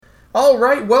All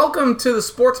right, welcome to the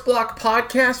Sports Block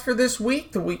podcast for this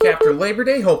week, the week after Labor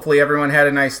Day. Hopefully everyone had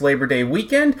a nice Labor Day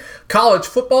weekend. College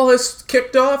football has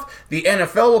kicked off. The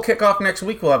NFL will kick off next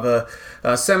week. We'll have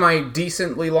a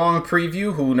semi-decently long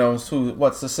preview. Who knows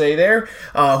what's to say there.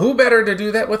 Who better to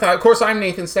do that with? Of course, I'm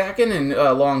Nathan Stacken, and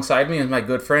alongside me is my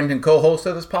good friend and co-host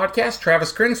of this podcast,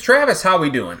 Travis Crins. Travis, how we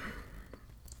doing?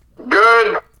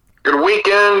 Good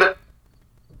weekend.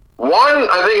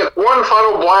 I think it's one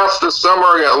final blast this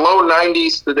summer. We got low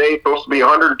 90s today, supposed to be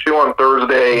 102 on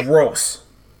Thursday. Gross.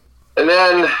 And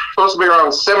then supposed to be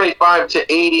around 75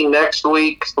 to 80 next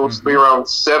week. Supposed to be around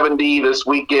 70 this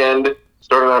weekend,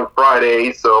 starting on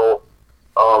Friday. So,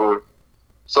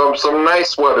 some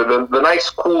nice weather. The nice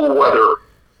cool weather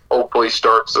hopefully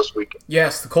starts this weekend.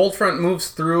 Yes, the cold front moves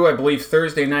through, I believe,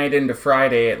 Thursday night into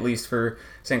Friday, at least for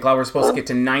St. Cloud. We're supposed to get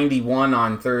to 91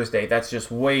 on Thursday. That's just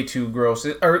way too gross.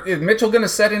 Is Mitchell going to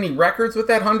set any records with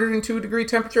that 102-degree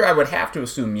temperature? I would have to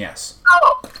assume yes.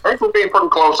 Oh, I think we'll be pretty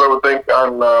close, I would think,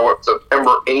 on,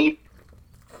 September 8th.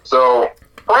 So,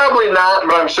 probably not,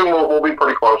 but I'm assuming we'll be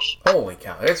pretty close. Holy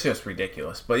cow, it's just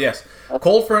ridiculous. But yes,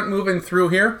 cold front moving through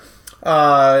here.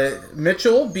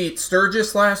 Mitchell beat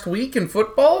Sturgis last week in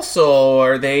football, so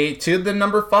are they to the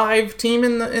number 5 team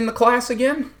in the class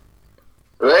again?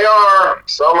 They are,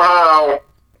 somehow.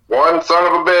 One son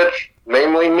of a bitch,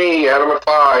 namely me, had them at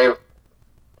 5,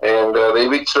 and they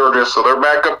beat Sturgis, so they're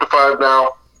back up to 5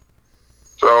 now.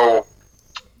 So,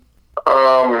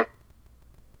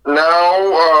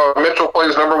 now Mitchell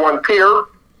plays number 1 Pierre,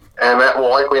 and that will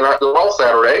likely not go well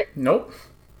Saturday. Nope.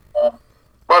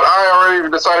 But I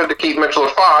already decided to keep Mitchell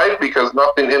at 5 because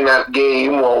nothing in that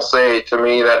game will say to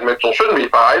me that Mitchell shouldn't be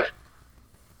 5.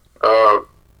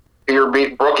 Pierre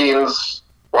beat Brookings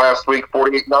last week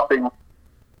 48-0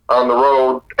 on the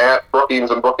road at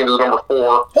Brookings, and Brookings is number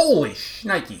 4. Holy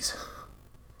shnikes.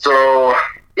 So,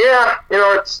 yeah,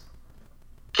 it's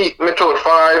keep Mitchell at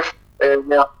 5, and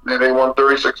yeah, they won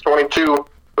 36-22.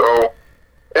 So,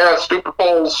 yeah, stupid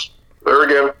polls there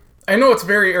again. I know it's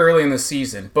very early in the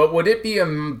season, but would it be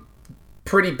a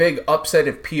pretty big upset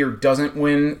if Pierre doesn't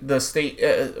win state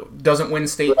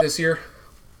this year?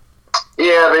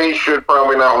 Yeah, they should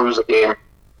probably not lose a game.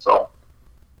 So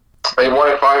they won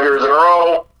it 5 years in a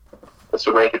row. This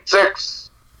would make it 6.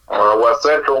 West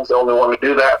Central's the only one to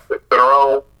do that 6 in a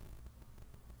row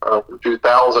from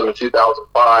 2000 to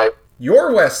 2005.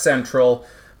 Your West Central,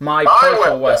 my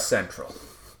partial West Central.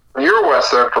 Your West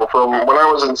Central, from when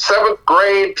I was in 7th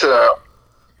grade to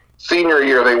senior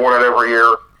year, they won it every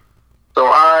year. So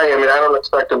I don't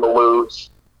expect them to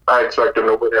lose. I expect them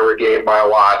to win every game by a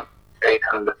lot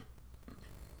and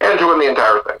to win the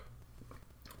entire thing.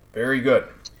 Very good.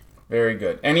 Very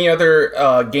good. Any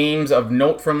other games of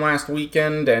note from last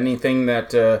weekend? Anything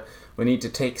that we need to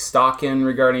take stock in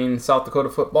regarding South Dakota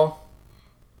football?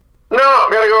 No,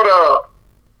 I'm going to go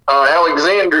to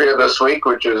Alexandria this week,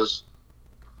 which is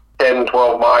 10,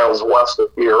 12 miles west of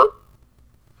here,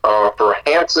 for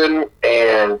Hanson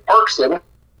and Parkson.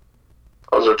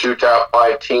 Those are 2 top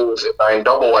 5 teams at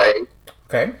 9AA.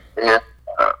 Okay. And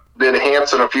did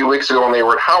Hanson a few weeks ago when they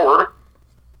were at Howard.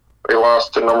 They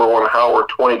lost to number 1 Howard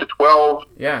 20-12.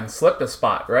 Yeah, and slipped a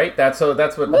spot, right? That's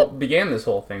what began this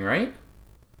whole thing, right?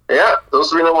 Yeah,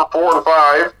 those will be number 4 and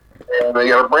 5. And they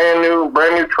got a brand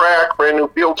new track, brand new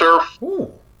field turf.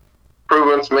 Ooh.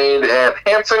 Improvements made at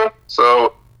Hanson,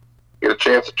 so get a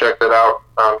chance to check that out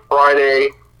on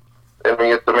Friday. Then we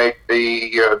get to make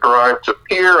the drive to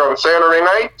Pierre on Saturday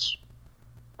nights.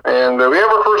 And we have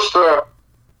our first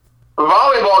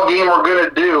volleyball game we're going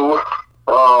to do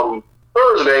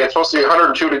Thursday. It's supposed to be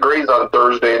 102 degrees on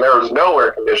Thursday, and there is no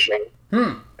air conditioning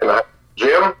in the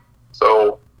gym.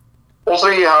 So we'll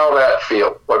see how that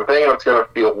feels. I'm thinking it's going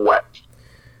to feel wet.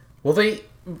 Well,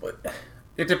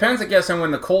 it depends, I guess, on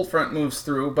when the cold front moves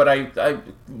through, but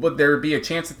would there be a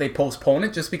chance that they postpone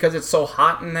it just because it's so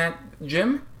hot in that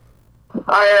gym?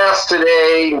 I asked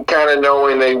today, kind of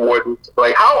knowing they wouldn't.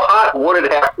 Like, how hot would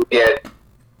it have to get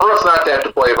for us not to have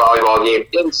to play a volleyball game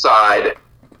inside?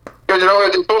 Because,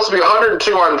 it's supposed to be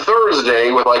 102 on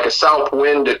Thursday with, like, a south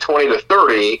wind at 20 to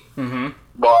 30,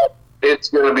 but it's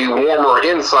going to be warmer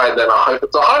inside than if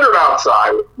it's 100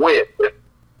 outside with wind.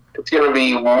 It's going to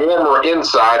be warmer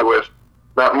inside with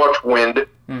not much wind.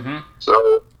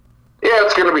 So, yeah,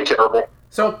 it's going to be terrible.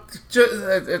 So,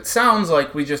 it sounds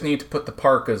like we just need to put the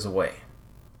parkas away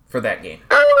for that game.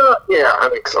 Yeah, I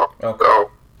think so. Okay.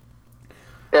 So,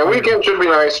 yeah, weekend should be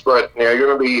nice, but, yeah,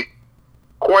 you're going to be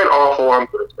quite awful on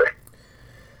Thursday.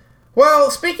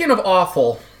 Well, speaking of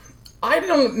awful, I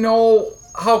don't know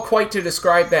how quite to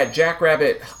describe that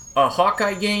Jackrabbit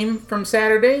Hawkeye game from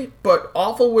Saturday, but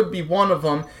awful would be one of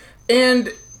them.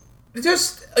 And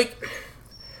just like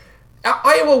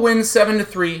Iowa wins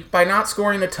 7-3 by not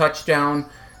scoring a touchdown.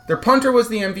 Their punter was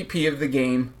the MVP of the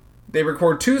game. They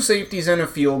record 2 safeties and a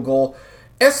field goal.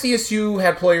 SDSU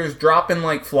had players dropping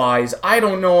like flies. I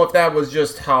don't know if that was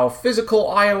just how physical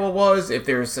Iowa was, if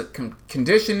there's a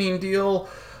conditioning deal.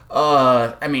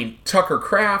 Tucker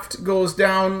Kraft goes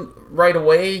down right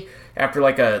away after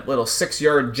like a little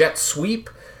 6-yard jet sweep.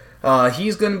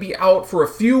 He's going to be out for a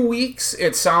few weeks.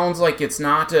 It sounds like it's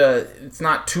not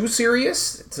too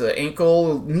serious. It's an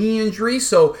ankle knee injury,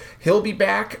 so he'll be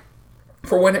back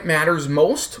for when it matters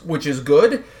most, which is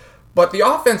good. But the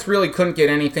offense really couldn't get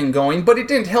anything going, but it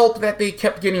didn't help that they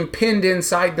kept getting pinned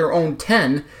inside their own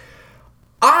 10.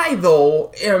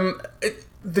 The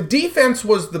defense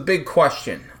was the big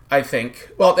question, I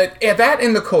think. Well, that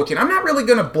and the coaching. I'm not really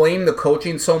going to blame the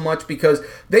coaching so much because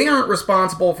they aren't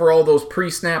responsible for all those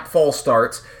pre-snap false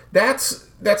starts. That's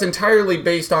entirely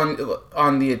based on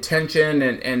the attention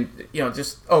and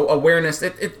just awareness.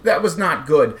 That was not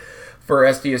good for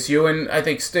SDSU, and I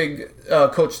think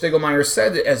Coach Stiegelmeier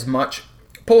said as much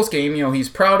post-game. He's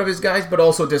proud of his guys, but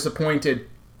also disappointed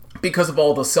because of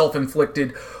all the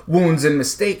self-inflicted wounds and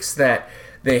mistakes that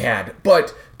they had.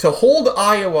 But to hold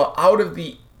Iowa out of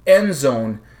the end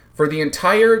zone for the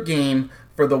entire game,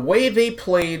 for the way they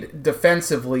played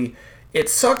defensively, it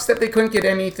sucks that they couldn't get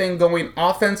anything going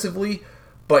offensively,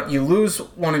 but you lose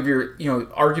one of your,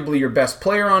 arguably your best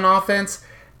player on offense.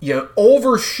 You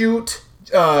overshoot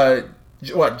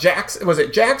Jackson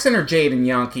or Jaden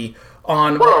Yankee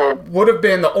on what would have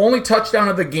been the only touchdown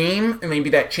of the game, and maybe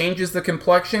that changes the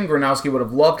complexion. Gronowski would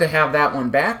have loved to have that one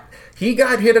back. He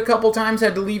got hit a couple times,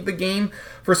 had to leave the game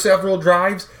for several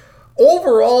drives.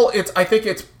 Overall, I think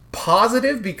it's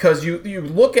positive because you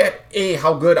look at A,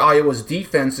 how good Iowa's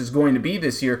defense is going to be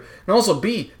this year, and also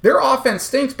B, their offense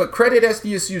stinks, but credit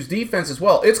SDSU's defense as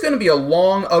well. It's going to be a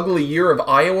long, ugly year of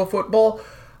Iowa football.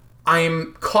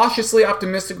 I'm cautiously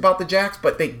optimistic about the Jacks,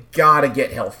 but they gotta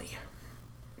get healthy.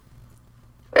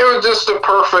 It was just a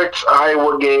perfect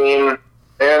Iowa game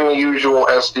and the usual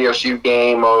SDSU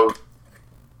game of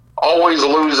always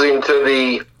losing to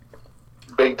the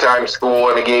big-time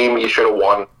school in a game you should have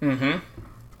won. Mm-hmm.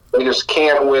 They just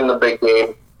can't win the big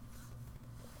game.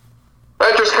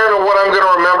 That's just kind of what I'm going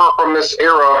to remember from this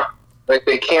era, like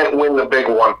they can't win the big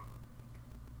one.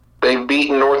 They've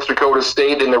beaten North Dakota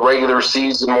State in the regular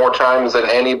season more times than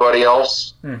anybody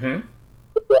else. Mm-hmm.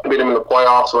 Beat them in the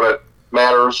playoffs when it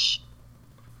matters.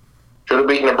 Should have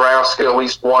beaten Nebraska at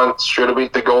least once. Should have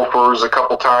beat the Gophers a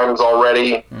couple times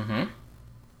already. Mm-hmm.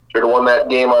 Should have won that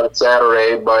game on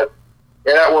Saturday. But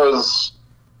yeah, that was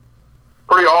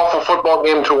a pretty awful football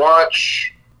game to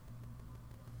watch.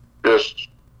 It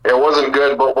wasn't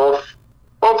good, but both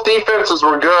defenses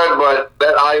were good, but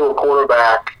that Iowa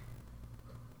quarterback,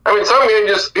 some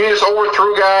games he just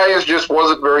overthrew guys, just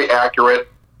wasn't very accurate.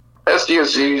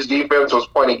 SDSU's defense was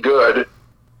plenty good,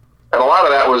 and a lot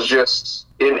of that was just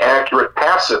inaccurate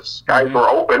passes. Guys were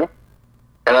open,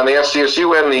 and on the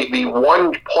SDSU end, the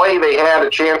one play they had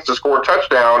a chance to score a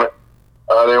touchdown,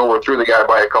 they overthrew the guy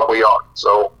by a couple yards.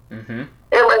 So, and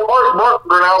Mark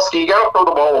Gronowski, you got to throw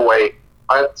the ball away.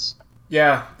 One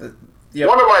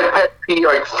of my pet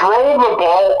peeves, throw the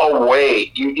ball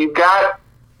away. You've got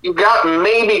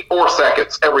maybe 4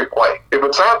 seconds every play. If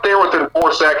it's not there within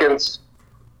 4 seconds,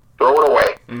 throw it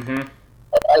away. Mm-hmm.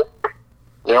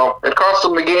 It cost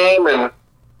them the game, and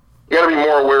you got to be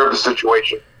more aware of the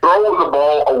situation. Throw the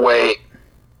ball away.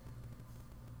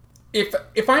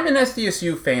 If I'm an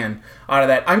SDSU fan out of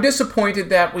that, I'm disappointed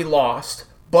that we lost,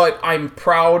 but I'm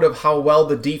proud of how well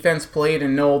the defense played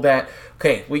and know that,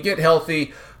 okay, we get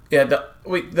healthy. Yeah,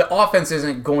 the offense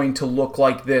isn't going to look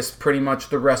like this pretty much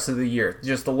the rest of the year.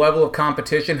 Just the level of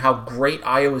competition, how great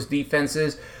Iowa's defense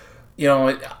is.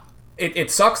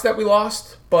 It sucks that we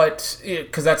lost, but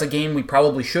because that's a game we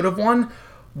probably should have won.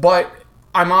 But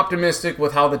I'm optimistic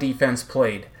with how the defense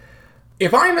played.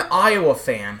 If I'm an Iowa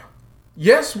fan,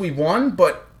 yes, we won,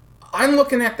 but I'm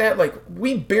looking at that like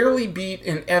we barely beat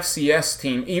an FCS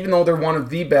team, even though they're one of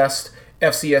the best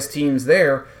FCS teams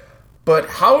there. But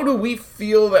how do we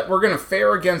feel that we're going to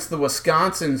fare against the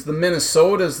Wisconsins, the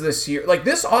Minnesotas this year? Like,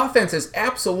 this offense is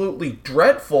absolutely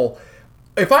dreadful.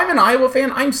 If I'm an Iowa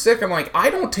fan, I'm sick. I'm like,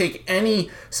 I don't take any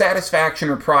satisfaction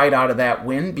or pride out of that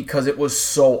win because it was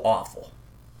so awful.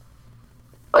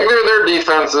 Like, their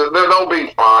defense, they'll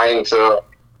be fine to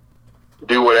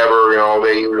do whatever,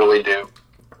 they usually do.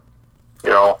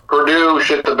 Purdue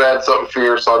shit the bed something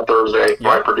fierce on Thursday.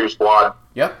 My Purdue squad.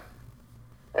 Yep.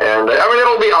 And,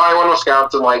 it'll be Iowa and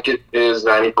Wisconsin like it is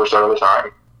 90% of the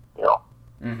time. I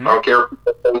don't care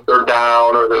if they're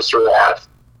down or this or that.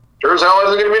 Sure as hell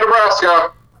isn't going to be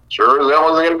Nebraska. Sure as that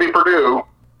one's going to be Purdue.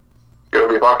 It's going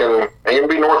to be fucking, ain't going to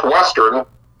be Northwestern.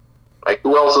 Like,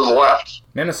 who else is left?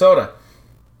 Minnesota.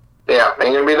 Yeah,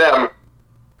 ain't going to be them.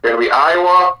 It's going to be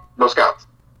Iowa, Wisconsin.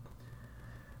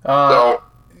 So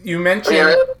you mentioned...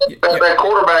 Yeah, that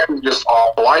quarterback is just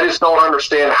awful. I just don't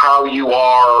understand how you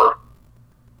are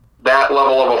that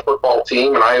level of a football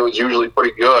team, and Iowa's usually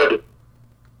pretty good.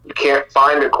 You can't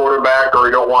find a quarterback, or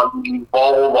you don't want to be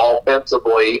involved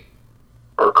offensively,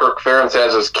 or Kirk Ferentz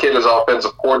has his kid as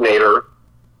offensive coordinator.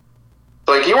 It's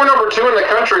like, you were number 2 in the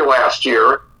country last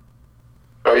year.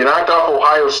 So you knocked off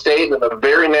Ohio State, and then the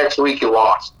very next week you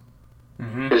lost.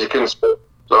 Because you couldn't score.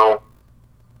 So,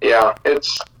 yeah,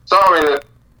 it's... So, I mean,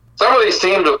 some of these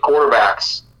teams with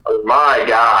quarterbacks, oh my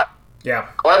God. Yeah.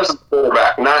 Clemson's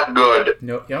quarterback, not good.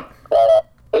 Nope. Yep.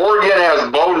 Oregon has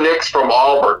Bo Nix from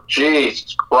Auburn.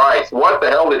 Jesus Christ. What the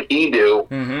hell did he do?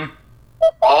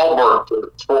 Auburn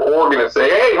for Oregon to say,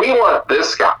 hey, we want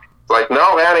this guy. It's like,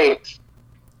 no,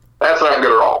 that's not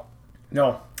good at all.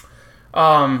 No.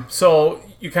 So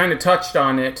you kind of touched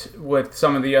on it with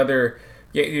some of the other...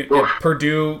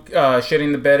 Purdue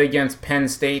shitting the bed against Penn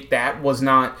State. That was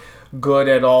not good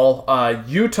at all.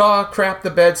 Utah crapped the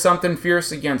bed something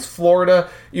fierce against Florida.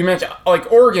 You mentioned,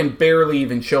 like, Oregon barely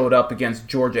even showed up against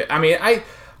Georgia. I mean, I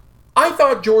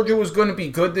thought Georgia was going to be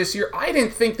good this year. I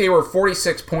didn't think they were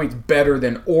 46 points better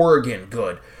than Oregon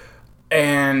good.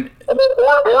 And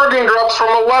Oregon drops from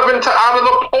 11 to out of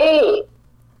the poll.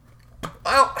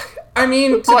 Well, I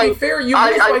mean, to be fair, you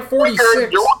lose by 46.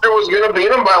 Georgia was going to beat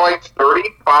them by like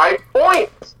 35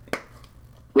 points.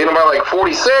 Beat them by like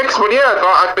 46, but yeah,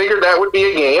 I figured that would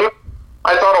be a game.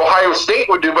 I thought Ohio State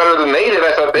would do better than they did.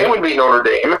 I thought they would beat Notre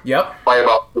Dame by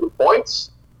about 2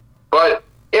 points. But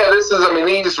yeah,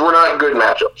 these were not good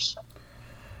matchups.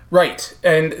 Right,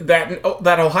 and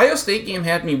that Ohio State game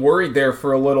had me worried there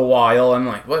for a little while. I'm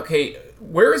like, okay,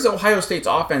 where is Ohio State's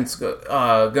offense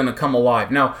going to come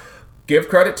alive? Now, give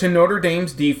credit to Notre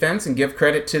Dame's defense and give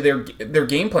credit to their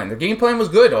game plan. Their game plan was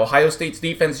good. Ohio State's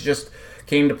defense just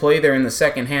came to play there in the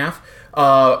second half.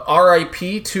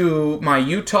 RIP to my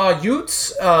Utah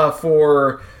Utes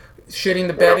for shitting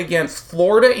the bed against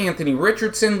Florida. Anthony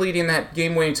Richardson leading that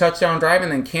game-winning touchdown drive,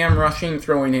 and then Cam Rushing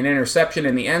throwing an interception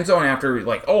in the end zone after,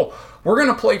 like, oh, we're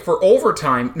going to play for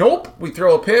overtime. Nope, we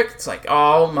throw a pick. It's like,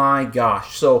 oh my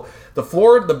gosh. So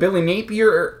the Billy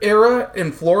Napier era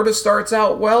in Florida starts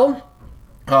out well.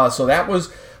 So that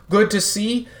was good to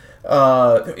see.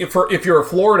 If you're a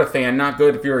Florida fan, not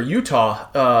good if you're a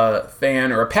Utah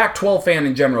fan or a Pac-12 fan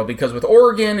in general, because with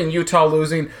Oregon and Utah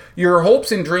losing, your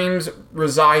hopes and dreams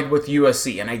reside with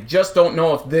USC, and I just don't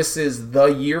know if this is the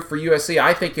year for USC.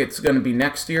 I think it's going to be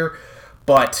next year,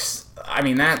 but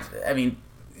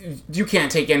you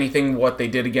can't take anything what they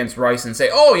did against Rice and say,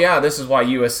 oh yeah, this is why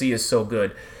USC is so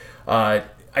good.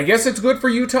 I guess it's good for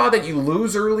Utah that you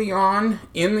lose early on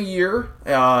in the year.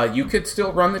 You could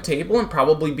still run the table and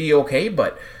probably be okay,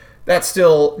 but that's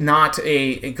still not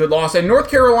a good loss. And North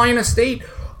Carolina State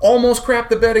almost crapped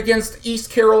the bed against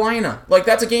East Carolina. Like,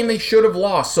 that's a game they should have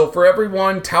lost. So for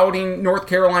everyone touting North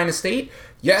Carolina State,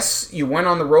 yes, you went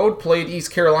on the road, played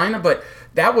East Carolina, but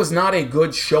that was not a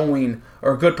good showing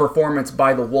or good performance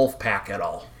by the Wolfpack at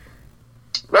all.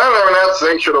 No,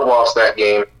 they should have lost that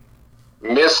game.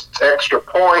 Missed extra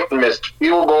point, missed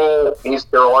field goal.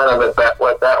 East Carolina let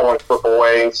that one slip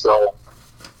away. So,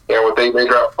 yeah, they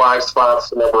dropped 5 spots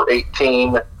to number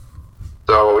 18.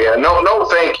 So, yeah, no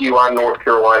thank you on North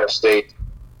Carolina State.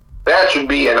 That should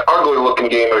be an ugly-looking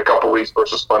game in a couple weeks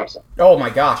versus Clemson. Oh,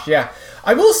 my gosh, yeah.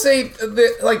 I will say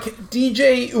that, like,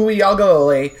 DJ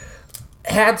Uiagalelei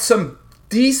had some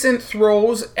decent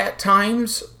throws at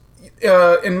times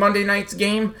in Monday night's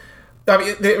game. I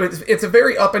mean, it's a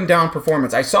very up and down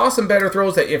performance. I saw some better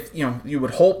throws that if you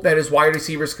would hope that his wide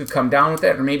receivers could come down with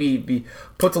that, or maybe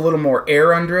puts a little more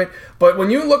air under it. But when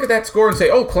you look at that score and say,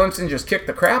 "Oh, Clemson just kicked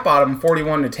the crap out of them,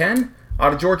 41-10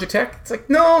 out of Georgia Tech," it's like,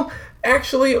 no,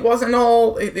 actually, it wasn't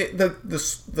all.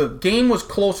 The game was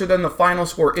closer than the final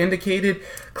score indicated.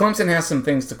 Clemson has some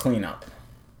things to clean up.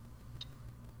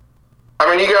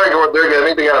 I mean, you got to go up there. I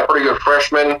think they got a pretty good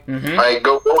freshman. Mm-hmm.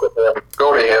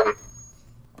 Go to him.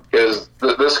 Because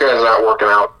this guy's not working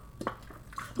out.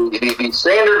 The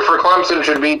standard for Clemson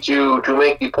should be to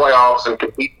make the playoffs and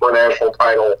compete for a national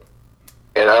title,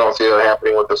 and I don't see that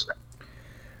happening with this guy.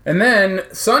 And then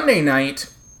Sunday night,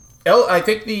 I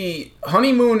think the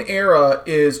honeymoon era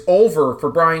is over for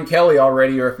Brian Kelly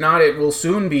already, or if not, it will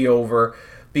soon be over,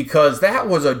 because that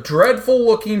was a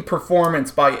dreadful-looking performance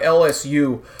by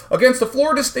LSU against a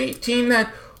Florida State team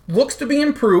that looks to be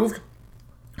improved,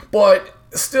 but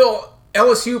still...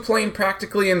 LSU playing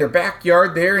practically in their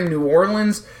backyard there in New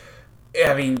Orleans.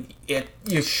 I mean,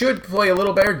 you should play a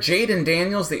little better. Jaden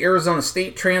Daniels, the Arizona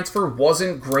State transfer,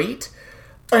 wasn't great.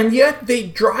 And yet they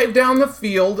drive down the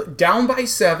field, down by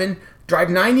 7, drive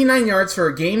 99 yards for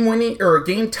a game-winning or a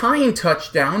game-tying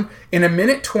touchdown in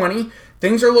 1:20.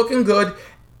 Things are looking good,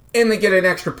 and they get an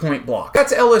extra point block.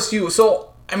 That's LSU. So,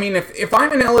 I mean, if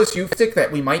I'm an LSU stick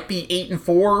that we might be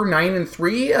 8-4,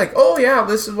 9-3, like, oh yeah,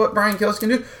 this is what Brian Kelly can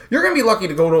do. You're gonna be lucky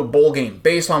to go to a bowl game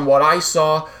based on what I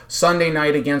saw Sunday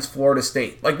night against Florida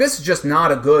State. Like, this is just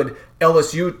not a good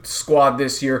LSU squad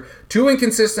this year. Too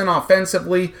inconsistent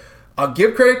offensively. I'll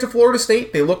give credit to Florida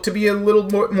State. They look to be a little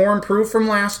more improved from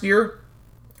last year.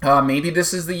 Maybe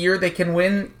this is the year they can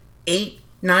win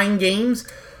 8-9 games.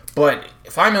 But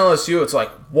if I'm LSU, it's like,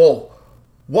 whoa,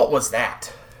 what was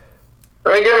that?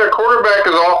 And again, their quarterback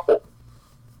is awful.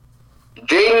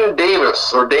 Jaden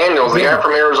Davis, or Daniels, the guy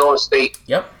from Arizona State.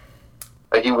 Yep.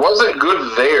 Like, he wasn't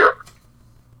good there.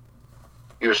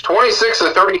 He was 26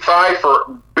 of 35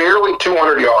 for barely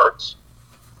 200 yards.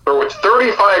 So with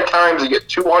 35 times, he get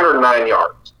 209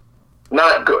 yards.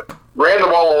 Not good. Ran the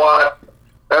ball a lot.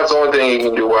 That's the only thing he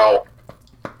can do well.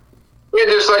 Yeah,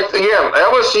 just like, again,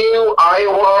 LSU,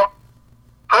 Iowa,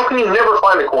 how can you never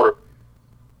find a quarterback?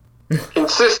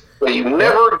 Consistently, you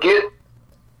never get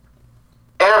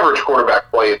average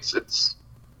quarterback play. It's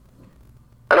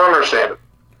I don't understand it.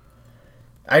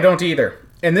 I don't either.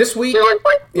 And this week...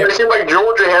 It seemed like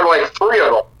Georgia had like 3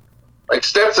 of them. Like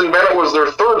Stetson Bennett was their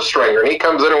 3rd stringer, and he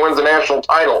comes in and wins the national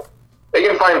title. They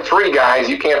can find 3 guys.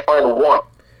 You can't find 1.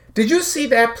 Did you see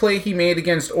that play he made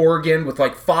against Oregon with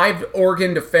like 5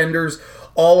 Oregon defenders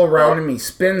all around him? He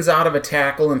spins out of a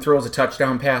tackle and throws a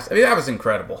touchdown pass. I mean, that was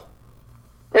incredible.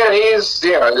 Yeah,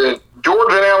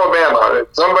 Georgia and Alabama.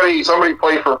 Somebody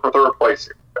played for 3rd place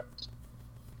here.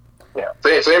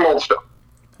 Yeah, same old stuff.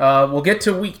 We'll get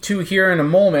to week 2 here in a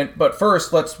moment, but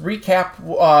first, let's recap.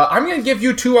 I'm going to give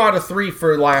you 2 out of 3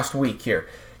 for last week here.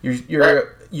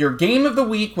 Your game of the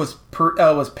week was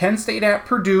Penn State at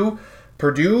Purdue.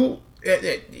 Purdue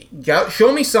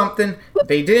show me something.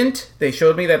 They didn't. They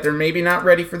showed me that they're maybe not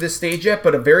ready for this stage yet,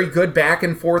 but a very good back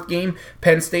and forth game.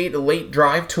 Penn State, a late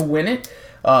drive to win it.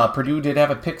 Purdue did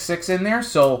have a pick 6 in there,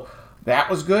 so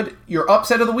that was good. Your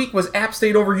upset of the week was App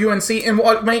State over UNC, and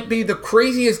what might be the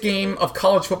craziest game of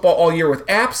college football all year, with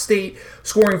App State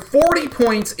scoring 40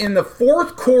 points in the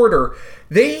 4th quarter.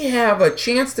 They have a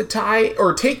chance to tie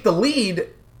or take the lead.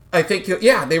 I think,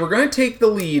 yeah, they were going to take the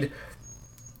lead,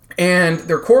 and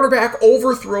their quarterback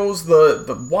overthrows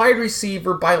the wide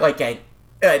receiver by like an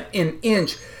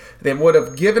inch. They would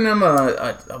have given them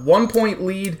a 1-point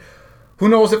lead. Who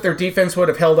knows if their defense would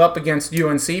have held up against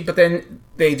UNC, but then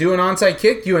they do an onside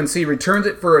kick. UNC returns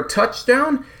it for a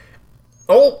touchdown.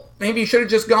 Oh, maybe you should have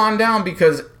just gone down,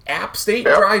 because App State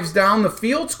drives down the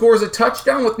field, scores a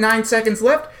touchdown with 9 seconds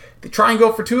left. They try and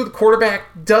go for 2. The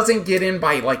quarterback doesn't get in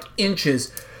by like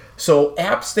inches. So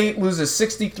App State loses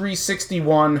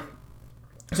 63-61.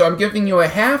 So I'm giving you a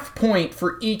half point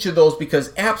for each of those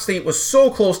because App State was so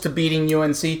close to beating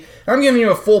UNC. I'm giving you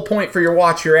a full point for your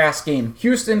watch your ass game.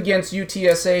 Houston against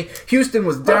UTSA. Houston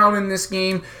was down in this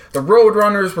game. The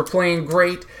Roadrunners were playing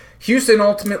great. Houston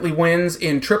ultimately wins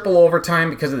in triple overtime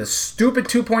because of the stupid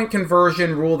 2-point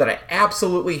conversion rule that I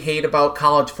absolutely hate about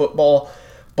college football.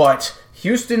 But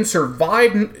Houston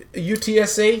survived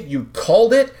UTSA. You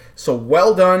called it. So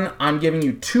well done. I'm giving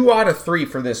you 2 out of 3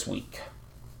 for this week.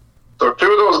 So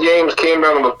 2 of those games came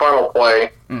down to the final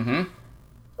play. Mm-hmm.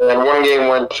 And one game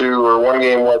went to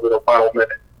the final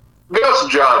minute. Gus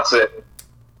Johnson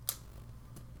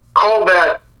called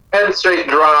that Penn State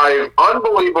drive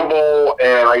unbelievable,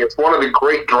 and I guess one of the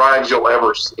great drives you'll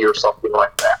ever see, or something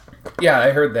like that. Yeah, I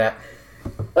heard that.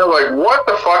 I was like, what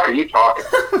the fuck are you talking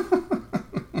about?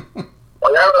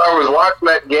 I was watching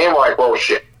that game like, well,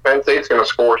 shit, Penn State's going to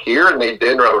score here, and they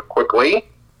did rather quickly.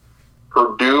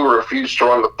 Purdue refused to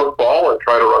run the football and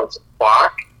try to run some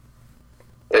clock.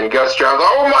 And Gus Johnson,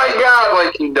 oh my God,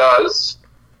 like he does.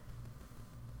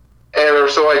 And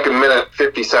there's so like a minute,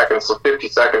 50 seconds, so 50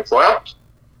 seconds left.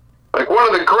 Like,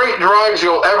 one of the great drives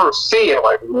you'll ever see. And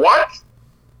like, what?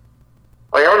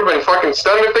 Like, I would have been fucking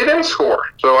stunned if they didn't score.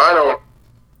 So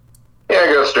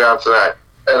Gus Johnson,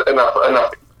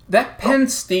 enough. That Penn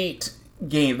State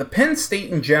game, the Penn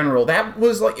State in general, that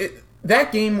was like...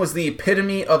 That game was the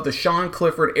epitome of the Sean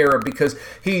Clifford era because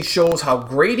he shows how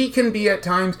great he can be at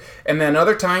times, and then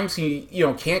other times he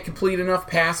can't complete enough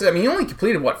passes. I mean, he only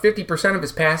completed, 50% of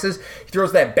his passes. He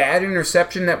throws that bad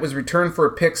interception that was returned for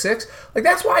a pick 6. Like,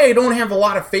 that's why I don't have a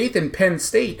lot of faith in Penn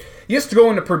State. Yes, to go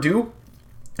into Purdue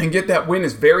and get that win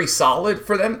is very solid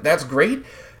for them. That's great.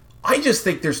 I just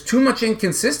think there's too much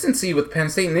inconsistency with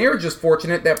Penn State, and they are just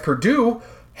fortunate that Purdue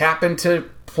happen to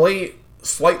play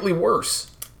slightly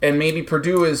worse. And maybe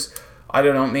Purdue is, I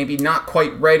don't know, maybe not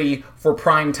quite ready for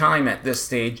prime time at this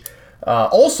stage.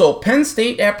 Also, Penn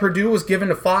State at Purdue was given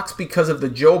to Fox because of the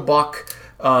Joe Buck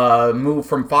move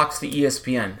from Fox to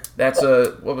ESPN. That's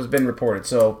what was been reported.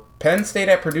 So Penn State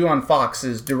at Purdue on Fox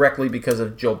is directly because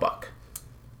of Joe Buck.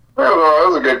 Well, that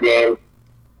was a good game.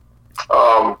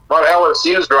 But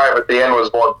LSU's drive at the end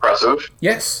was more impressive.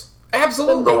 Yes,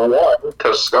 absolutely. The one,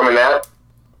 because that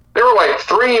there were like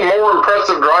 3 more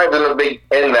impressive drives in the Big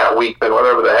Ten that week than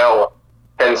whatever the hell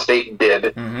Penn State did.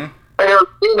 Mm-hmm. And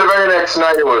the very next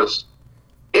night it was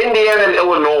Indiana and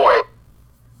Illinois.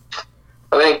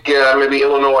 I think maybe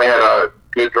Illinois had a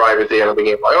good drive at the end of the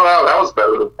game. Like, oh, that was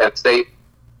better than Penn State.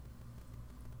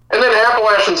 And then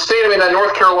Appalachian State, that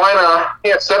North Carolina,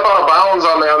 step out of bounds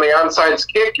on the onside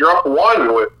kick. You're up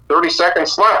 1 with 30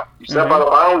 seconds left. You step out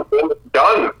of bounds, and it's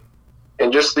done.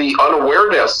 And just the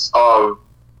unawareness of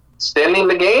extending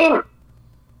the game.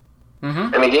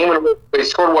 Mm-hmm. And the game, they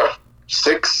scored,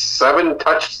 6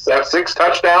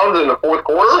 touchdowns in the fourth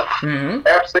quarter? Mm-hmm.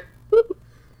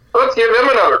 Let's give them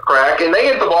another crack. And they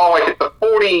get the ball at the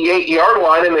 48-yard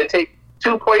line, and they take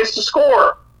 2 plays to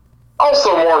score.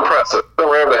 Also more impressive than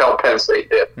whatever the hell Penn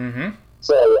State did. Mm-hmm.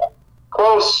 So,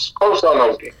 close on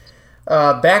those games.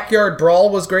 Backyard Brawl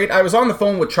was great. I was on the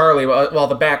phone with Charlie while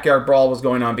the Backyard Brawl was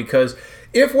going on because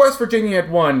if West Virginia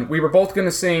had won, we were both going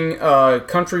to sing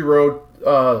Country Roads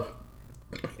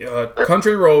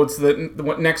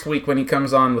next week when he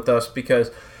comes on with us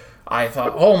because I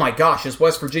thought, oh my gosh, is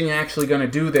West Virginia actually going to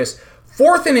do this?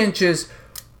 4th and inches.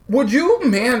 Would you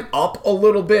man up a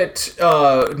little bit,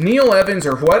 Neil Evans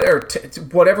or whatever,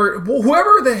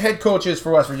 whoever the head coach is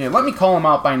for West Virginia? Let me call him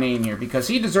out by name here because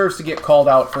he deserves to get called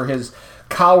out for his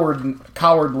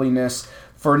cowardliness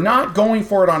for not going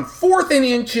for it on 4th and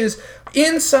inches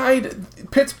inside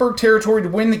Pittsburgh territory to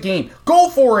win the game. Go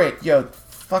for it, you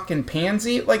fucking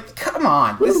pansy! Like, come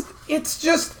on, it's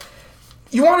just.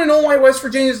 You want to know why West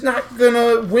Virginia is not going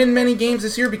to win many games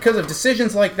this year? Because of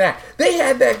decisions like that. They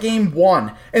had that game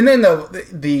won. And then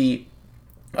who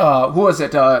was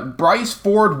it? Bryce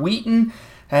Ford Wheaton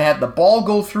had the ball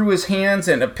go through his hands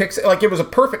and it was a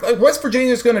perfect. Like West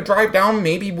Virginia is going to drive down,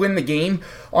 maybe win the game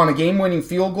on a game-winning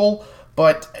field goal.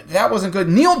 But that wasn't good.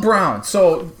 Neil Brown.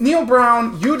 So, Neil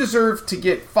Brown, you deserve to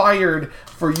get fired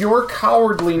for your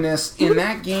cowardliness in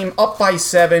that game up by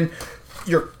 7.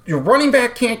 Your running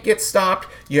back can't get stopped.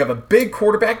 You have a big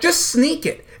quarterback. Just sneak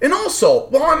it. And also,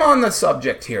 while I'm on the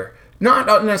subject here,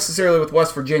 not necessarily with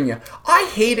West Virginia, I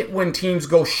hate it when teams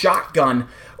go shotgun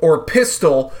or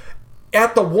pistol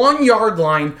at the 1-yard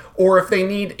line or if they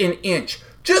need an inch.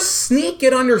 Just sneak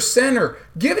it under center.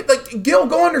 Give it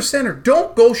go under center.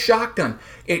 Don't go shotgun.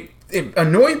 It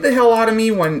annoyed the hell out of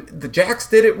me when the Jacks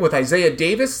did it with Isaiah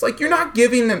Davis. Like, you're not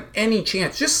giving them any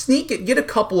chance. Just sneak it. Get a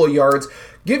couple of yards.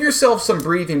 Give yourself some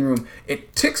breathing room.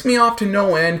 It ticks me off to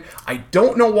no end. I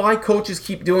don't know why coaches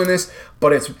keep doing this,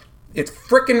 but it's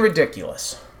freaking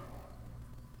ridiculous.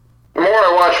 The more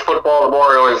I watch football, the more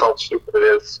I realize how stupid it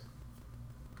is.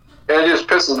 And it just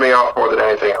pisses me off more than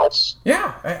anything else.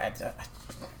 Yeah.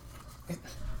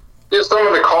 Just some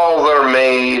of the calls that are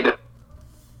made,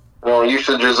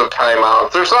 usages of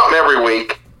timeouts. There's something every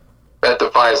week that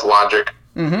defies logic.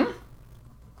 Mm-hmm.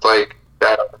 It's like,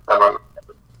 that.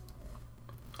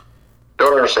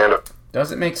 Don't understand it.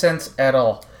 Doesn't make sense at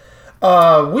all.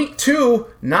 Week 2,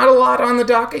 not a lot on the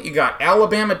docket. You got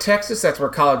Alabama, Texas. That's where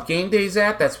College Game Day's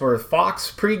at. That's where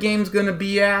Fox pregame's going to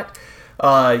be at.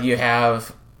 You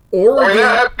have Oregon.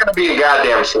 That's going to be a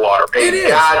goddamn slaughter. It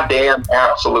is. Goddamn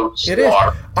absolute slaughter. It is.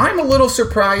 I'm a little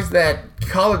surprised that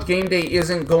College Game Day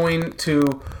isn't going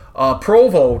to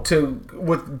Provo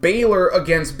with Baylor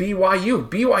against BYU.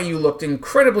 BYU looked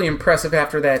incredibly impressive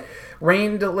after that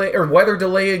rain delay or weather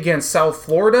delay against South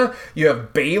Florida. You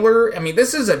have Baylor.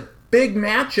 This is a big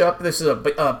matchup. This is a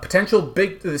potential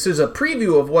big. This is a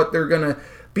preview of what they're going to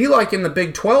be like in the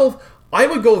Big 12. I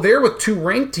would go there with 2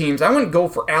 ranked teams. I wouldn't go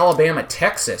for Alabama,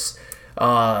 Texas.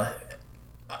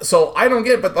 So I don't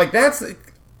get it, but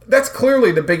that's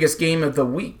clearly the biggest game of the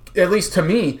week, at least to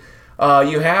me.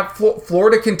 You have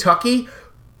Florida, Kentucky.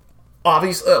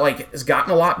 Obviously, it's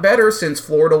gotten a lot better since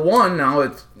Florida won. Now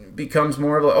it becomes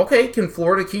more of okay, can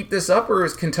Florida keep this up, or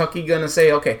is Kentucky going to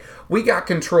say, okay, we got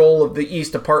control of the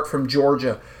East apart from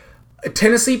Georgia?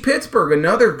 Tennessee, Pittsburgh,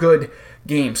 another good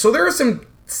game. So there are some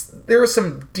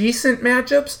decent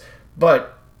matchups,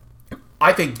 but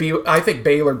I think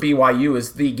Baylor BYU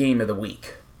is the game of the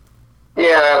week.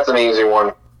 Yeah, that's an easy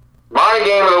one. My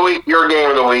game of the week, your game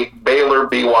of the week, Baylor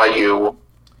BYU.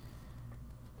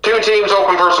 2 teams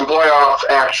open for some playoff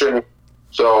action,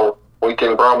 so we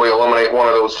can probably eliminate one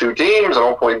of those two teams, and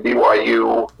hopefully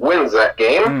BYU wins that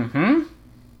game. Mm-hmm.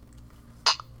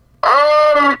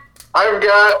 I've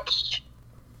got.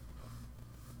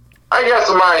 I guess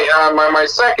my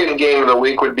second game of the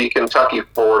week would be Kentucky,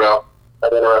 Florida.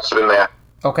 I'm interested in that.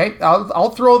 Okay, I'll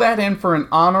throw that in for an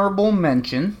honorable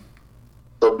mention.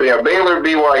 So yeah, Baylor,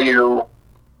 BYU.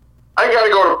 I got to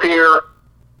go to Pierre.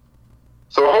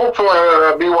 So hopefully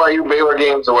BYU Baylor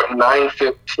games are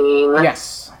 9:15.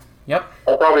 Yes. Yep.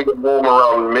 I'll probably get home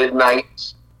around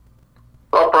midnight.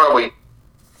 I'll probably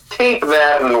tape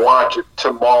that and watch it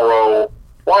tomorrow.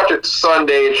 Watch it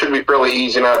Sunday. It should be fairly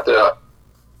easy not to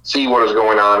see what is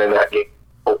going on in that game,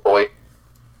 hopefully.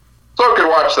 So I could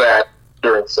watch that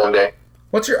during Sunday.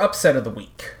 What's your upset of the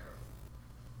week?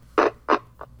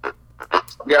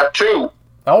 We got two.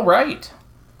 All right.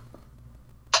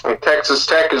 And Texas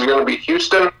Tech is going to beat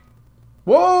Houston.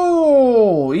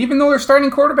 Whoa! Even though they're starting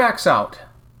quarterbacks out.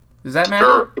 Does that matter?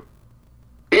 Sure.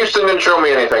 Houston didn't show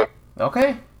me anything.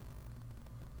 Okay.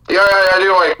 Yeah, I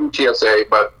do like UTSA,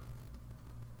 but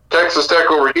Texas Tech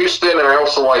over Houston, and I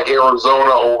also like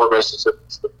Arizona over Mississippi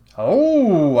State.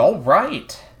 Oh, all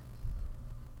right.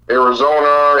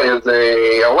 Arizona is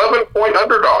a 11-point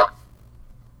underdog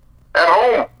at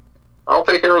home. I'll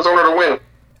take Arizona to win.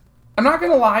 I'm not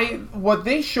going to lie, what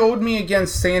they showed me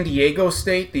against San Diego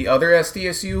State, the other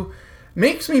SDSU,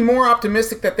 makes me more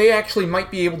optimistic that they actually might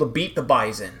be able to beat the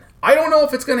Bison. I don't know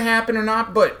if it's going to happen or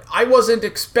not, but I wasn't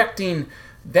expecting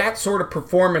that sort of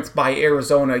performance by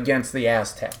Arizona against the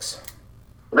Aztecs.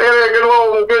 They had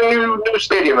a good new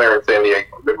stadium there in San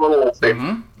Diego. Good little stadium.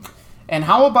 Mm-hmm. And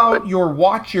how about your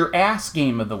watch your ass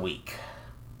game of the week?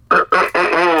 My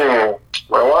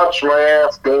watch my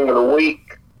ass game of the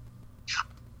week.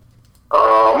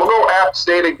 I'm going to go App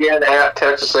State again at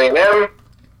Texas A&M.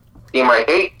 Team I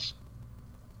hate.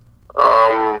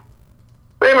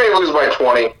 They may lose by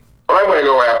 20, but I'm going to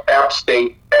go App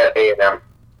State at A&M.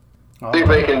 See if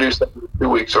they can do something 2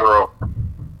 weeks in a row.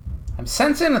 I'm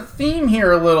sensing a theme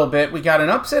here a little bit. We got an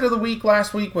upset of the week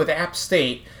last week with App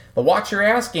State. The watch your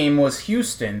ass game was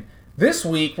Houston. This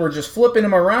week, we're just flipping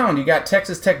them around. You got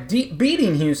Texas Tech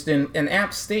beating Houston and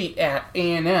App State at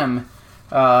A&M.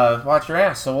 Watch your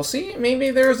ass. So we'll see.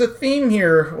 Maybe there's a theme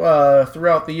here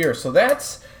throughout the year. So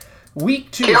that's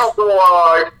week 2.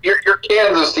 Your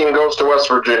Kansas team goes to West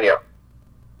Virginia.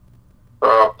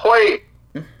 Play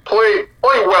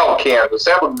well, Kansas.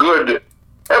 Have a good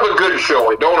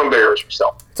showing. Don't embarrass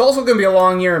yourself. It's also going to be a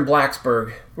long year in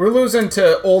Blacksburg. We're losing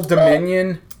to Old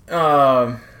Dominion.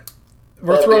 We're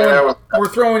throwing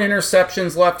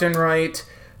interceptions left and right.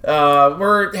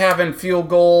 We're having field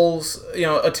goals,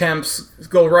 attempts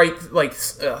go right,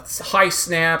 high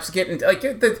snaps, getting a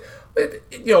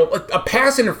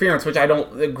pass interference, which I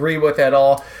don't agree with at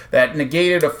all, that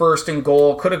negated a first and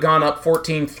goal, could have gone up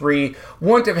 14-3,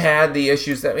 wouldn't have had the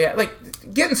issues that we had,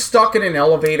 like getting stuck in an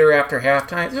elevator after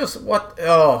halftime. It's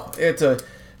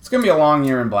going to be a long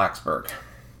year in Blacksburg.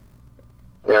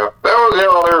 Yeah, that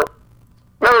was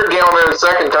another game. The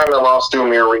second time they lost to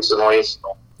them here recently.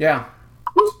 So. Yeah.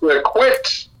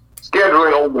 Quit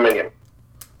scheduling Old Dominion.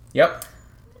 Yep.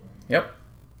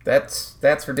 That's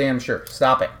for damn sure.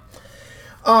 Stop it.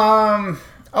 All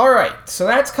right. So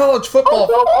that's college football.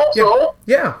 Also,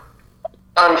 yeah.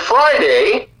 On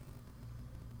Friday,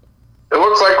 it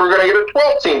looks like we're going to get a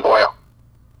 12-team playoff.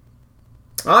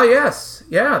 Oh yes,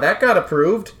 yeah, that got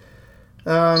approved.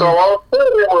 So all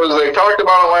they talked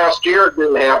about it last year. It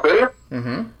didn't happen.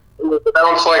 Mm-hmm. It was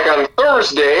announced on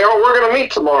Thursday. We're going to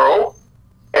meet tomorrow,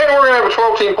 and we're going to have a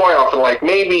 12-team playoff in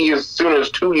maybe as soon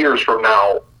as 2 years from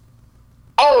now.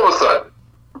 All of a sudden.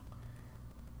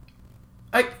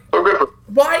 So good for.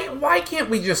 Why can't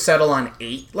we just settle on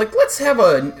 8? Let's have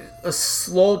a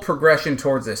slow progression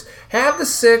towards this. Have the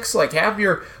 6, have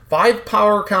your 5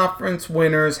 power conference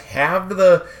winners, have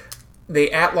the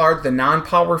at-large, the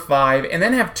non-power 5, and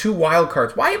then have 2 wild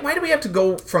cards. Why do we have to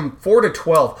go from 4 to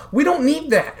 12? We don't need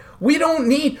that. We don't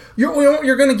need.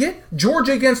 You're going to get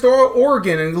Georgia against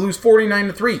Oregon and lose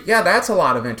 49-3. Yeah, that's a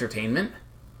lot of entertainment.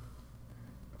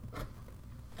 I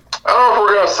don't know if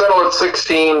we're going to settle at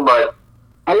 16, but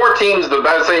more teams the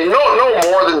best. Say no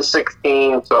more than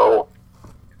 16. So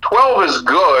 12 is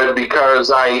good because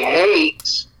I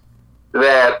hate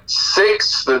that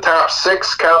the top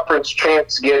 6 conference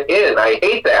champs get in. I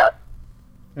hate that.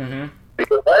 Mm-hmm.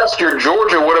 Because last year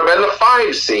Georgia would have been the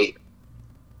 5 seed.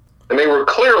 And they were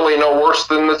clearly no worse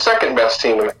than the second best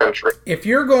team in the country. If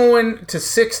you're going to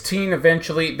 16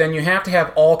 eventually, then you have to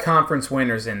have all conference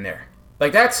winners in there.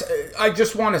 Like, I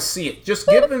just want to see it. Just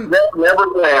give them... Never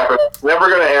going to happen. Never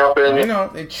going to happen. I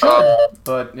know, it should,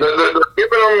 but... They're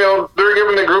giving them, they're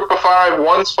giving the group of 5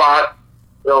 one spot.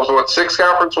 So 6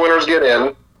 conference winners get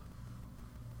in.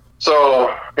 So,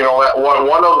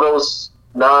 one of those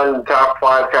non-top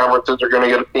 5 conferences are going to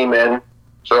get a team in.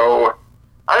 So,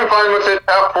 I'm fine with it.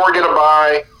 Top 4 get a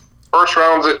bye. First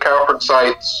rounds at conference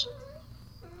sites.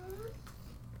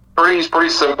 Pretty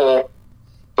simple.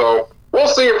 So, we'll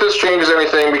see if this changes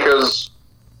anything, because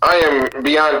I am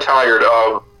beyond tired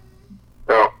of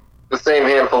the same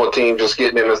handful of teams just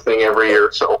getting in this thing every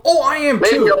year. So, I am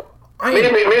too.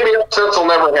 Maybe upsets will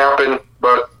never happen,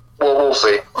 but we'll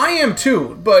see. I am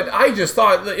too, but I just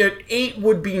thought that 8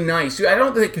 would be nice. I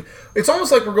don't think it's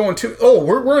almost like we're going to.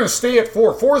 We're going to stay at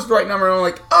 4. 4 is the right number. And I'm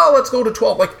like, let's go to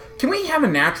 12. Like, can we have a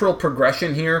natural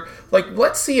progression here? Like,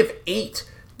 let's see if 8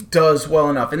 does well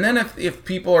enough, and then if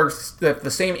people are, if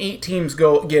the same 8 teams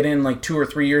get in like 2 or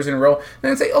 3 years in a row,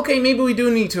 then say, okay, maybe we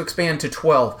do need to expand to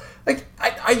 12. Like,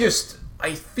 I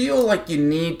feel like you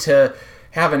need to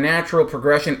have a natural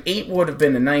progression. 8 would have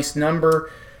been a nice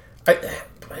number.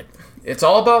 It's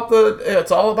all about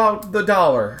the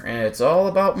dollar, and it's all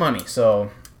about money.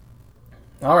 So,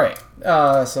 all right.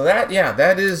 So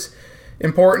that is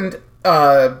important.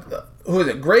 Who is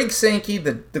it? Greg Sankey,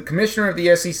 the commissioner of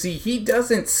the SEC, he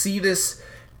doesn't see this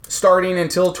starting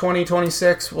until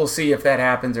 2026. We'll see if that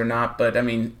happens or not. But, I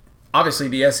mean, obviously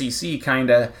the SEC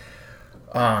kind of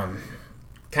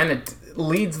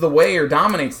leads the way or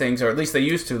dominates things, or at least they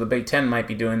used to. The Big Ten might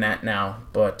be doing that now.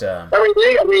 But the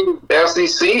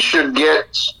SEC should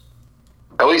get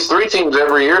at least 3 teams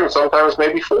every year, and sometimes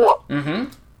maybe 4.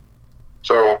 Mm-hmm.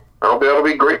 So that'll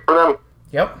be great for them.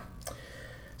 Yep.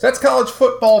 So that's college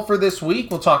football for this week.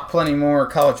 We'll talk plenty more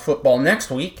college football next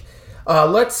week.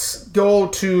 Let's go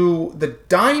to the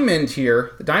Diamond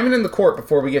here. The Diamond in the court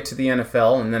before we get to the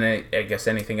NFL, and then I guess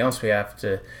anything else we have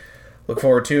to look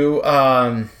forward to.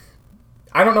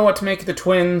 I don't know what to make of the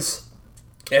Twins.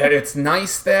 It's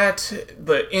nice that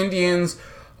the Indians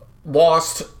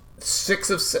lost 5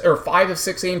 of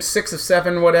 6 games, 6 of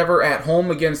 7, whatever, at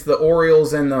home against the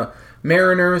Orioles and the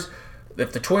Mariners.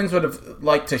 If the Twins would have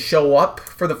liked to show up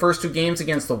for the first 2 games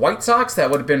against the White Sox, that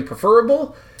would have been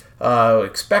preferable.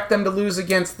 Expect them to lose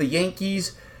against the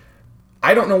Yankees.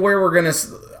 I don't know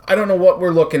what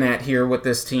we're looking at here with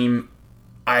this team.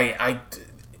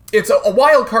 It's a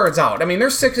wild card's out. I mean, they're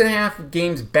 6.5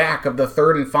 games back of the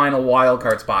 3rd and final wild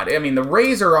card spot. I mean, the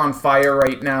Rays are on fire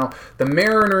right now. The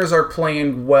Mariners are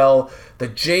playing well. The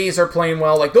Jays are playing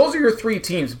well. Like, those are your 3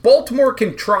 teams. Baltimore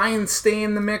can try and stay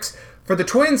in the mix. For the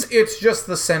Twins, it's just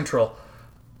the Central.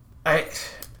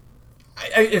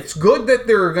 It's good that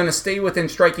they're going to stay within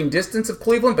striking distance of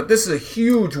Cleveland, but this is a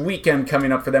huge weekend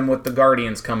coming up for them with the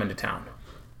Guardians coming to town.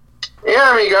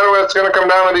 Yeah, I mean, it's going to come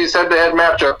down to these head-to-head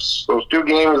matchups. Those 2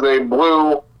 games they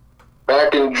blew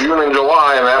back in June and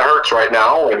July, and that hurts right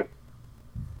now. And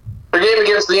the game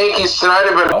against the Yankees tonight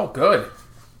have been... Oh, good.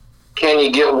 Can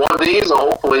you get one of these?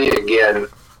 Hopefully again.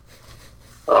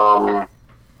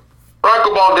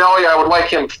 Rocco Baldelli, I would like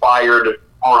him fired,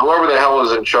 or whoever the hell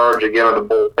is in charge again of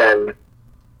the bullpen,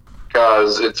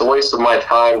 because it's a waste of my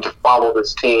time to follow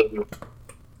this team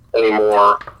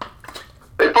anymore.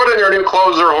 They put in their new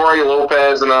closer, Jorge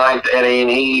Lopez, in the 9th inning, and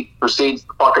he proceeds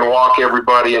to fucking walk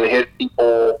everybody and hit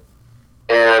people.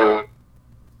 And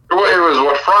it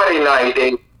was, Friday night,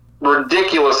 a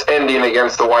ridiculous ending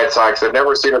against the White Sox. I've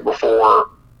never seen it before,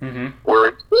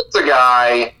 where he hits a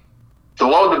guy to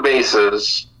load the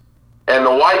bases, and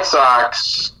the White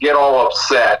Sox get all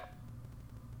upset.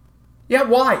 Yeah,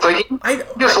 why? It's like, he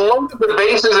just loaded the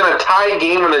bases in a tie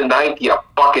game in the 9th, you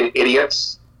fucking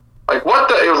idiots. Like, what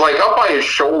the... It was, like, up by his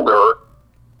shoulder.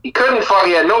 He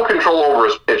had no control over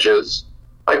his pitches.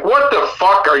 Like, what the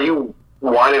fuck are you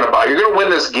whining about? You're going to win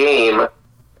this game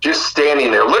just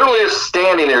standing there. Literally just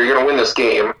standing there, you're going to win this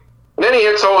game. And then he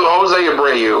hits Jose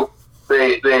Abreu.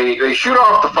 They shoot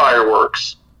off the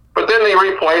fireworks. But then they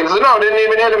replay and say, no, didn't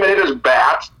even hit him, it hit his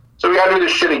bat. So we got to do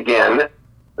this shit again.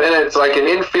 Then it's like an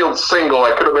infield single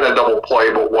that could have been a double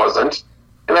play, but wasn't.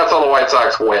 And that's how the White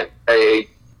Sox win. A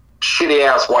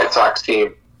shitty-ass White Sox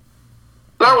team.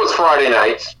 That was Friday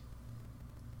night.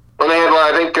 When they had,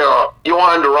 I think,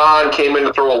 Yohan Duran came in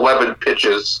to throw 11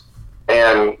 pitches.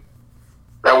 And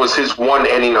that was his 1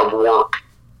 inning of work.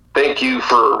 Thank you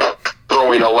for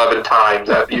throwing 11 times.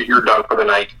 You're done for the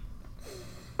night.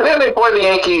 And then they played the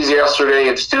Yankees yesterday.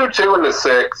 It's 2-2 in the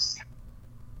 6th.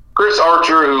 Chris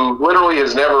Archer, who literally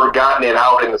has never gotten it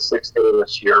out in the 6th inning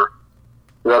this year.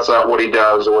 That's not what he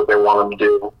does or what they want him to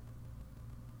do.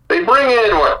 They bring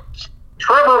in,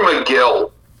 Trevor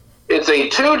McGill It's a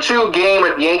 2-2 game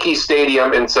at Yankee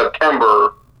Stadium in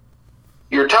September.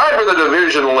 You're tied for the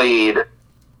division lead.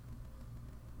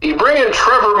 You bring in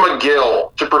Trevor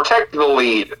McGill to protect the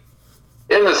lead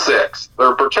in the sixth.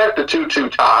 Or protect the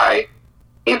 2-2 tie.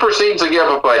 He proceeds to give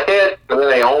up a hit and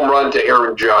then a home run to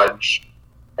Aaron Judge.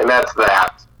 And that's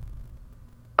that.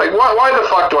 Like, why the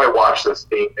fuck do I watch this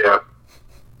team if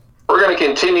we're going to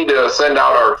continue to send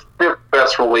out our fifth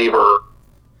best reliever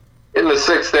in the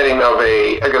sixth inning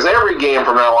because every game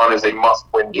from now on is a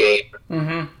must-win game.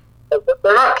 Mm-hmm.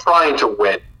 They're not trying to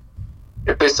win.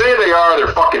 If they say they are,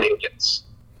 they're fucking idiots.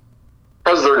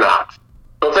 Because they're not.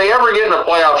 But if they ever get in a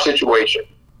playoff situation,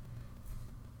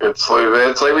 it's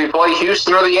like we play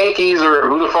Houston or the Yankees or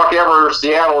who the fuck ever,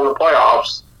 Seattle in the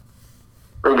playoffs.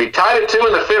 We're going to be tied at 2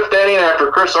 in the fifth inning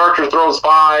after Chris Archer throws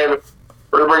 5.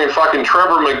 We're going to bring in fucking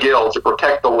Trevor McGill to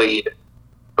protect the lead.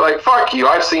 Like, fuck you.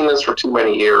 I've seen this for too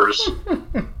many years.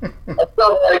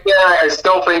 I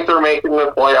still think they're making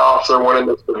the playoffs. They're winning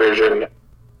this division.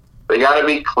 They got to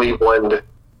beat Cleveland.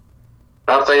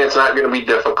 Not saying it's not going to be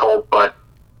difficult, but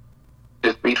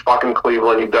just beat fucking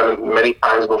Cleveland. You've done it many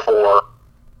times before.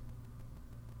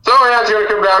 So, yeah, it's going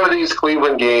to come down to these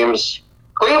Cleveland games.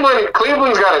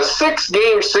 Cleveland's got a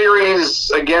 6-game series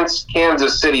against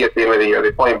Kansas City at the end of the year.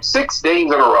 They play them 6 days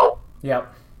in a row.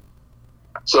 Yep.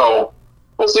 So,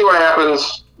 we'll see what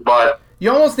happens, but... You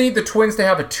almost need the Twins to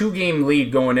have a 2-game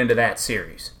lead going into that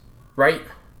series, right?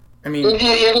 I mean... You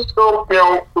just go,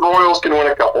 the Royals can win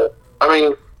a couple. I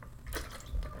mean,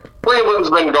 Cleveland's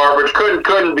been garbage.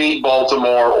 Couldn't beat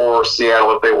Baltimore or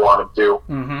Seattle if they wanted to.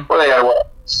 Mm-hmm. Well, they had a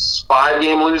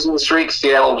 5-game losing streak.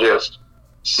 Seattle just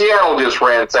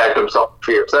ransacked themselves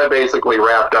fierce. That basically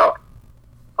wrapped up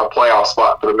a playoff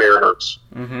spot for the Mariners.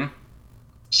 Mm-hmm.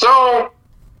 So,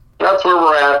 that's where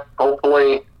we're at.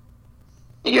 Hopefully,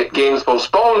 you get games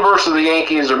postponed versus the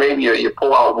Yankees, or maybe you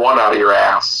pull out one out of your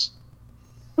ass.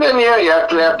 Then, yeah, you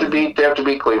have to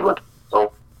beat Cleveland.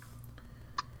 So,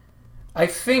 I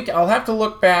think I'll have to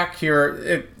look back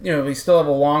here. We still have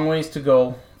a long ways to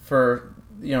go for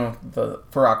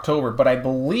October, but I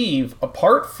believe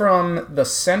apart from the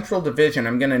Central Division,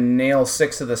 I'm going to nail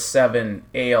 6 of the 7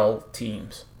 AL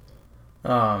teams.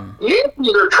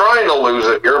 Yankees are trying to lose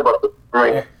it here, but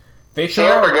they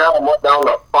sure got them down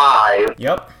to 5.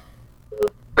 Yep.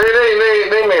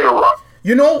 They made a run.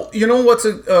 You know what's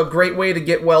a great way to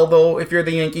get well though? If you're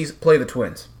the Yankees, play the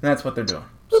Twins. And that's what they're doing.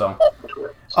 So,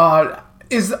 are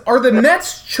the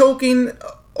Mets choking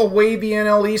away the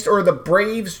NL East, or are the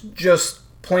Braves just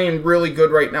playing really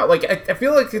good right now? Like, I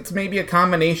feel like it's maybe a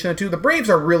combination of two. The Braves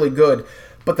are really good,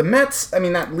 but the Mets, I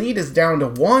mean, that lead is down to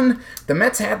 1. The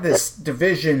Mets had this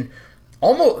division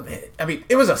almost, I mean,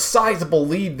 it was a sizable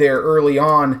lead there early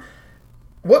on.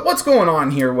 What's going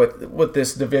on here with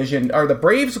this division? Are the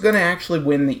Braves going to actually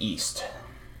win the East?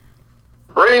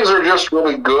 Braves are just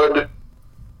really good.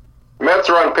 Mets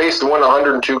are on pace to win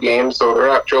 102 games, so they're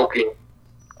not choking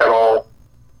at all.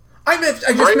 I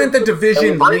just meant the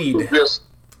division lead. Just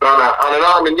on and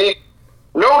on. I mean,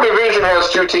 no division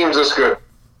has 2 teams this good.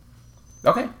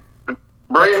 Okay.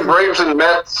 Braves and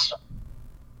Mets,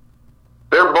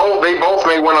 they both may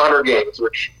win 100 games,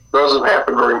 which doesn't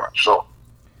happen very much. So,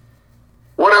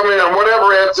 whatever.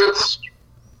 It's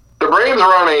the Braves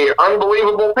are on a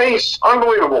unbelievable pace.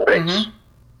 Mm-hmm.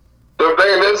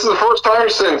 This is the first time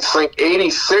since like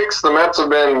 '86 the Mets have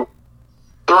been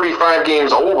 35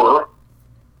 games over.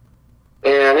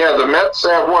 And yeah, the Mets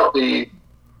have the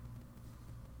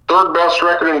 3rd best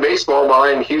record in baseball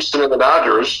behind Houston and the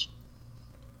Dodgers.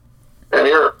 And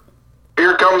here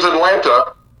comes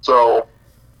Atlanta. So,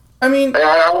 I mean,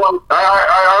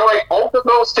 I like both of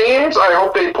those teams. I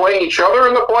hope they play each other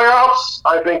in the playoffs.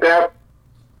 I think that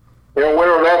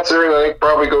winner of that series, I think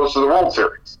probably goes to the World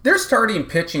Series. Their starting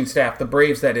pitching staff, the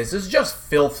Braves that is just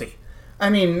filthy. I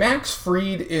mean, Max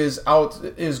Fried is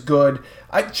good.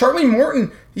 Charlie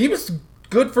Morton, he was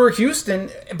good for Houston,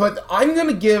 but I'm going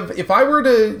to give, if I were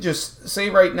to just say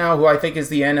right now who I think is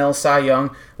the NL Cy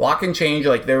Young, lock and change,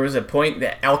 like there was a point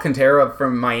that Alcantara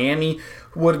from Miami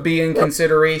would be in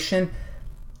consideration.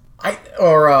 It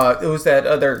was that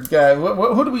other guy,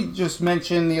 who did we just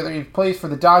mention the other, he plays for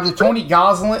the Dodgers, Tony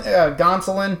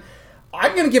Gonsolin.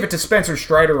 I'm going to give it to Spencer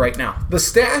Strider right now. The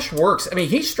stash works. I mean,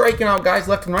 he's striking out guys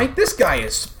left and right. This guy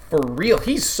is for real.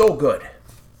 He's so good.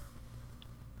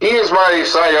 He is my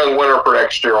Cy Young winner for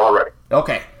next year already.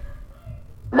 Okay.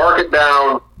 Mark it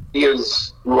down. He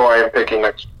is who I am picking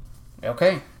next year.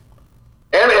 Okay.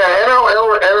 And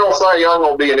NL Cy Young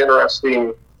will be an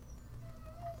interesting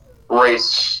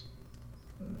race.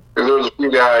 Because there's a few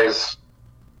guys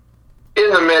in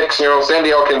the mix.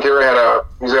 Sandy Alcantara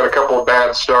he's had a couple of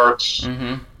bad starts.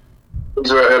 Mm-hmm.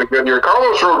 He's had a good year.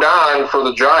 Carlos Rodon for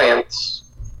the Giants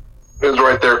is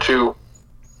right there, too.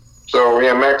 So,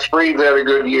 yeah, Max Fried's had a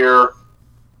good year.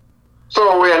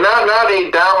 So, yeah, not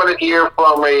a dominant year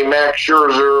from a Max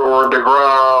Scherzer or a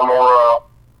DeGrom or a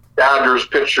Dodgers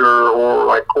pitcher or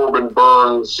like Corbin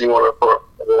Burns, you want to put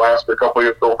the last couple of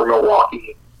years ago for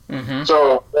Milwaukee. Mm-hmm.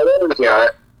 So,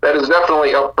 that is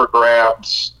definitely up for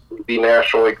grabs, the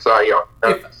National League Cy Young.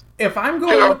 If I'm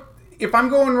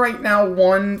going right now,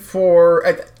 one for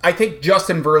I think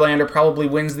Justin Verlander probably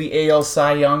wins the AL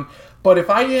Cy Young. But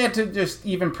if I had to just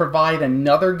even provide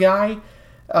another guy,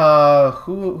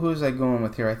 who's I going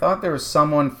with here? I thought there was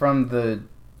someone from the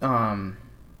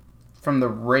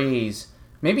Rays.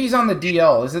 Maybe he's on the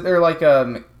DL. Isn't there like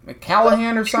a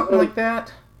McCallahan or something like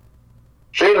that?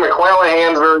 Shane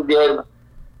McClanahan's very good.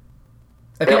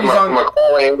 I think he's on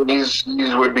McClanahan.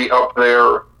 He would be up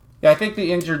there. Yeah, I think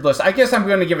the injured list. I guess I'm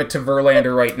going to give it to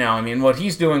Verlander right now. I mean, what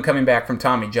he's doing coming back from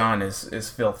Tommy John is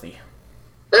filthy.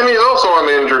 And he's also on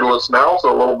the injured list now,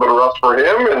 so a little bit of rest for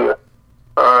him.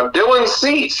 And Dylan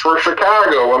Cease for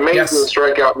Chicago. Amazing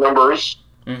strikeout numbers.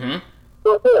 Mm-hmm.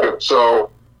 So,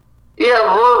 yeah,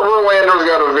 Verlander's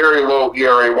got a very low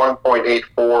ERA,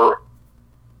 1.84.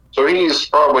 So he's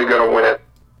probably going to win it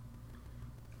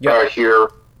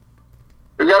here.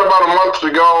 We've got about a month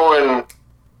to go, and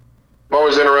I'm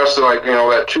always interested,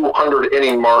 that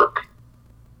 200-inning mark.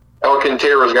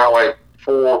 Alcantara's got,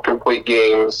 4 complete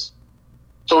games.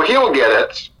 So he'll get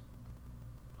it.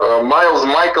 Miles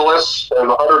Michaelis has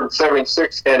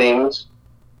 176 innings.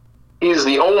 He's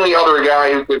the only other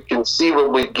guy who could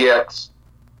conceivably get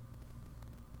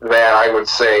that, I would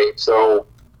say. So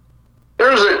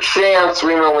there's a chance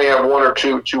we only have 1 or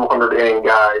 2 200-inning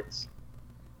guys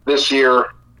this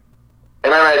year.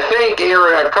 And I think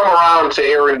I've come around to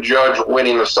Aaron Judge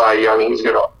winning the Cy Young. He's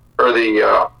going to, or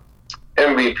the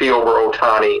MVP over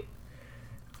Ohtani.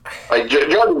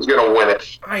 Judge is going to win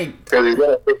it because he's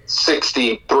going to hit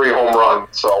 63 home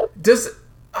runs. So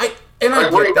I get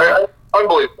that.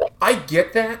 Unbelievable. I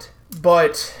get that,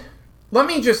 but let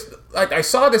me just I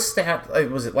saw this stat.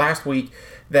 Was it last week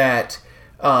that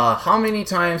how many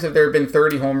times have there been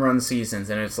 30 home run seasons?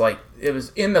 And it's it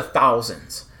was in the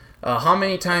thousands. How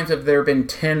many times have there been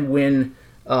 10 win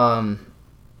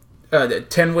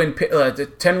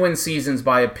seasons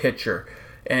by a pitcher?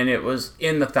 And it was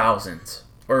in the thousands.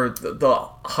 Or the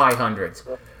high hundreds.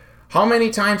 How many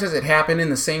times has it happened in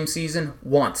the same season?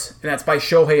 Once. And that's by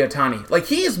Shohei Ohtani.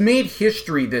 He has made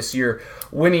history this year,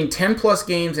 winning 10-plus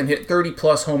games and hit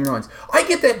 30-plus home runs. I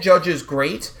get that Judge is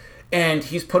great, and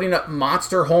he's putting up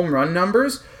monster home run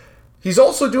numbers. He's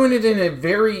also doing it in a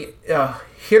very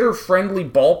hitter-friendly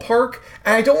ballpark,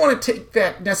 and I don't want to take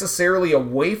that necessarily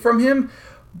away from him,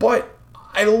 but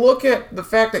I look at the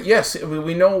fact that, yes,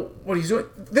 we know what he's doing.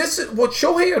 What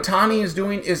Shohei Ohtani is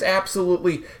doing is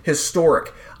absolutely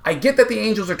historic. I get that the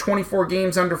Angels are 24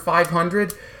 games under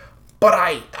 500, but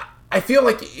I feel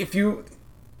like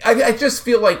I just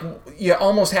feel like you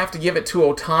almost have to give it to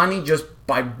Ohtani just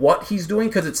by what he's doing,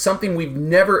 because it's something we've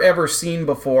never, ever seen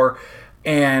before.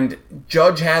 And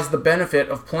Judge has the benefit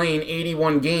of playing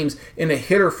 81 games in a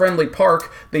hitter-friendly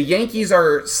park. The Yankees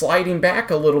are sliding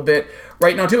back a little bit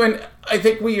right now, too. And I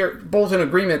think we are both in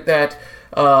agreement that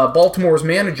Baltimore's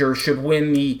manager should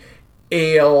win the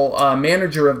AL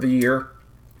Manager of the Year.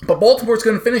 But Baltimore's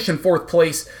going to finish in 4th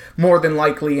place more than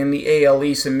likely in the AL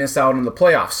East and miss out on the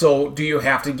playoffs. So do you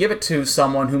have to give it to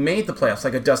someone who made the playoffs,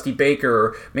 like a Dusty Baker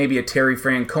or maybe a Terry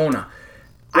Francona?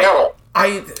 No.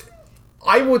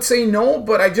 I would say no,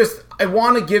 but I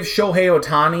want to give Shohei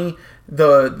Ohtani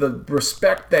the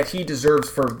respect that he deserves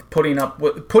for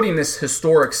putting this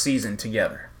historic season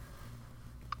together.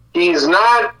 He's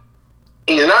not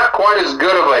quite as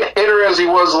good of a hitter as he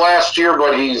was last year,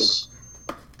 but he's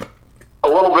a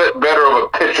little bit better of a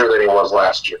pitcher than he was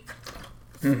last year.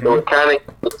 Mm-hmm. So it kind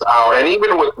of gets out. And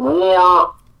even with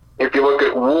WAR, if you look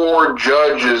at WAR,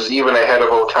 Judge is even ahead of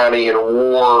Ohtani in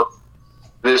WAR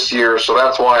this year, so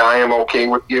that's why I am okay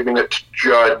with giving it to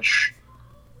Judge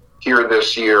here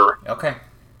this year. Okay.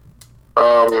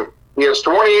 He has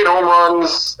 28 home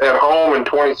runs at home and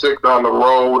 26 on the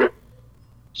road,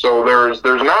 so there's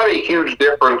not a huge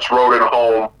difference road and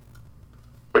home,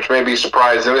 which may be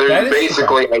surprising. There's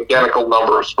basically identical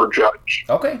numbers for Judge.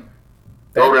 Okay.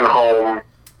 Road and home.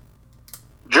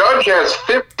 Judge has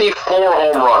 54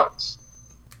 home runs.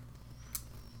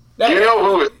 Do you know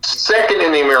who is second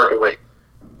in the American League?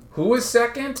 Who is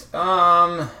second?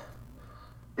 More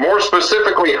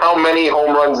specifically, how many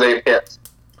home runs they've hit.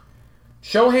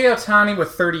 Shohei Ohtani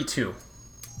with 32.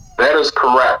 That is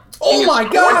correct. Oh my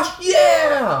gosh,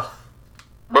 yeah!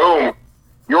 Boom.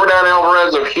 Yordan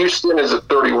Alvarez of Houston is at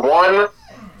 31.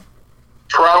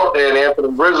 Trout and Anthony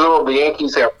Rizzo of the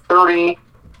Yankees have 30.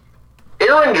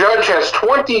 Aaron Judge has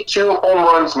 22 home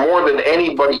runs more than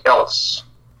anybody else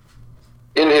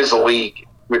in his league,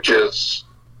 which is...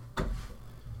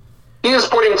 He is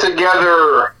putting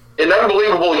together an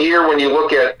unbelievable year when you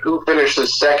look at who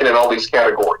finishes second in all these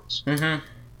categories. Mm-hmm.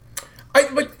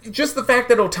 But just the fact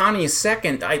that Ohtani is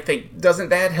second, I think, doesn't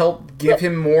that help give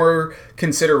him more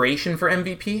consideration for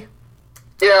MVP?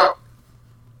 Yeah.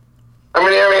 I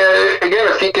mean, again,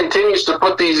 if he continues to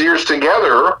put these years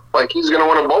together, like he's going to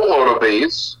win a boatload of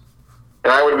these,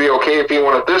 and I would be okay if he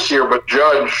won it this year, but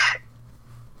Judge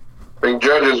is going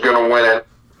to win it.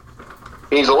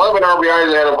 He's 11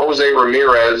 RBIs ahead of Jose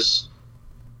Ramirez.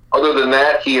 Other than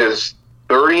that, he is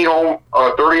 30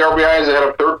 RBIs ahead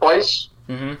of third place.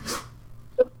 Mm-hmm.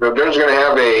 Judge is going to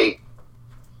have he's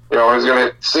going to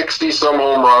hit 60-some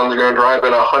home runs, going to drive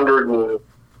in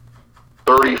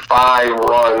 135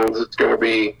 runs. It's going to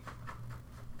be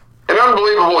an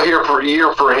unbelievable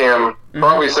year for him. Mm-hmm.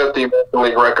 Probably set the American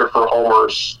League record for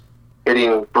homers,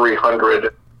 hitting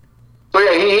 300. So,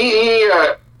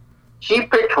 yeah, he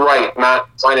picked right, not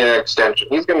signing an extension.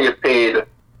 He's going to get paid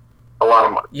a lot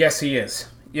of money. Yes, he is.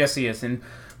 And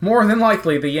more than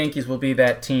likely, the Yankees will be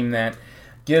that team that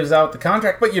gives out the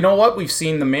contract. But you know what? We've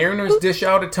seen the Mariners dish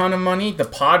out a ton of money. The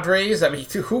Padres, I mean,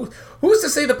 who's to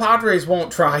say the Padres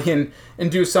won't try and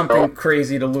do something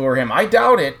crazy to lure him? I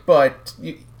doubt it, but,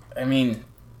 I mean,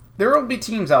 there will be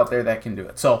teams out there that can do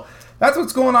it. So that's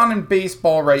what's going on in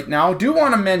baseball right now. Do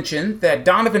want to mention that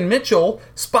Donovan Mitchell,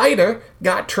 Spider,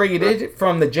 got traded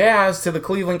from the Jazz to the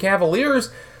Cleveland Cavaliers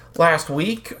last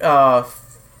week. 4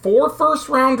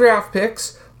 first-round draft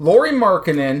picks, Lauri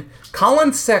Markkanen,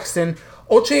 Colin Sexton,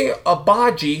 Ochai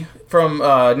Agbaji from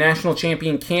national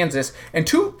champion Kansas, and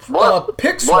 2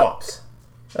 pick swaps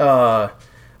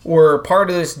were part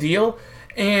of this deal.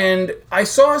 And I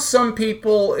saw some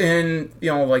people in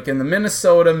the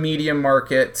Minnesota media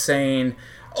market saying,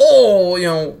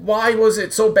 why was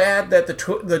it so bad that the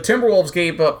Timberwolves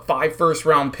gave up 5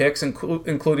 first-round picks,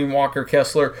 including Walker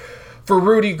Kessler, for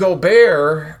Rudy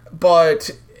Gobert,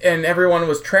 and everyone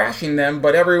was trashing them,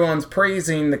 but everyone's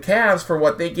praising the Cavs for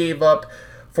what they gave up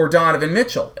for Donovan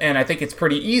Mitchell. And I think it's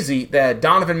pretty easy that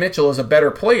Donovan Mitchell is a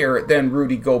better player than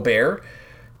Rudy Gobert.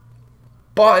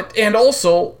 And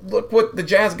also, look what the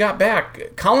Jazz got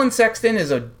back. Colin Sexton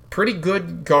is a pretty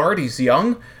good guard. He's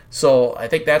young, so I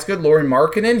think that's good. Lauri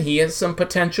Markkanen, he has some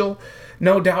potential,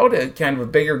 no doubt, kind of a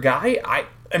bigger guy.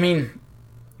 I mean,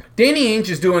 Danny Ainge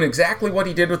is doing exactly what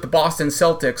he did with the Boston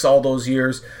Celtics all those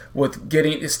years with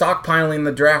stockpiling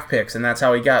the draft picks, and that's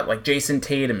how he got like Jason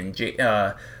Tatum and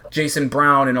Jason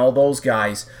Brown and all those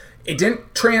guys. It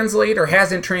didn't translate or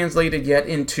hasn't translated yet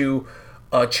into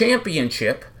a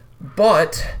championship,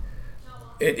 but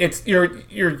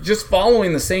you're just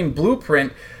following the same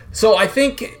blueprint. So I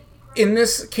think in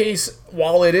this case,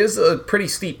 while it is a pretty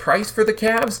steep price for the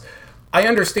Cavs, I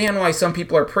understand why some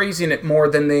people are praising it more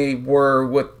than they were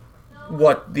with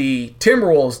what the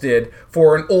Timberwolves did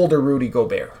for an older Rudy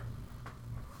Gobert.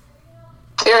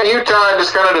 Yeah, Utah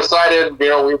just kind of decided,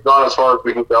 we've gone as far as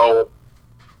we can go.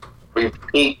 We've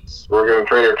peaked. We're going to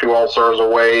trade our 2 All-Stars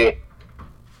away.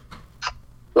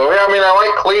 So, yeah, I mean, I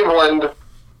like Cleveland,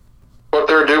 what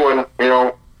they're doing.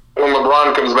 When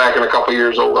LeBron comes back in a couple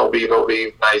years old, they'll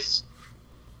be nice.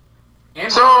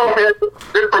 So, yeah,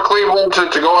 good for Cleveland to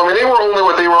go. I mean, they were only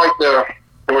what they were like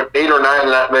 8 or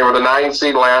 9. They were the 9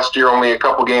 seed last year, only a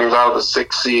couple games out of the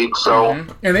 6 seed. So,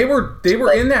 and they were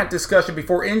in that discussion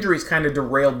before injuries kind of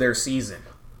derailed their season.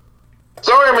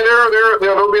 So, I mean,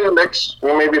 they'll be in the mix.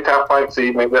 Maybe a top 5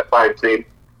 seed, maybe that 5 seed.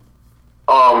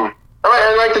 I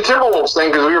like the Timberwolves thing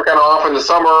because we were kind of off in the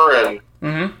summer and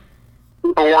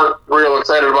people weren't real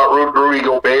excited about Rudy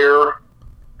Gobert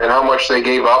and how much they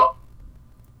gave up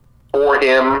for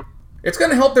him. It's going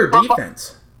to help their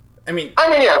defense. I mean,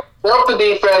 yeah, help the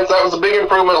defense. That was a big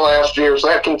improvement last year, so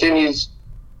that continues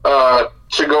to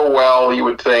go well, you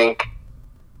would think.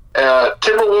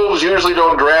 Timberwolves usually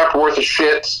don't draft worth a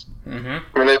shit. I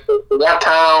mean, they've got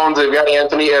Towns, they've got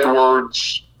Anthony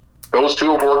Edwards. Those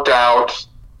 2 have worked out.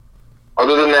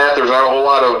 Other than that, there's not a whole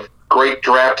lot of great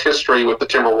draft history with the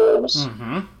Timberwolves.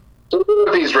 So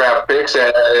with these draft picks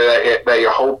that you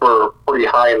hope are pretty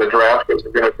high in the draft because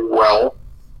they're going to do well.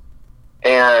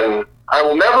 And I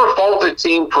will never fault a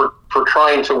team for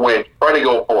trying to win. Try to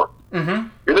go for it.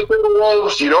 You're the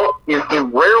Timberwolves. You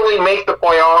rarely make the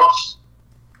playoffs.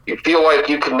 You feel like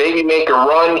you can maybe make a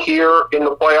run here in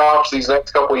the playoffs these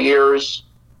next couple of years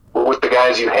with the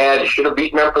guys you had. You should have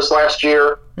beat Memphis last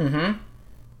year.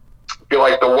 feel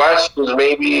like the West is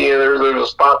maybe there's a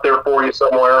spot there for you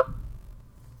somewhere.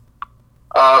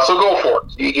 So go for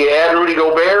it. You add Rudy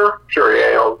Gobert, sure,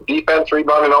 yeah, defense,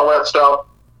 rebounding, all that stuff.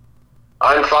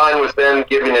 I'm fine with them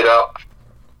giving it up.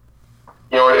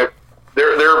 If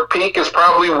their peak is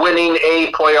probably winning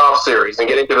a playoff series and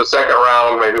getting to the second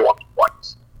round maybe once or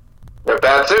twice. If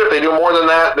that's it, if they do more than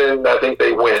that, then I think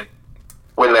they win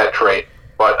that trade.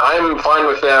 But I'm fine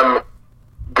with them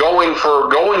going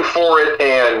for it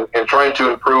and trying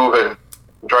to improve and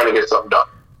trying to get something done.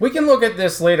 We can look at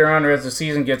this later on as the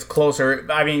season gets closer.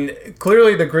 I mean,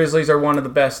 clearly the Grizzlies are one of the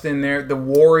best in there. The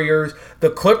Warriors,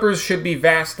 the Clippers should be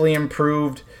vastly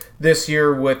improved this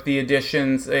year with the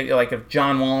additions like of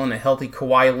John Wall and a healthy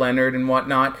Kawhi Leonard and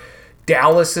whatnot.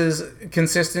 Dallas is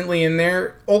consistently in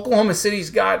there. Oklahoma City's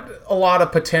got a lot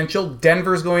of potential.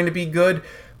 Denver's going to be good.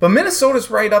 But Minnesota's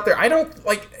right up there. I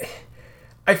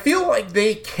feel like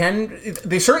they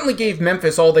certainly gave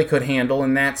Memphis all they could handle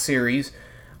in that series.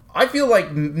 I feel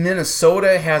like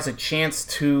Minnesota has a chance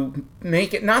to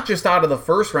make it not just out of the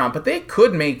first round, but they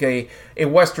could make a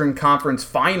Western Conference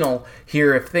final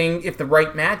here if the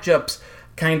right matchups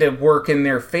kind of work in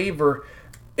their favor.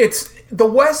 The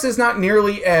West is not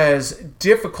nearly as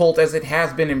difficult as it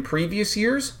has been in previous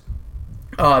years.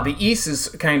 The East is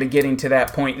kind of getting to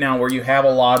that point now where you have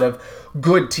a lot of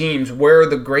good teams. Where are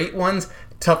the great ones?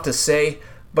 Tough to say.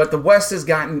 But the West has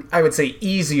gotten, I would say,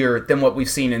 easier than what we've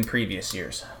seen in previous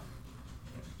years.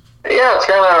 Yeah, it's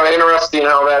kind of interesting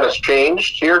how that has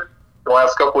changed here the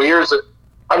last couple of years.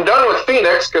 I'm done with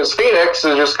Phoenix because Phoenix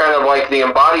is just kind of like the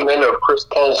embodiment of Chris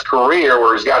Paul's career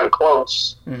where he's gotten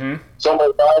close. Mm-hmm. So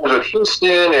many times with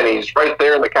Houston, and he's right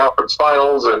there in the conference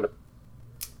finals, and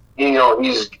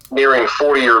he's nearing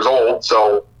 40 years old,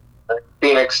 so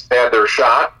Phoenix had their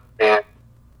shot, and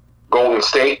Golden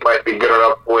State might be good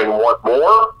enough to win one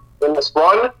more in this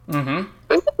run. Mm-hmm.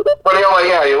 But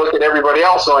you look at everybody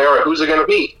else and all right, who's it going to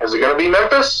be? Is it going to be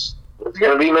Memphis? Is it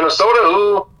going to be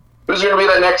Minnesota? Who's going to be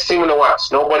that next team in the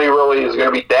West? Nobody really. Is it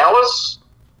going to be Dallas?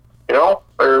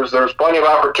 There's plenty of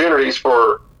opportunities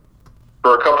for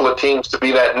a couple of teams to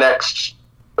be that next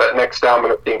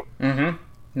dominant team. Mm-hmm.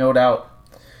 No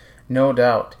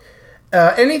doubt.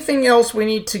 Anything else we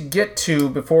need to get to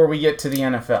before we get to the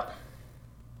NFL?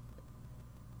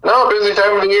 No, busy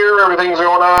time of the year. Everything's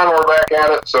going on. We're back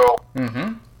at it. So.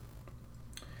 Mm-hmm.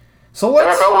 So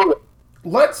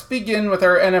let's begin with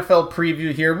our NFL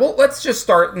preview here. Well, let's just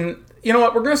start in. You know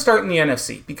what? We're going to start in the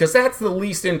NFC because that's the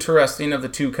least interesting of the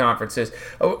two conferences.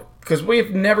 Because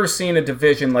we've never seen a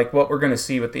division like what we're going to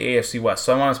see with the AFC West.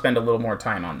 So I want to spend a little more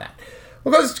time on that.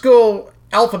 Well, let's go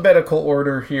alphabetical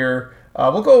order here.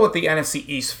 We'll go with the NFC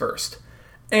East first.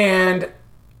 And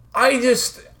I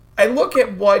look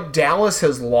at what Dallas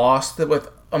has lost with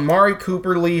Amari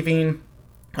Cooper leaving,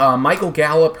 Michael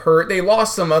Gallup hurt. They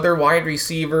lost some other wide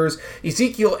receivers.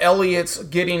 Ezekiel Elliott's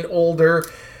getting older.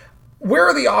 Where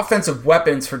are the offensive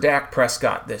weapons for Dak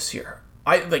Prescott this year?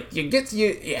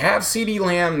 You have CeeDee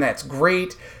Lamb, that's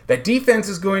great. That defense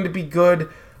is going to be good.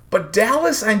 But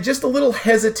Dallas, I'm just a little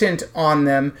hesitant on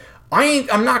them.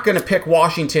 I'm not going to pick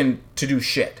Washington to do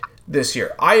shit this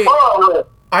year. I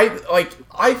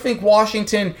think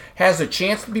Washington has a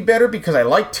chance to be better because I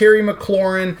like Terry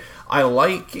McLaurin. I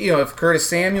like, if Curtis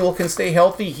Samuel can stay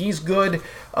healthy, he's good.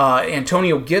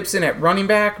 Antonio Gibson at running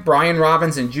back, Brian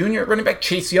Robinson Jr. at running back,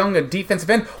 Chase Young at defensive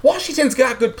end. Washington's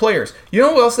got good players. You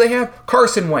know who else they have?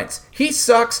 Carson Wentz. He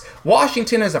sucks.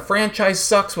 Washington as a franchise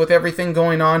sucks with everything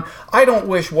going on. I don't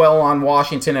wish well on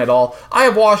Washington at all. I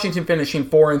have Washington finishing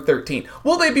 4-13.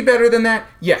 Will they be better than that?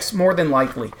 Yes, more than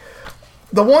likely.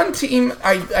 The one team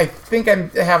I think I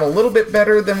have a little bit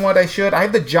better than what I should, I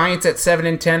have the Giants at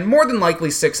 7-10, more than likely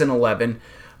 6-11.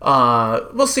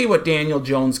 We'll see what Daniel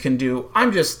Jones can do. I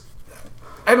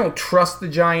don't trust the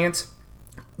Giants.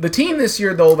 The team this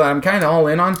year, though, that I'm kind of all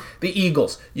in on, the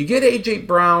Eagles. You get A.J.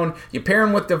 Brown, you pair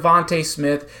him with Devontae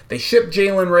Smith, they ship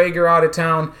Jalen Reagor out of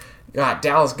town,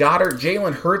 Dallas Goedert,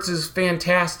 Jalen Hurts is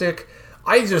fantastic.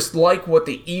 I just like what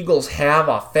the Eagles have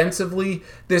offensively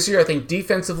this year. I think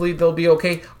defensively they'll be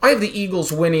okay. I have the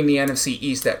Eagles winning the NFC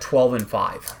East at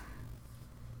 12-5.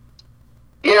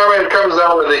 Yeah, it comes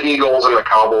down to the Eagles and the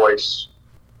Cowboys.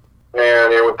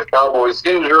 And with the Cowboys'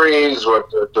 injuries, with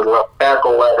the left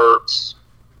tackle that hurts.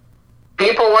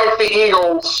 People like the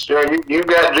Eagles. You've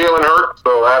got Jalen Hurts,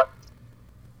 so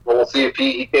we'll see if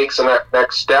he takes the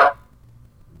next step.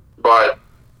 But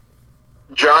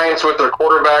Giants with their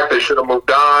quarterback, they should have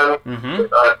moved on. Mm-hmm.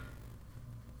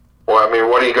 What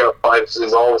are you going to find?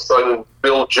 Is all of a sudden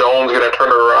Bill Jones going to turn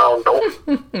it around?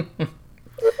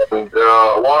 And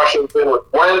Washington with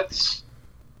Wentz.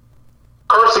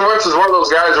 Carson Wentz is one of those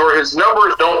guys where his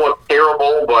numbers don't look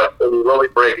terrible, but when you really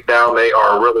break it down, they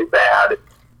are really bad.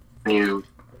 When you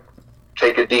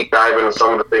take a deep dive into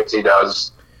some of the things he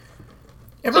does.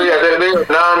 So, yeah, they're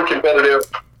non-competitive.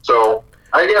 So,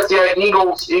 I guess, yeah,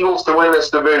 Eagles to win this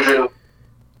division,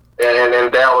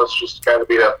 and Dallas just kind of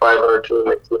be that 500 team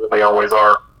that they always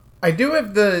are. I do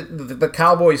have the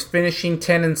Cowboys finishing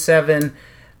 10-7.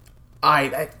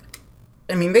 I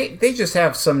mean, they just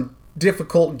have some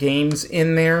difficult games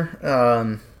in there.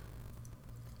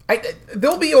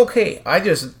 They'll be okay. I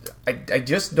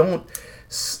just don't.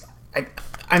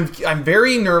 I'm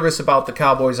very nervous about the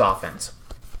Cowboys' offense.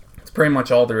 That's pretty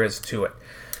much all there is to it.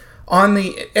 On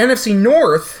the NFC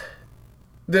North,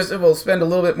 we'll spend a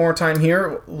little bit more time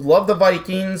here. Love the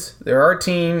Vikings. They're our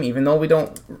team, even though we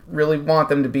don't really want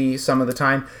them to be some of the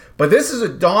time. But this is a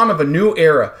dawn of a new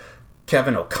era.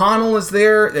 Kevin O'Connell is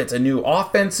there. It's a new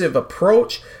offensive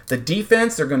approach. The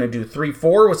defense, they're going to do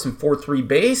 3-4 with some 4-3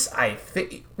 base. I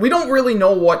think we don't really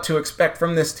know what to expect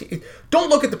from this team. Don't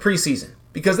look at the preseason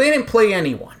because they didn't play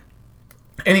anyone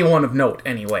of note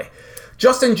anyway.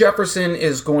 Justin Jefferson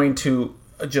is going to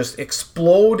just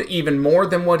explode even more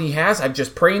than what he has. I'm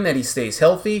just praying that he stays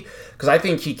healthy because I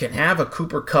think he can have a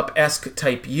Cooper Kupp-esque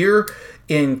type year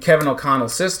in Kevin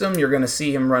O'Connell's system. You're going to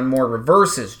see him run more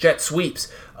reverses, jet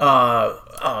sweeps. He's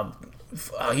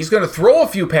going to throw a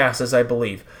few passes, I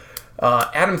believe.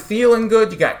 Adam Thielen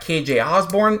good. You got KJ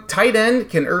Osborne. Tight end,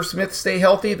 can Irv Smith stay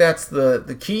healthy? That's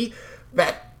the key.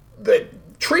 The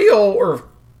trio or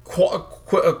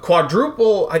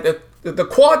quadruple, the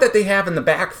quad that they have in the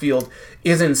backfield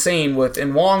is insane with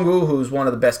Nwangu, who's one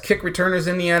of the best kick returners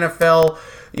in the NFL.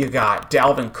 You got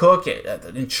Dalvin Cook,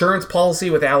 an insurance policy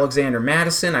with Alexander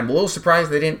Madison. I'm a little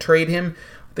surprised they didn't trade him.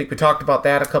 I think we talked about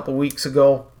that a couple weeks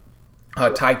ago.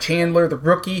 Ty Chandler, the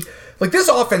rookie. Like, this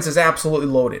offense is absolutely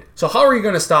loaded. So how are you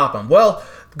going to stop them? Well,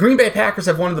 the Green Bay Packers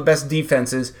have one of the best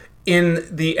defenses in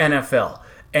the NFL.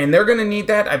 And they're going to need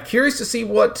that. I'm curious to see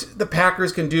what the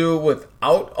Packers can do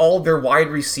without all their wide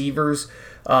receivers.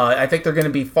 I think they're going to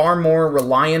be far more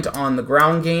reliant on the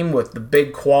ground game with the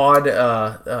big quad,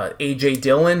 A.J.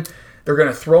 Dillon. They're going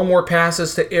to throw more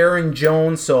passes to Aaron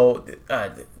Jones, so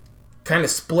kind of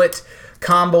split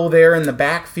combo there in the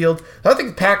backfield. I think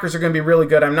the Packers are going to be really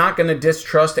good. I'm not going to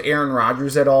distrust Aaron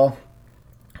Rodgers at all.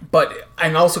 But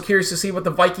I'm also curious to see what the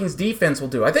Vikings defense will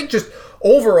do. I think just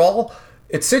overall,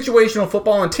 it's situational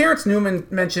football. And Terrence Newman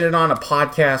mentioned it on a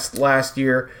podcast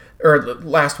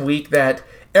last week that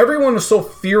everyone was so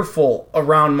fearful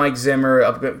around Mike Zimmer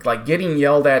of like getting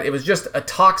yelled at. It was just a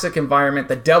toxic environment.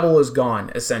 The devil is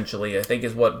gone, essentially, I think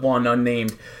is what one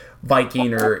unnamed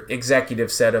Viking or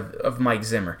executive said of Mike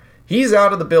Zimmer. He's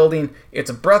out of the building. It's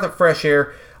a breath of fresh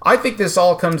air. I think this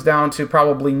all comes down to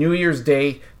probably New Year's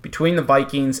Day between the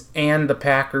Vikings and the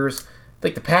Packers. I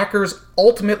think the Packers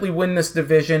ultimately win this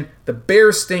division. The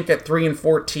Bears stink at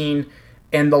 3-14.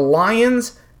 And the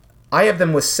Lions, I have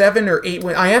them with 7 or 8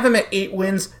 wins. I have them at 8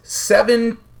 wins.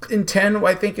 7-10,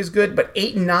 I think, is good. But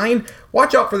 8-9,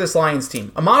 watch out for this Lions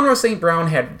team. Amon-Ra St. Brown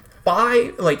had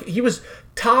 5, he was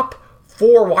top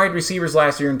 4 wide receivers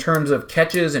last year in terms of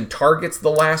catches and targets the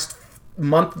last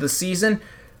month of the season.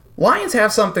 Lions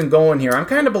have something going here. I'm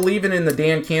kind of believing in the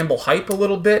Dan Campbell hype a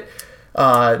little bit.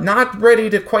 Not ready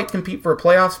to quite compete for a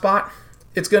playoff spot.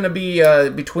 It's going to be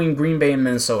between Green Bay and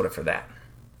Minnesota for that.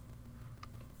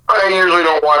 I usually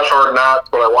don't watch Hard Knocks,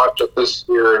 but I watched it this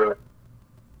year, and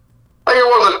I think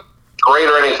it wasn't great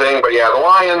or anything, but yeah, the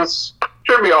Lions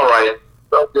should be all right.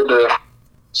 Felt good to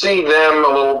see them a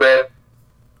little bit.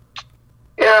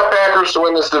 Yeah, Packers to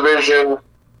win this division.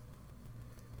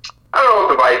 I don't know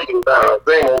what the Vikings, I don't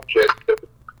know, same old shit.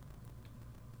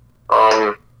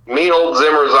 Mean old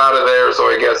Zimmer's out of there, so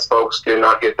I guess folks can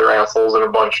not get their assholes in a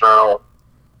bunch now.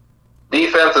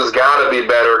 Defense has got to be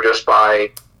better just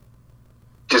by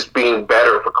just being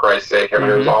better, for Christ's sake. I mean,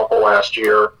 it was awful last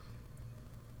year.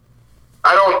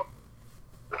 I don't,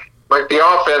 like the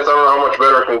offense, I don't know how much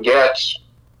better it can get.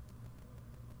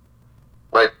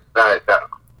 Like, I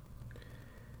don't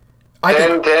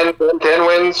know. 10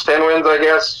 wins, I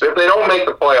guess. If they don't make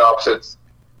the playoffs, it's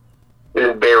an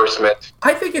embarrassment.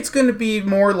 I think it's going to be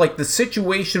more like the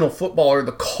situational football or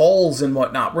the calls and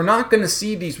whatnot. We're not going to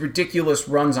see these ridiculous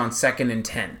runs on 2nd and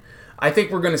 10. I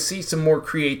think we're going to see some more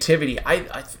creativity. I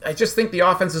just think the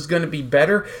offense is going to be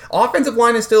better. Offensive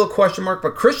line is still a question mark,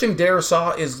 but Christian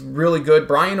Darrisaw is really good.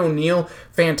 Brian O'Neill,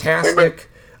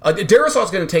 fantastic. Darrisaw is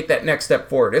going to take that next step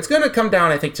forward. It's going to come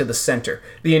down, I think, to the center.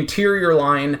 The interior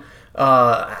line,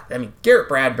 Garrett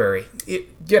Bradbury,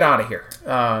 get out of here.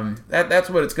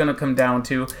 That's what it's going to come down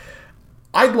to.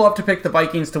 I'd love to pick the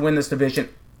Vikings to win this division.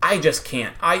 I just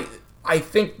can't. I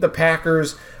think the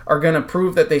Packers are going to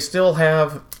prove that they still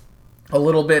have a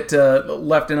little bit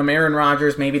left in them. Aaron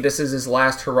Rodgers, maybe this is his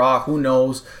last hurrah. Who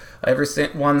knows?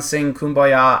 Everyone sing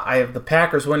Kumbaya. I have the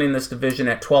Packers winning this division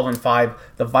at 12-5.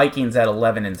 The Vikings at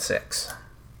 11-6.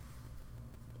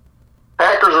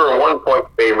 Packers are a 1-point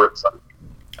favorites.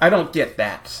 I don't get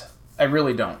that. I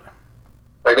really don't.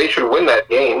 Like, they should win that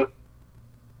game.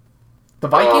 The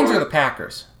Vikings or the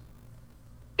Packers?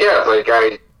 Yeah, I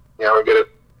get it.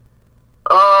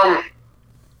 I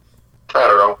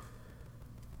don't know.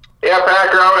 Yeah,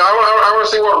 Packer. I want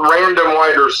to see what random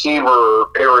wide receiver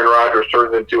Aaron Rodgers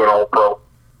turns into an All-Pro.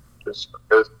 Just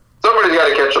because somebody's got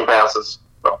to catch some passes.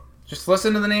 So. Just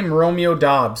listen to the name Romeo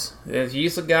Doubs.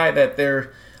 He's a guy that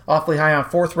they're awfully high on.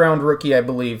 4th-round rookie, I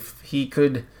believe. He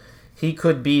could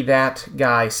be that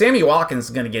guy. Sammy Watkins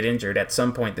is going to get injured at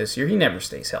some point this year. He never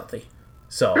stays healthy.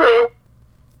 So yeah.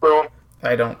 Well,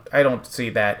 I don't see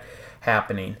that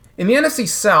happening. In the NFC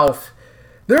South,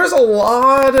 there's a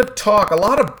lot of talk, a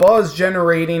lot of buzz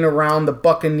generating around the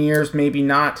Buccaneers, maybe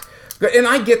not. And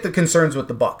I get the concerns with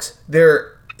the Bucs.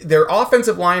 Their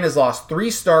offensive line has lost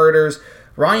 3 starters.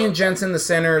 Ryan Jensen, the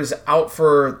center, is out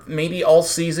for maybe all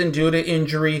season due to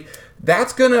injury.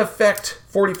 That's going to affect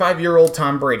 45-year-old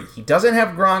Tom Brady. He doesn't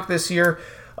have Gronk this year.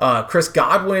 Chris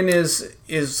Godwin is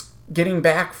getting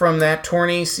back from that torn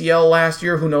ACL last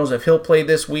year. Who knows if he'll play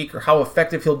this week or how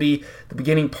effective he'll be the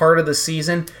beginning part of the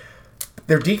season.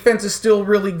 Their defense is still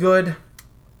really good.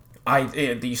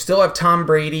 You still have Tom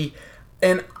Brady.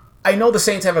 And I know the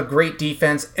Saints have a great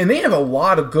defense, and they have a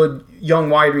lot of good young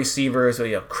wide receivers. So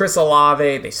you have Chris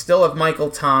Olave. They still have Michael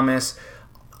Thomas.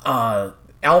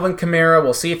 Alvin Kamara,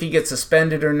 we'll see if he gets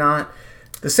suspended or not.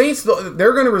 The Saints,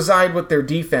 they're going to reside with their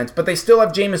defense, but they still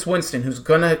have Jameis Winston, who's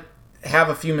going to have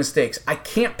a few mistakes. I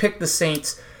can't pick the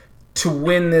Saints to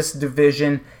win this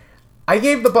division. I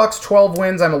gave the Bucs 12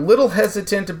 wins. I'm a little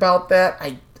hesitant about that.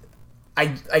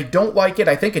 I don't like it.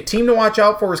 I think a team to watch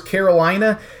out for is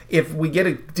Carolina. If we get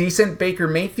a decent Baker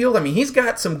Mayfield, I mean, he's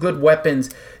got some good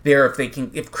weapons there.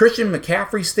 If Christian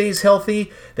McCaffrey stays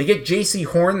healthy, they get J.C.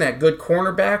 Horn, that good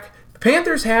cornerback. The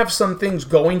Panthers have some things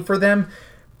going for them,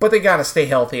 but they got to stay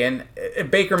healthy, and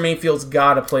Baker Mayfield's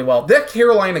got to play well. That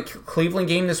Carolina-Cleveland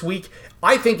game this week,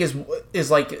 I think is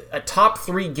like a top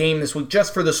 3 game this week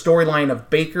just for the storyline of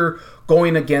Baker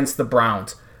going against the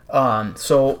Browns.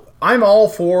 So I'm all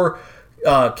for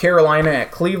Carolina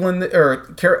at Cleveland, or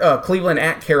Cleveland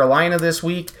at Carolina this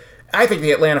week. I think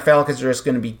the Atlanta Falcons are just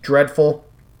going to be dreadful.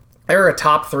 They're a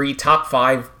top 3, top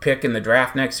 5 pick in the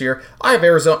draft next year. I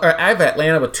have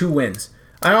Atlanta with 2 wins.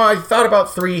 I thought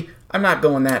about 3. I'm not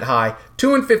going that high.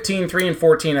 2-15,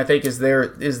 3-14. I think is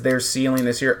their ceiling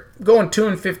this year. Going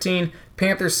 2-15.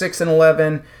 Panthers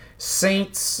 6-11.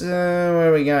 Saints. What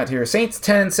do we got here? Saints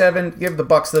 10-7. Give the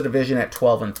Bucs the division at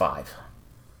 12-5.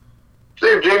 See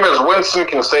if Jameis Winston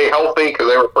can stay healthy, because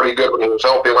they were pretty good when he was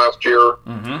healthy last year.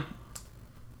 Mm-hmm.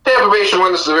 Tampa Bay should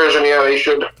win this division. Yeah, they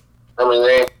should. I mean,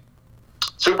 they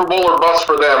Super Bowl or bust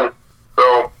for them.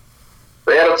 So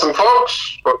they added some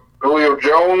folks, but Julio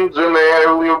Jones, and they added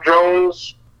Julio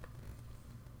Jones.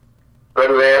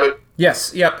 Then they added.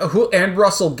 Yes, yeah, and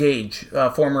Russell Gage,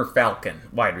 former Falcon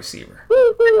wide receiver.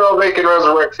 They can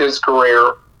resurrect his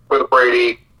career with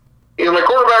Brady. He's my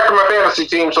quarterback of my fantasy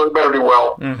team, so he better do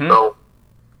well. Mm-hmm. So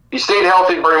he stayed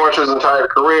healthy pretty much his entire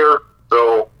career.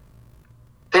 So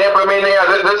Tampa, I mean, yeah,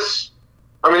 the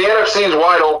NFC is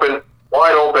wide open.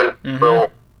 Mm-hmm.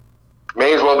 So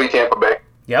may as well be Tampa Bay.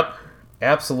 Yep,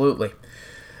 absolutely.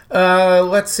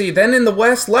 Let's see. Then in the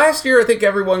West, last year I think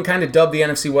everyone kind of dubbed the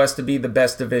NFC West to be the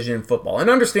best division in football, and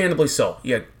understandably so.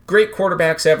 You had great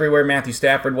quarterbacks everywhere. Matthew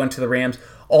Stafford went to the Rams.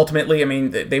 Ultimately, I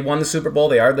mean, they won the Super Bowl.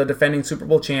 They are the defending Super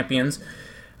Bowl champions.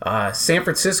 San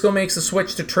Francisco makes the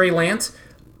switch to Trey Lance,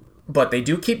 but they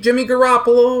do keep Jimmy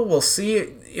Garoppolo. We'll see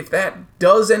if that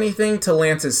does anything to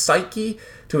Lance's psyche,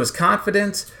 to his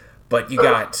confidence. But you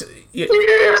got... If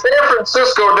San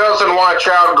Francisco doesn't watch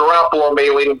out, Garoppolo may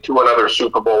lead to another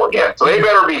Super Bowl again. So they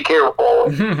better be careful,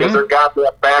 because they've got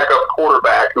that backup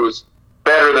quarterback who's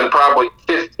better than probably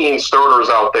 15 starters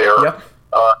out there. Yep.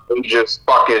 He just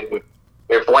fucking...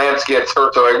 If Lance gets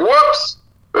hurt, they're like, whoops!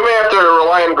 We may have to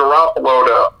rely on Garoppolo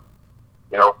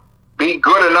to, be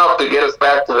good enough to get us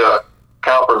back to the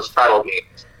conference title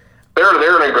games. They're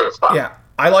in a good spot. Yeah.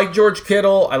 I like George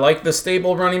Kittle. I like the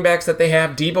stable running backs that they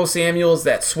have. Deebo Samuel's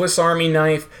that Swiss Army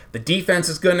knife. The defense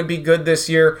is going to be good this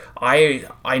year. I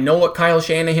know what Kyle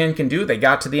Shanahan can do. They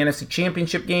got to the NFC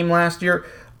Championship game last year.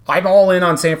 I'm all in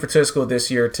on San Francisco this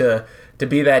year to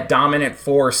be that dominant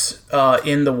force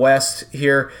in the West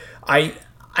here.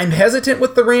 I'm hesitant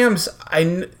with the Rams.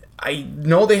 I I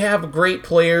know they have great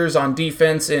players on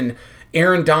defense in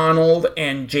Aaron Donald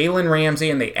and Jalen Ramsey,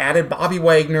 and they added Bobby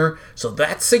Wagner, so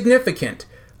that's significant.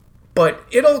 But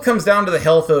it all comes down to the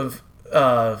health of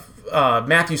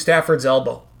Matthew Stafford's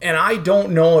elbow, and I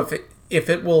don't know if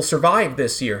it will survive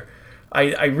this year.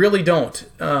 I really don't.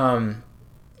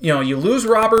 You lose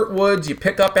Robert Woods, you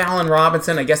pick up Allen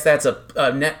Robinson. I guess that's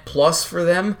a net plus for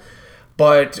them.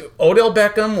 But Odell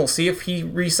Beckham, we'll see if he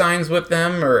re-signs with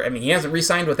them. He hasn't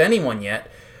re-signed with anyone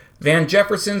yet. Van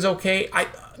Jefferson's okay.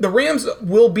 The Rams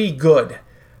will be good,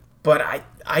 but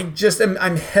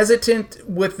I'm hesitant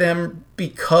with them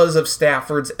because of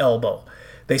Stafford's elbow.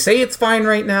 They say it's fine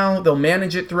right now. They'll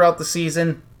manage it throughout the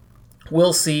season.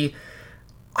 We'll see.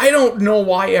 I don't know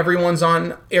why everyone's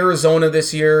on Arizona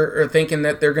this year or thinking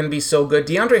that they're going to be so good.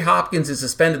 DeAndre Hopkins is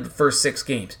suspended the first 6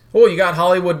 games. Oh, you got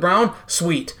Hollywood Brown?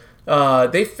 Sweet.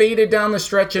 They faded down the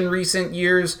stretch in recent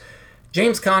years.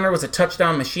 James Conner was a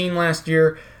touchdown machine last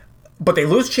year. But they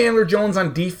lose Chandler Jones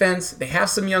on defense. They have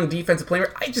some young defensive players.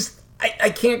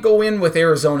 I can't go in with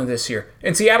Arizona this year.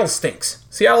 And Seattle stinks.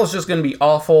 Seattle's just going to be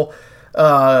awful.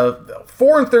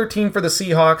 4-13 for the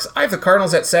Seahawks. I have the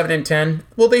Cardinals at 7-10.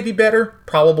 Will they be better?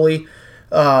 Probably.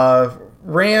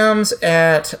 Rams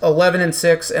at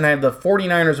 11-6, and I have the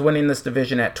 49ers winning this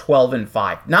division at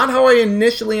 12-5. Not how I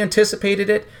initially anticipated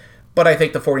it, but I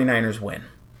think the 49ers win.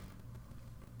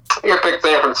 I picked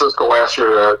San Francisco last year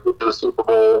to get to the Super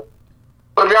Bowl.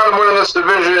 But I've got them winning this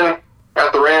division.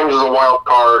 Got the Rams as a wild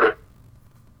card.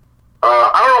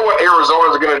 I don't know what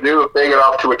Arizona's going to do if they get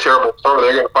off to a terrible start.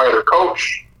 They're going to fire their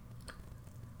coach.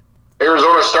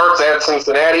 Arizona starts at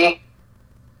Cincinnati.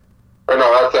 Or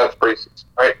no, that's preseason,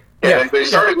 right? Yeah, they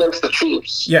started against the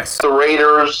Chiefs. Yes. The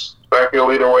Raiders. I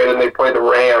feel either way, then they play the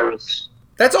Rams.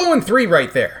 That's 0-3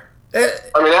 right there. Maybe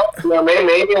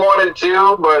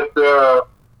 1-2, but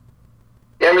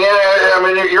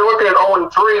you're looking at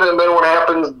 0-3. Then what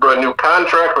happens? A new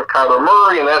contract with Kyler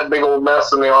Murray and that big old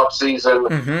mess in the offseason.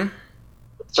 Mm-hmm.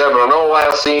 7-0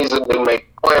 last season, didn't make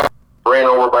the playoffs, ran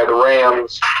over by the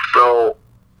Rams. So,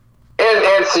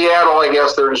 and Seattle, I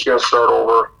guess they're just going to start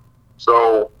over.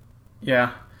 So,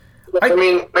 yeah. Arizona's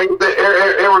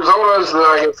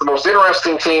the most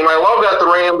interesting team. I love that the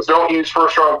Rams don't use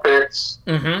first-round picks.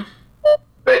 Mm-hmm.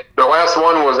 The last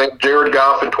one was Jared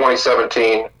Goff in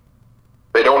 2017.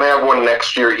 They don't have one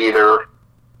next year either,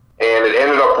 and it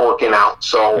ended up working out.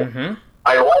 So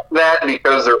I like that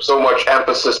because there's so much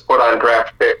emphasis put on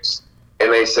draft picks,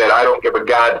 and they said, I don't give a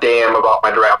goddamn about my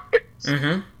draft picks.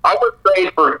 Mm-hmm. I'm going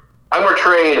to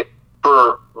trade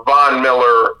for Von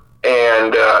Miller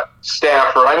and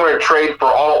Stafford. I'm going to trade for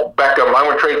all Beckham. I'm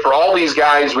going to trade for all these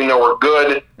guys we know are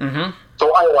good. Mm-hmm.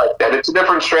 So I like that. It's a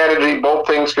different strategy. Both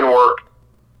things can work.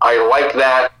 I like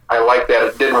that.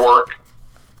 It did work.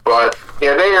 But,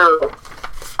 yeah, they are,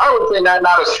 I would say, not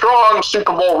a strong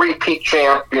Super Bowl repeat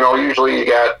champ. Usually you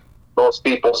got most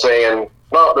people saying,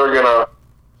 well, they're going to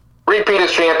repeat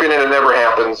as champion, and it never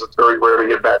happens. It's very rare to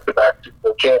get back-to-back Super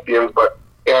Bowl champions. But,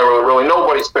 yeah, really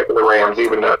nobody's picking the Rams,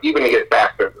 even to get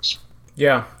back there.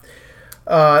 Yeah.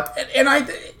 And I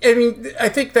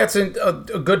think that's a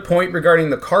good point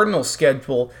regarding the Cardinals'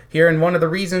 schedule here, and one of the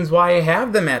reasons why I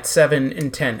have them at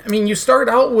 7-10. You start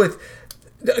out with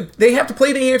they have to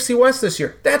play the AFC West this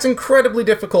year. That's incredibly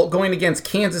difficult going against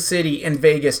Kansas City and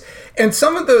Vegas. And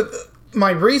some of my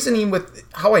reasoning with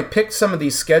how I picked some of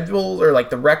these schedules or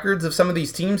the records of some of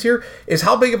these teams here is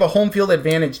how big of a home field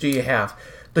advantage do you have?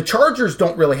 The Chargers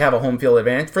don't really have a home field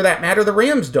advantage. For that matter, the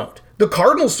Rams don't. The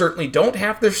Cardinals certainly don't.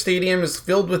 Half their stadium is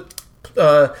filled with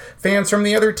fans from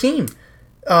the other team.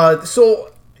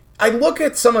 So I look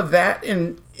at some of that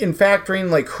in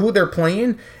factoring who they're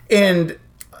playing, and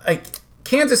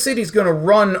Kansas City's going to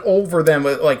run over them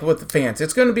with the fans.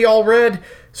 It's going to be all red.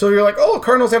 So you're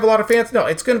Cardinals have a lot of fans. No,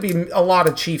 it's going to be a lot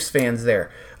of Chiefs fans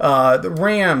there. The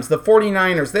Rams, the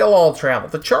 49ers, they'll all travel.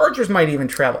 The Chargers might even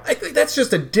travel. I think that's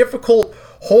just a difficult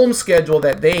home schedule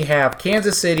that they have.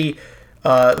 Kansas City,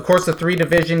 of course, the 3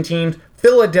 division teams,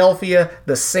 Philadelphia,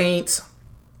 the Saints,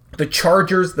 the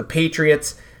Chargers, the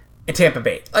Patriots, and Tampa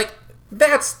Bay.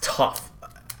 That's tough.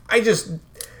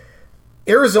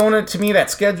 Arizona, to me,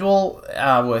 that schedule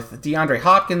with DeAndre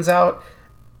Hopkins out,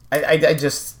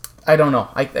 I don't know.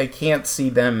 I can't see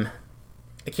them.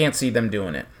 I can't see them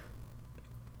doing it.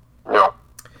 No.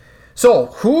 So,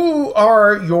 who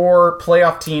are your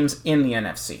playoff teams in the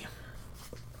NFC?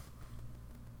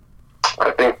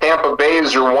 I think Tampa Bay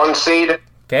is your 1 seed.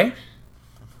 Okay.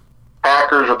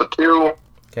 Packers are the 2.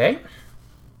 Okay.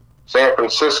 San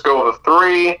Francisco the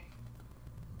 3.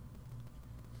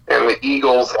 And the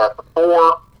Eagles at the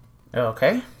 4.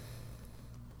 Okay.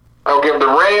 I'll give the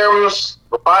Rams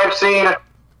the 5 seed.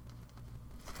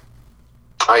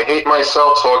 I hate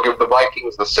myself, so I'll give the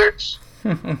Vikings the 6.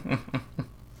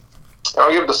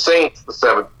 I'll give the Saints the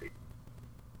 7.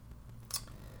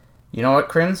 You know what,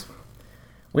 Crins?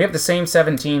 We have the same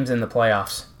 7 teams in the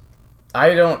playoffs. I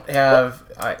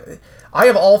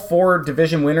have all 4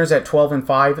 division winners at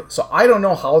 12-5, so I don't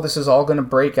know how this is all going to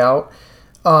break out.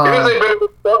 Because they've been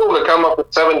struggling to come up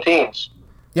with 7 teams.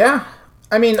 Yeah,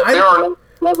 I mean, there are no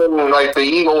 7, like the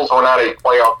Eagles were not a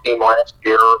playoff team last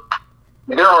year.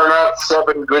 There are not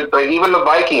 7 good, like even the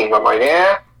Vikings. I'm like,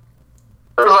 there's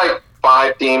like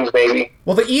 5 teams maybe.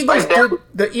 Well, the Eagles did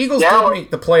make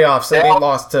the playoffs. They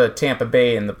lost to Tampa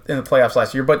Bay in the playoffs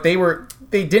last year, but they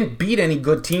didn't beat any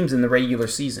good teams in the regular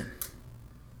season.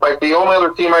 Like the only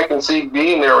other team I can see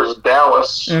being there is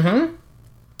Dallas. Mm-hmm.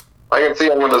 I can see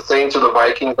them with the Saints or the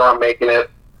Vikings not making it.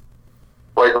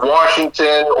 Like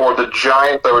Washington or the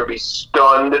Giants, I would be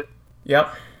stunned.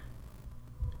 Yep.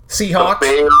 Seahawks.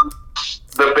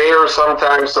 The Bears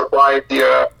sometimes surprise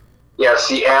you. Yeah,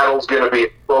 Seattle's going to be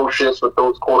atrocious with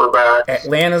those quarterbacks.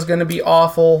 Atlanta's going to be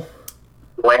awful.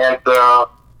 Atlanta.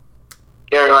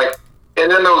 Yeah,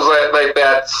 and then there was like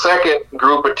that second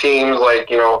group of teams, like,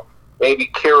 maybe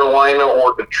Carolina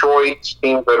or Detroit,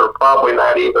 teams that are probably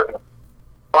not even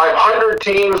 500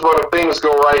 teams, but if things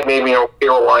go right, maybe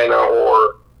Carolina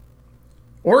or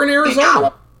in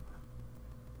Arizona.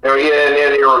 In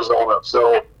Arizona.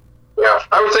 So, yeah,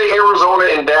 I would say Arizona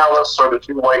and Dallas are the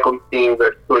 2 likely teams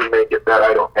that could make it that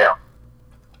I don't have.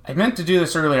 I meant to do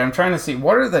this earlier. I'm trying to see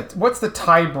what's the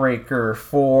tiebreaker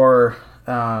for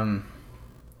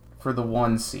the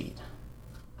 1 seed.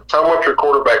 How much your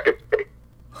quarterback gets paid.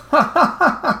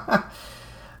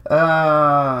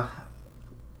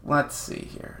 Let's see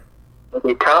here.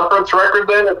 The conference record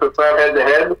then, if it's not head to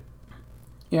head.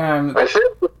 Yeah, I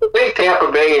think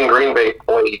Tampa Bay and Green Bay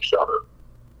play each other.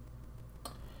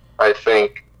 I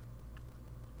think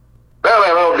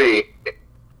that'll be.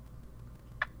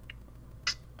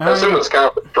 I assume it's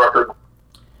conference record.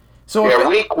 So yeah,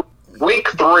 week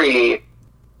 3,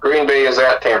 Green Bay is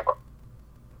at Tampa.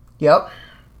 Yep.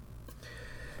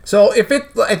 So I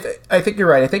think you're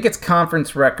right. I think it's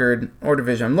conference record or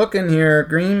division. I'm looking here.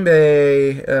 Green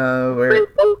Bay. They play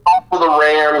the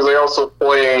Rams. They also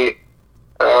play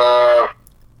the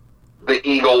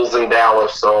Eagles in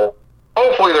Dallas. So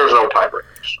hopefully there's no tiebreakers.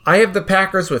 I have the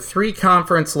Packers with 3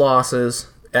 conference losses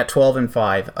at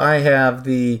 12-5. I have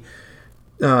the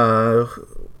I have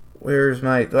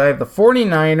the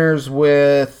 49ers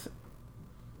with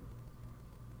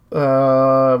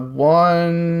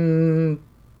 1,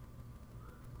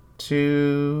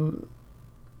 2.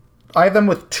 I have them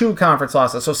with 2 conference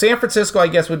losses. So San Francisco, I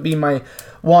guess, would be my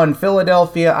 1.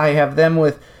 Philadelphia, I have them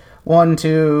with 1,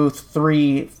 2,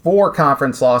 3, 4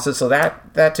 conference losses. So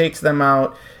that takes them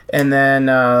out. And then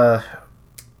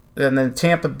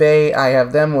Tampa Bay, I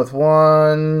have them with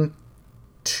 1,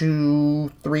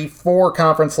 2, 3, 4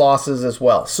 conference losses as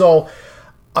well. So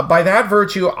by that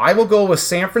virtue, I will go with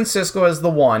San Francisco as the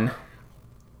 1.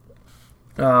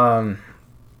 I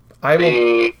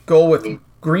will go with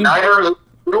Green Bay.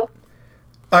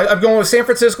 I'm going with San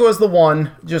Francisco as the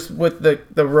 1, just with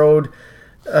the road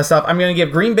stuff. I'm going to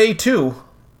give Green Bay 2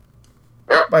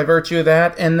 by virtue of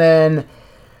that. And then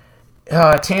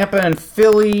Tampa and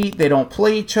Philly, they don't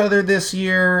play each other this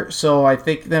year, so I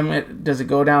think does it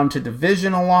go down to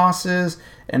divisional losses?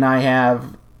 And I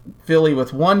have Philly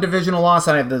with 1 divisional loss,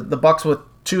 and I have the Bucks with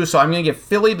 2, so I'm going to give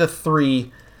Philly the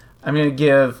 3. I'm going to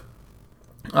give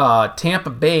Tampa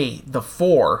Bay the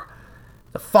 4.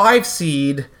 The 5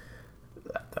 seed,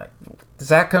 does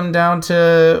that come down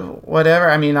to whatever?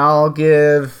 I mean, I'll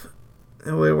give...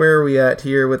 Where are we at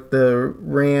here with the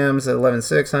Rams at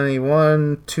 11-6, honey?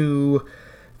 1, 2,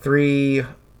 3,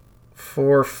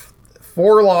 4.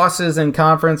 4 losses in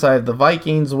conference. I have the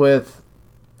Vikings with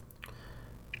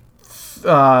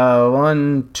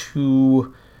 1,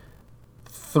 2,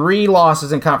 3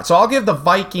 losses in conference. So I'll give the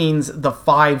Vikings the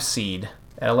 5 seed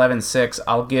at 11-6.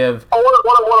 I'll give...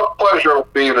 What a pleasure it will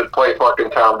be to play fucking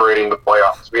Tom Brady in the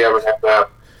playoffs. We haven't had that.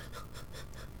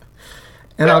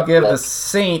 And I'll give the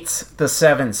Saints the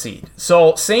 7 seed.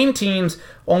 So same teams,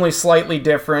 only slightly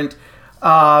different.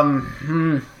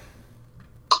 I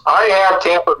have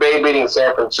Tampa Bay beating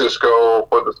San Francisco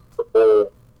for the Super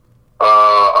Bowl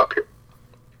up here.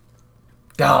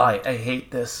 God, I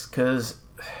hate this because...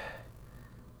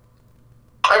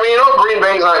 I mean, Green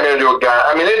Bay's not going to do a guy.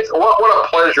 I mean, what a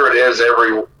pleasure it is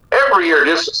every year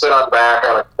just to sit on back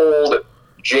on a cold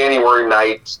January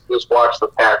night, just watch the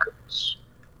Packers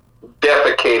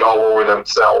defecate all over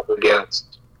themselves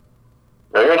against.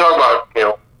 You're going to talk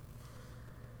about,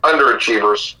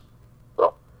 underachievers.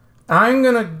 So. I'm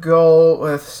going to go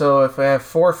with, so if I have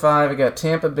 4 or 5, I got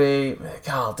Tampa Bay.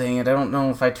 God dang it, I don't know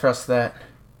if I trust that.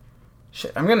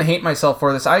 Shit, I'm going to hate myself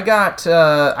for this. I got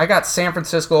San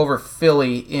Francisco over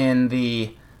Philly in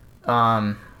the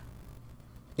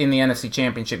NFC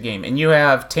Championship game. And you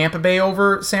have Tampa Bay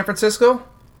over San Francisco?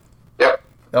 Yep.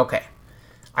 Okay.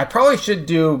 I probably should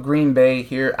do Green Bay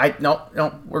here. No,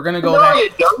 we're gonna go. No, you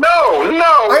don't.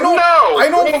 No.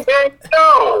 Green Bay,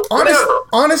 no.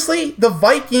 Honestly, the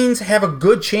Vikings have a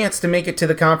good chance to make it to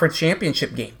the conference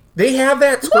championship game. They have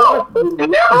that squad. No, never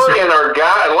in our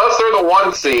unless they're the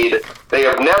 1 seed, they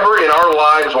have never in our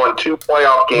lives won 2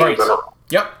 playoff games in a row.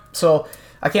 Yep. So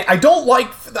I can't. I don't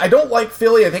like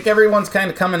Philly. I think everyone's kind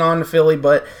of coming on to Philly,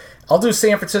 but I'll do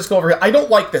San Francisco over here. I don't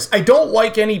like this. I don't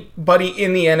like anybody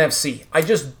in the NFC. I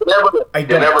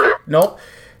don't. Nope.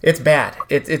 It's bad.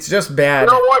 It's just bad.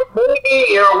 You know what?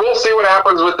 Maybe, we'll see what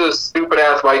happens with this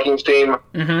stupid-ass Vikings team.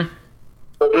 Mm-hmm.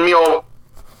 But,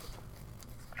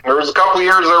 there was a couple of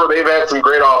years there where they've had some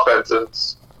great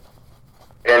offenses.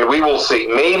 And we will see.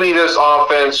 Maybe this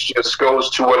offense just goes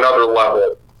to another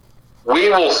level. We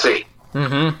will see.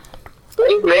 Mm-hmm.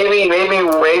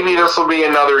 Maybe this will be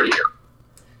another year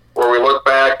where we look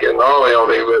back and,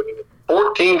 they win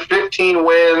 14, 15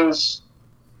 wins.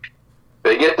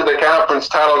 They get to the conference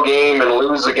title game and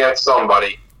lose against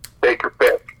somebody. Take your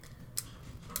pick.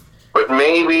 But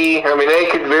maybe, they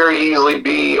could very easily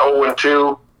be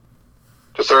 0-2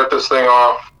 to start this thing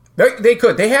off. They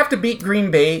could. They have to beat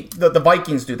Green Bay. The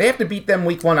Vikings do. They have to beat them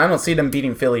week 1. I don't see them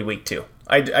beating Philly week 2.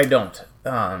 I don't.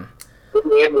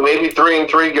 Maybe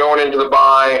 3-3 going into the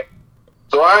bye.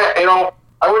 So I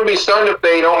wouldn't be stunned if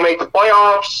they don't make the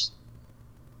playoffs.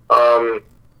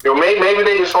 Maybe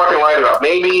they just fucking light it up.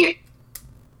 Maybe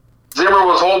Zimmer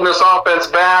was holding this offense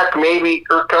back. Maybe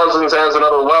Kirk Cousins has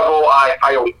another level. I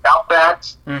highly doubt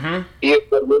that. Mm-hmm. He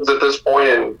wins at this point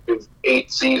in his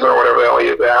 8th season or whatever the hell he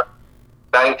is at.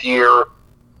 9th year.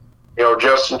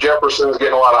 Justin Jefferson's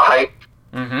getting a lot of hype.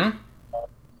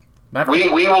 Mm-hmm. We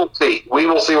will see. We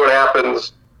will see what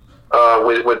happens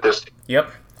with this team.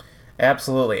 Yep.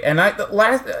 Absolutely. And I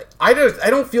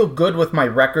don't feel good with my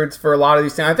records for a lot of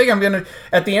these things. I think I'm going to,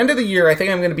 at the end of the year, I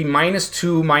think I'm going to be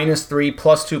 -2, -3,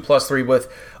 +2, +3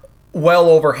 with well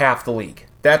over half the league.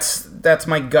 That's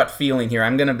my gut feeling here.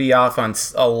 I'm going to be off on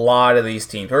a lot of these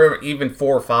teams, or even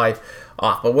 4 or 5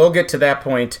 off. But we'll get to that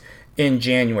point in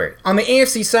January. On the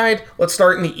AFC side, let's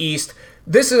start in the East.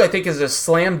 This I think is a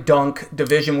slam dunk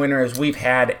division winner as we've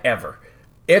had ever.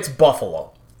 It's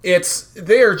Buffalo.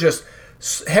 They're just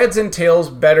heads and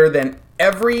tails better than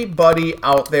everybody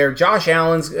out there. Josh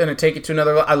Allen's going to take it to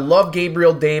another level. I love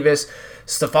Gabriel Davis,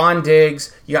 Stephon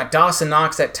Diggs. You got Dawson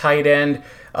Knox at tight end.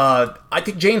 I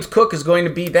think James Cook is going to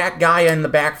be that guy in the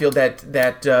backfield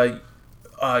that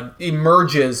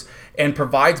emerges and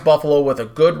provides Buffalo with a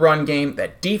good run game.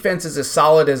 That defense is as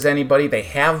solid as anybody. They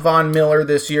have Von Miller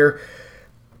this year.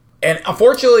 And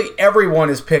unfortunately,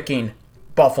 everyone is picking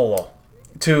Buffalo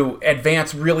to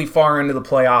advance really far into the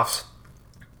playoffs.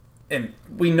 And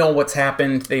we know what's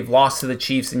happened. They've lost to the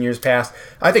Chiefs in years past.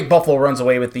 I think Buffalo runs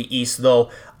away with the East, though.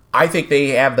 I think they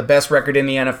have the best record in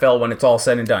the NFL when it's all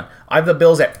said and done. I have the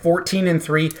Bills at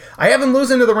 14-3. I have them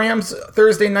losing to the Rams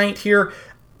Thursday night here.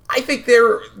 I think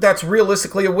that's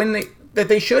realistically a win that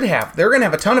they should have. They're going to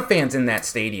have a ton of fans in that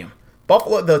stadium.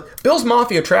 The Bills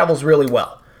Mafia travels really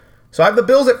well. So I have the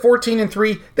Bills at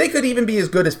 14-3. They could even be as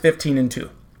good as 15-2.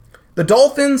 The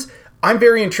Dolphins, I'm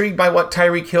very intrigued by what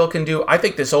Tyreek Hill can do. I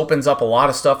think this opens up a lot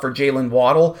of stuff for Jalen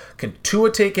Waddle. Can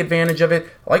Tua take advantage of it?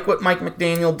 I like what Mike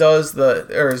McDaniel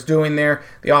is doing there.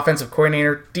 The offensive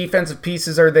coordinator, defensive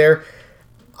pieces are there.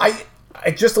 I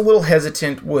just a little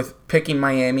hesitant with picking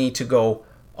Miami to go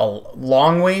a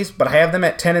long ways, but I have them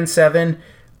at 10-7.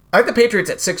 I have the Patriots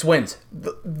at 6 wins.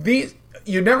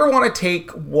 You never want to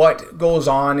take what goes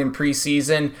on in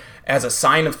preseason as a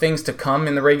sign of things to come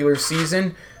in the regular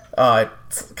season.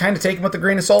 Kind of take them with a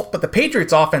grain of salt, but the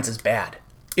Patriots' offense is bad.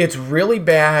 It's really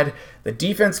bad. The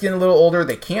defense getting a little older.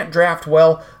 They can't draft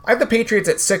well. I have the Patriots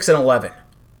at 6-11,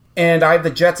 and I have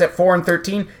the Jets at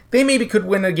 4-13. They maybe could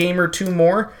win a game or two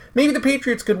more. Maybe the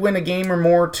Patriots could win a game or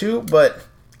more too, but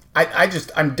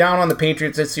I'm down on the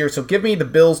Patriots this year, so give me the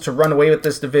Bills to run away with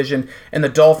this division and the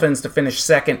Dolphins to finish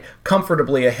second,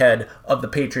 comfortably ahead of the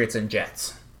Patriots and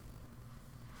Jets.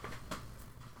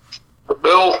 The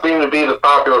Bills seem to be the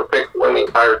popular pick to win the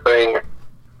entire thing.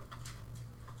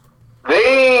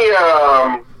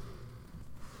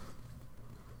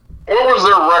 What was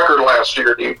their record last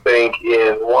year, do you think,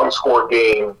 in one-score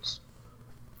games?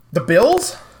 The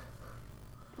Bills?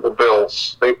 The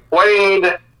Bills. They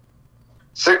played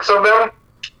 6 of them?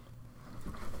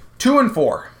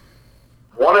 2-4.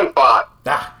 1-5.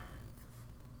 Ah.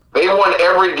 They won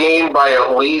every game by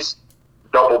at least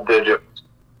double digits.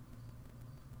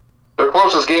 Their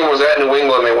closest game was at New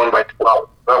England. They won by 12.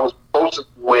 That was the closest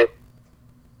win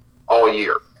all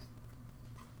year.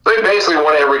 So they basically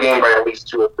won every game by at least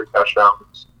 2 or 3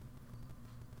 touchdowns.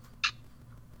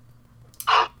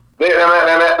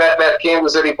 That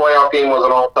Kansas City playoff game was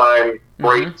an all-time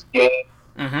great game.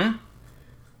 Mm-hmm.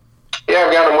 Yeah,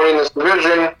 I've got them winning this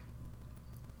division.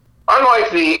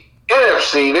 Unlike the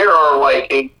NFC, there are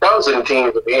like a dozen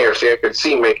teams in the AFC I could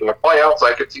see making the playoffs.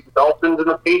 I could see the Dolphins and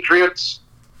the Patriots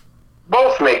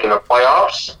both making the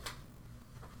playoffs.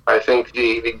 I think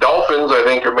the Dolphins,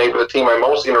 are maybe the team I'm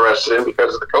most interested in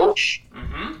because of the coach,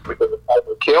 because of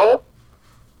Tyler Kill.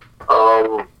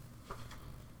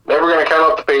 Never going to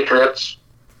count out the Patriots.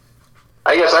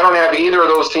 I guess I don't have either of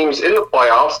those teams in the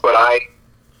playoffs, but I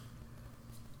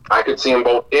could see them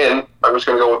both in. I'm just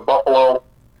going to go with Buffalo.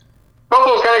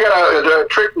 Buffalo's kind of got a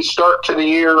tricky start to the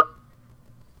year,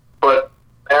 but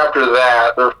after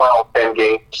that, their final 10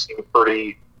 games seem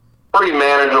pretty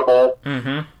manageable.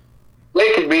 Mm-hmm.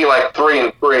 They could be like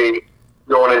 3-3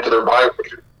 going into their bye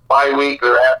week.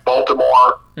 They're at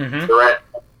Baltimore. Mm-hmm. They're at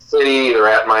City. They're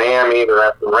at Miami. They're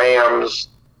at the Rams.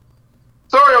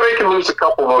 So they can lose a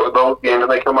couple of those games,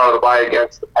 and they come out of the bye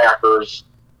against the Packers.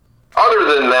 Other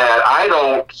than that,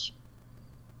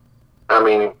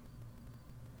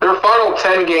 their final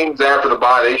 10 games after the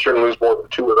bye, they shouldn't lose more than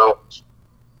 2 of those.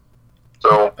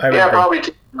 So, probably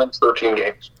 2 wins, 13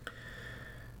 games.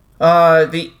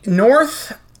 The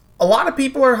North, a lot of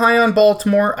people are high on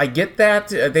Baltimore. I get that.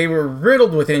 They were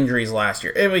riddled with injuries last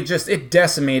year. It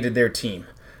decimated their team.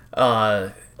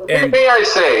 And may I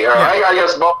say, I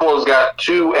guess Buffalo's got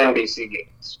 2 NBC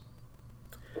games.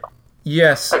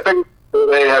 Yes. I think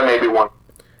they have maybe 1.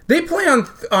 They play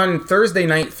on Thursday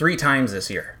night 3 times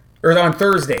this year. Or on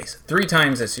Thursdays 3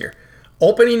 times this year.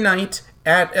 Opening night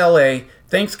at LA,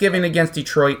 Thanksgiving against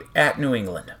Detroit, at New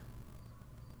England.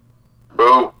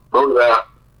 Boo. Boo to that.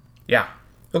 Yeah.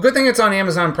 Well, good thing it's on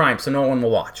Amazon Prime, so no one will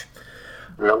watch.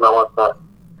 No, not.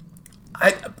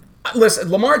 Listen,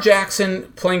 Lamar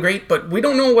Jackson playing great, but we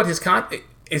don't know what his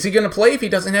is he going to play if he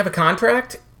doesn't have a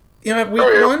contract? At week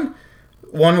 1?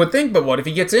 One would think, but what if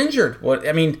he gets injured?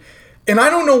 And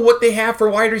I don't know what they have for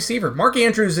wide receiver. Mark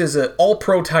Andrews is an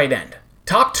all-pro tight end.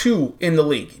 Top 2 in the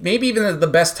league. Maybe even the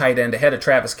best tight end ahead of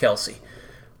Travis Kelce.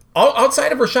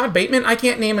 Outside of Rashad Bateman, I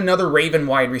can't name another Raven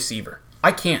wide receiver.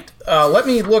 I can't. Let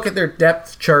me look at their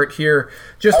depth chart here.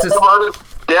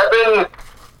 Devin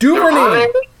Duvernay.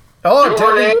 Oh,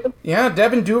 Duvernay.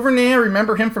 Devin Duvernay. I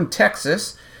remember him from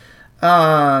Texas.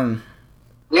 James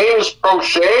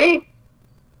Prochet?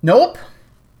 Nope.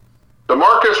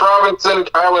 Demarcus Robinson,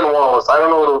 Kylan Wallace. I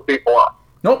don't know who those people are.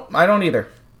 Nope, I don't either.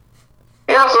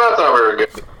 Yeah, so that's not very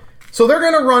good. So they're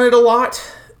going to run it a lot.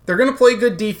 They're going to play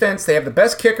good defense. They have the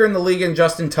best kicker in the league in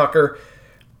Justin Tucker.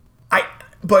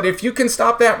 But if you can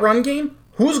stop that run game,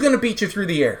 who's going to beat you through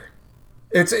the air?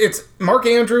 It's Mark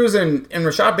Andrews and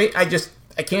Rashad Bateman.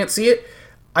 I can't see it.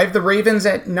 I have the Ravens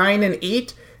at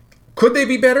 9-8. Could they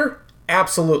be better?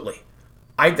 Absolutely.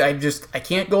 I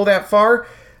can't go that far.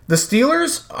 The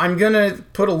Steelers, I'm going to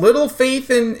put a little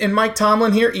faith in Mike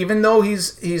Tomlin here, even though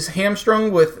he's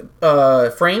hamstrung with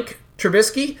Frank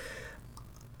Trubisky.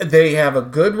 They have a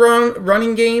good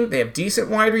running game. They have decent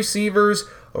wide receivers,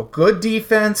 a good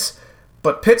defense.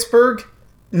 But Pittsburgh,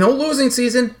 no losing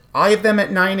season. I have them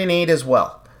at 9-8 as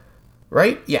well.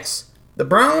 Right? Yes. The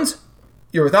Browns,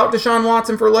 you're without Deshaun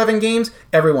Watson for 11 games.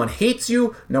 Everyone hates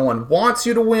you. No one wants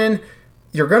you to win.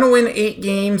 You're going to win 8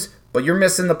 games, but you're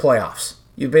missing the playoffs.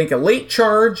 You make a late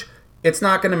charge, it's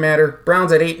not going to matter.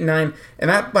 Browns at 8-9, and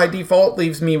that by default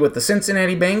leaves me with the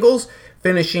Cincinnati Bengals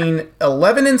finishing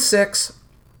 11-6.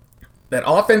 That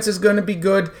offense is going to be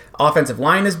good. Offensive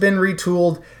line has been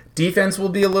retooled. Defense will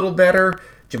be a little better.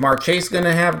 Jamar Chase going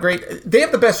to have great. They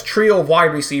have the best trio of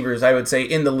wide receivers, I would say,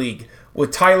 in the league,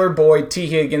 with Tyler Boyd, T.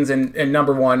 Higgins, and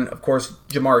number 1, of course,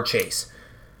 Jamar Chase.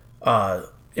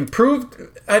 Improved,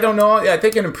 I don't know. I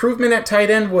think an improvement at tight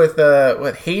end with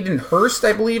Hayden Hurst,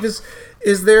 I believe, is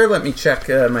there. Let me check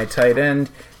my tight end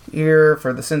here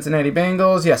for the Cincinnati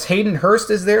Bengals. Yes, Hayden Hurst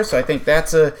is there, so I think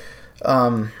that's a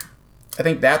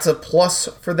plus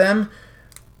for them.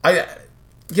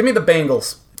 Give me the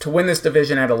Bengals to win this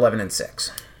division at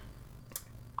 11-6.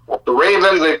 Well, the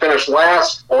Ravens, they finished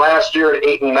last year at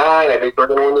 8-9. I think they're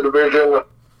going to win the division.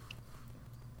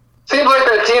 Seems like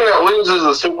that team that loses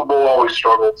the Super Bowl always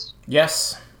struggles.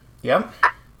 Yes. Yep.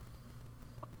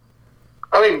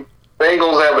 I think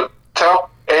Bengals have a tough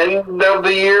end of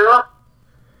the year.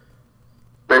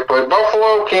 They play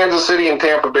Buffalo, Kansas City, and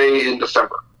Tampa Bay in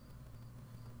December.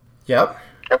 Yep.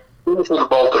 finish with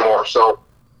Baltimore. So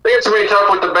I think it's going to be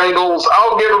tough with the Bengals.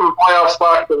 I'll give them a playoff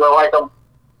spot because I like them.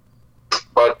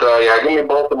 But, give me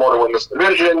Baltimore to win this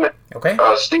division. Okay.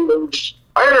 Steelers,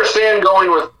 I understand going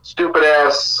with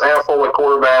stupid-ass asshole at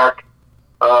quarterback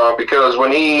because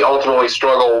when he ultimately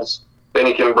struggles, then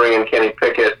he can bring in Kenny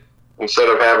Pickett instead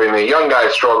of having the young guy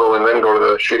struggle and then go to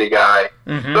the shitty guy.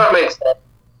 Mm-hmm. So that makes sense.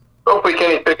 Hopefully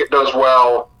Kenny Pickett does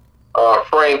well.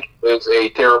 Frank is a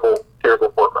terrible, terrible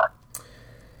quarterback.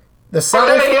 The But South,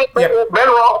 then again, yep. Ben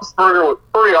Roethlisberger was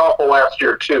pretty awful last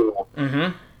year, too.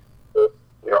 Mm-hmm.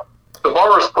 The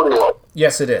bar is pretty low.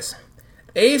 Yes, it is.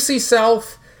 AFC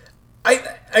South, I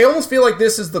almost feel like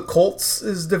this is the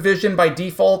Colts' division by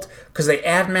default because they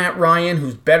add Matt Ryan,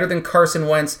 who's better than Carson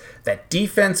Wentz. That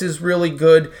defense is really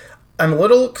good. I'm a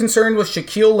little concerned with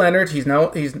Shaquille Leonard. He's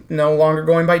no longer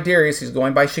going by Darius. He's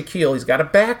going by Shaquille. He's got a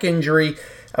back injury.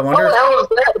 I wonder. What the hell is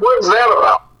that? What is that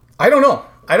about? I don't know.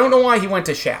 I don't know why he went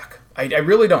to Shaq. I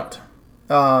really don't.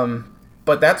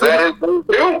 But that's That is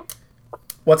new.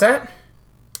 What's that?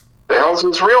 The hell's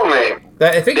his real name?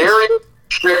 I think Darius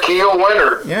Shaquille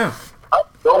Leonard. Yeah. I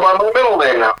go by my middle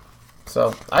name now.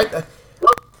 So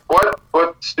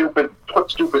What stupid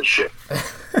shit.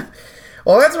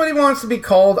 Well, that's what he wants to be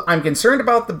called. I'm concerned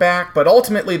about the back, but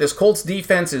ultimately this Colts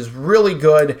defense is really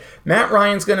good. Matt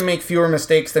Ryan's going to make fewer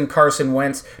mistakes than Carson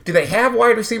Wentz. Do they have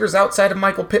wide receivers outside of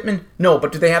Michael Pittman? No,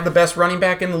 but do they have the best running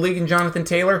back in the league in Jonathan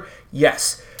Taylor?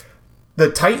 Yes.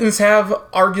 The Titans have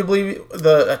arguably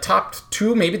the top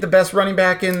two, maybe the best running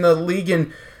back in the league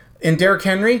in Derrick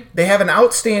Henry. They have an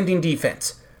outstanding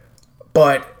defense,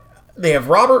 but they have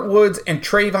Robert Woods and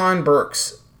Trayvon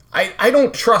Burks. I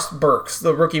don't trust Burks,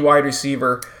 the rookie wide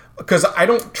receiver, because I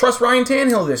don't trust Ryan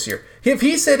Tannehill this year. If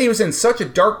he said he was in such a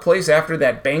dark place after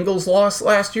that Bengals loss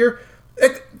last year,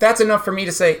 that's enough for me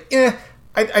to say,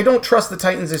 I don't trust the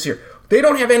Titans this year. They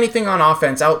don't have anything on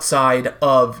offense outside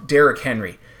of Derrick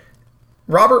Henry.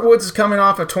 Robert Woods is coming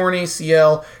off a torn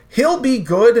ACL. He'll be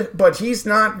good, but he's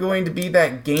not going to be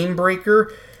that game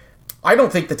breaker. I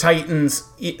don't think the Titans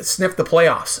sniff the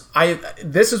playoffs.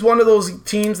 This is one of those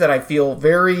teams that I feel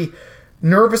very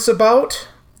nervous about,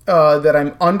 that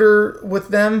I'm under with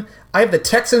them. I have the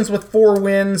Texans with 4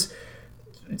 wins,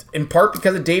 in part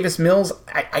because of Davis Mills.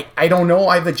 I don't know.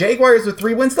 I have the Jaguars with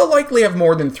 3 wins. They'll likely have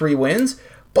more than 3 wins.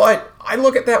 But I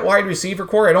look at that wide receiver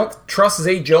core. I don't trust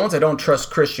Zay Jones. I don't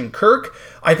trust Christian Kirk.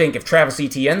 I think if Travis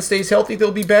Etienne stays healthy,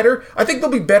 they'll be better. I think they'll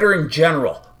be better in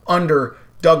general under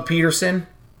Doug Peterson.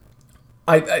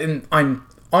 I'm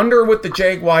under with the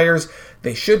Jaguars.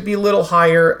 They should be a little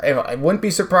higher. I wouldn't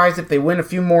be surprised if they win a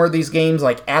few more of these games,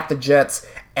 like at the Jets,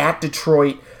 at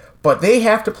Detroit. But they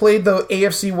have to play the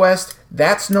AFC West.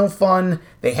 That's no fun.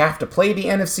 They have to play the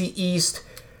NFC East.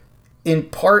 In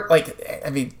part,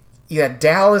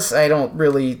 Dallas, I don't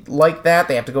really like that.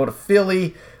 They have to go to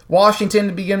Philly, Washington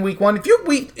to begin week 1.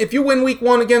 If you win week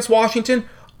 1 against Washington,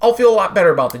 I'll feel a lot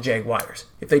better about the Jaguars.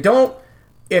 If they don't,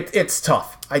 it's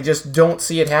tough. I just don't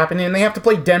see it happening. And they have to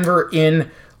play Denver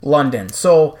in London.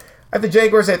 So I have the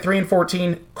Jaguars at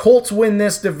 3-14. Colts win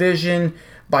this division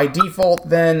by default.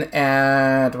 Then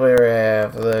at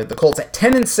the Colts at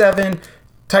 10-7,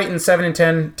 Titans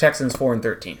 7-10, Texans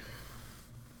 4-13.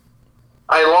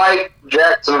 I like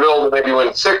Jacksonville to maybe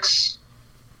win 6.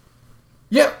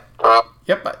 Yep.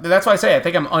 Yep. That's why I say I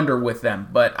think I'm under with them,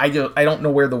 but I don't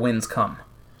know where the wins come.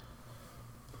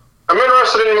 I'm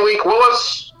interested in Malik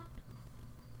Willis.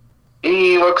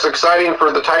 He looks exciting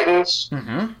for the Titans.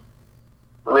 Mm-hmm.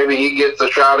 Maybe he gets a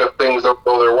shot if things don't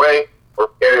go their way,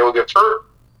 or Daniel gets hurt.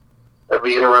 That'd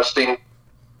be interesting.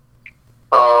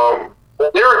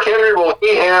 Derrick Henry, will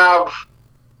he have?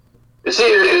 Is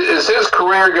his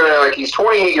career going to, like, he's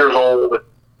 28 years old?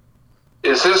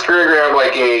 Is his career going to have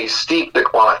like a steep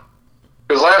decline?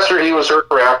 Because last year he was hurt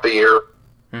for half the year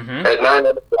at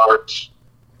 900 yards.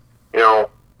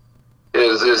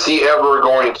 Is he ever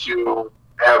going to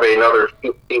have another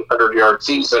 1,500-yard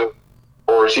season,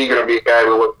 or is he going to be a guy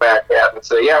we look back at and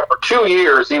say, yeah, for 2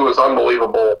 years he was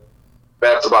unbelievable.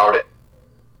 That's about it.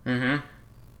 Mm-hmm.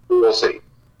 We'll see.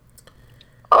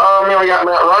 We got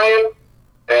Matt Ryan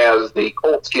as the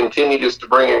Colts continue just to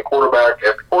bring in quarterback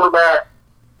after quarterback.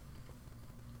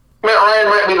 Matt Ryan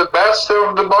might be the best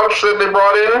of the bunch that they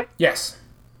brought in. Yes.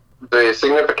 The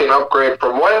significant upgrade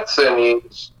from Wentz, and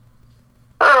he's,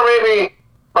 maybe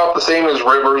about the same as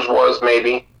Rivers was,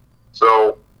 maybe.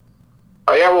 So,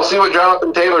 we'll see what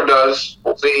Jonathan Taylor does.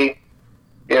 We'll see.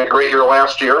 He had a great year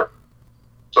last year.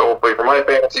 So, hopefully, for my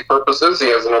fantasy purposes, he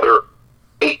has another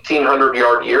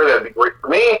 1,800-yard year. That'd be great for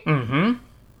me. Mm-hmm.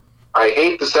 I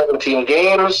hate the 17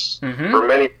 games for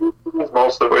many reasons,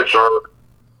 most of which are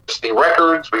just the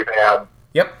records. We've had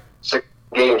 6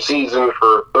 game season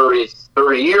for 30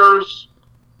 years,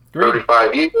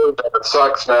 35 years. And it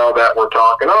sucks now that we're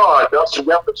talking, Justin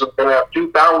Jefferson's going to have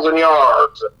 2,000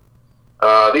 yards.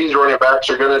 These running backs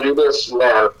are going to do this and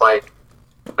that. It's like,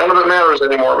 none of it matters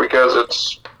anymore because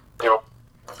it's,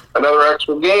 another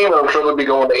extra game, and I'm sure they'll be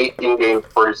going to 18 games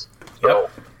pretty soon. So,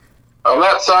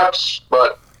 that sucks,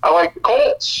 but I like the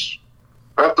Colts.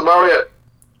 That's about it.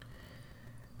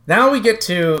 Now we get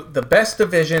to the best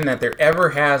division that there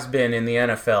ever has been in the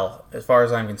NFL, as far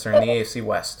as I'm concerned, the AFC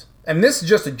West. And this is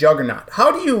just a juggernaut.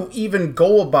 How do you even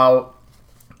go about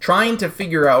trying to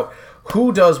figure out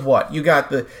who does what? You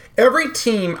got every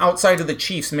team outside of the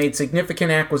Chiefs made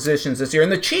significant acquisitions this year,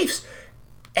 and the Chiefs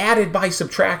added by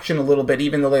subtraction a little bit,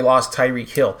 even though they lost Tyreek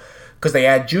Hill, because they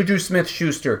add Juju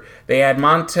Smith-Schuster, they add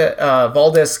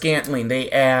Valdez-Scantling, they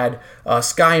add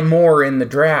Sky Moore in the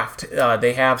draft,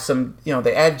 they have some,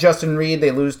 they add Justin Reed,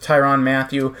 they lose Tyrann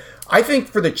Mathieu. I think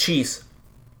for the Chiefs,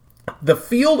 the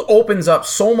field opens up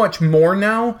so much more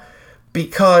now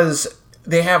because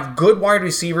they have good wide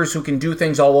receivers who can do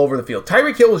things all over the field.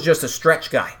 Tyreek Hill was just a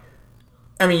stretch guy.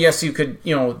 I mean, yes, you could,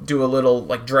 do a little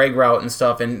like drag route and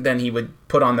stuff, and then he would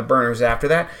put on the burners after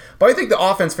that. But I think the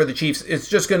offense for the Chiefs is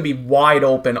just going to be wide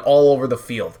open all over the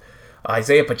field.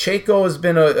 Isaiah Pacheco has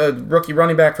been a rookie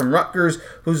running back from Rutgers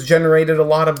who's generated a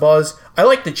lot of buzz. I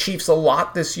like the Chiefs a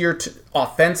lot this year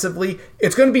offensively.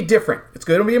 It's going to be different. It's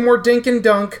going to be more dink and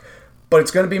dunk, but it's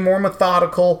going to be more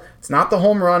methodical. It's not the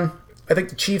home run. I think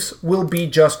the Chiefs will be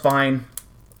just fine.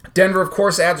 Denver, of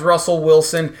course, adds Russell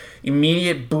Wilson.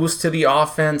 Immediate boost to the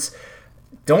offense.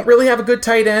 Don't really have a good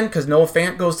tight end because Noah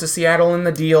Fant goes to Seattle in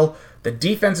the deal. The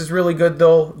defense is really good,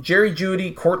 though. Jerry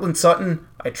Jeudy, Cortland Sutton.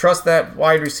 I trust that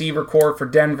wide receiver core for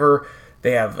Denver.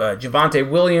 They have Javonte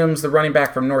Williams, the running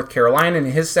back from North Carolina, in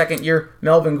his second year.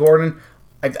 Melvin Gordon.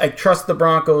 I trust the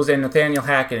Broncos and Nathaniel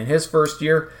Hackett in his first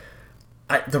year.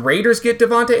 The Raiders get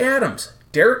Devontae Adams.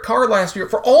 Derek Carr last year,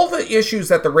 for all the issues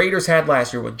that the Raiders had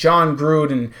last year with John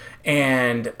Gruden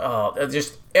and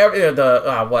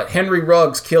Henry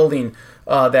Ruggs killing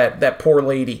that poor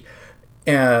lady,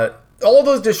 all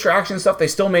those distraction stuff, they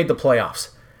still made the playoffs.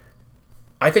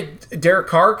 I think Derek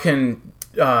Carr can.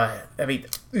 You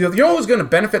know who's going to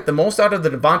benefit the most out of the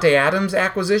Devontae Adams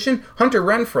acquisition? Hunter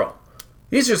Renfrow.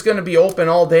 He's just going to be open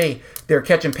all day. They're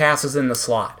catching passes in the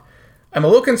slot. I'm a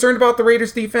little concerned about the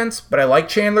Raiders' defense, but I like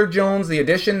Chandler Jones, the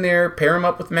addition there. Pair him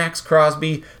up with Max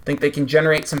Crosby. Think they can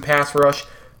generate some pass rush.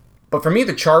 But for me,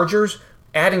 the Chargers,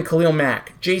 adding Khalil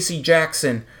Mack, J.C.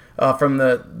 Jackson from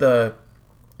the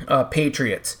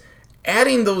Patriots,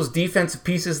 adding those defensive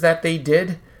pieces that they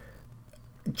did.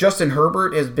 Justin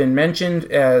Herbert has been mentioned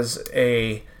as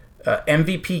a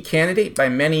MVP candidate by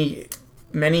many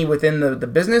within the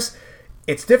business.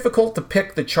 It's difficult to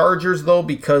pick the Chargers, though,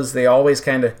 because they always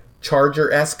kind of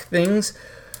Charger-esque things,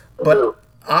 but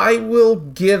I will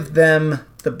give them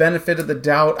the benefit of the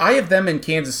doubt. I have them in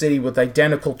Kansas City with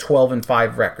identical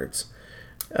 12-5 records.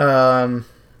 I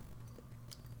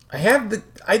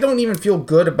don't even feel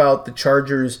good about the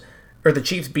Chargers or the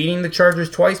Chiefs beating the Chargers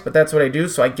twice, but that's what I do.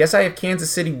 So I guess I have Kansas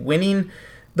City winning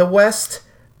the West.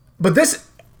 But this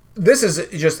is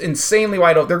just insanely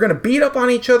wide open. They're going to beat up on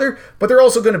each other, but they're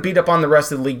also going to beat up on the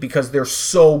rest of the league because they're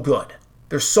so good.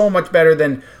 They're so much better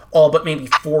than all but maybe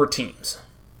 4 teams.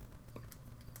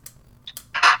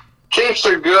 Chiefs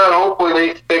are good. Hopefully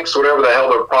they fix whatever the hell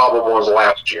their problem was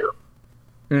last year.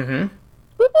 Mm-hmm.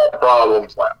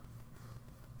 Problems left.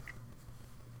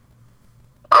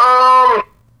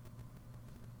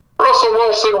 Russell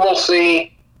Wilson, we'll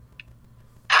see.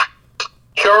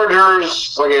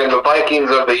 Chargers, again, the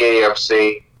Vikings of the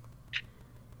AFC.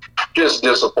 Just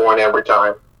disappoint every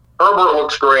time. Herbert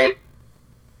looks great.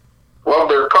 Love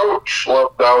their coach.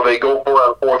 Love how they go for it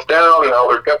on fourth down and how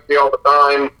they're gutsy all the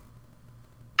time.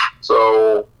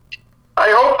 So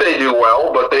I hope they do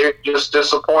well, but they just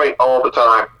disappoint all the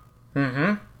time.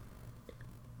 Mm-hmm.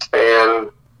 And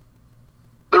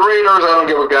the Raiders, I don't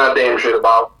give a goddamn shit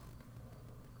about.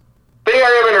 The thing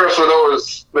I am interested though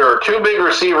is there are 2 big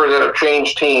receivers that have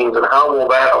changed teams, and how will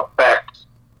that affect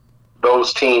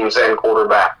those teams and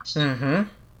quarterbacks? Mm-hmm.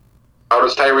 How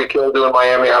does Tyreek Hill do in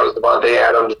Miami? How does Devontae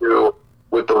Adams do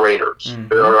with the Raiders? Mm-hmm.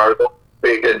 There are those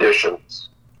big additions.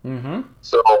 Mm-hmm.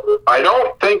 So I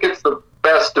don't think it's the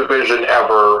best division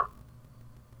ever.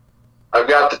 I've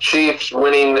got the Chiefs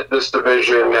winning this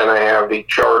division, and I have the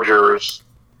Chargers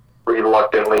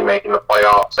reluctantly making the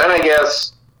playoffs. And I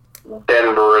guess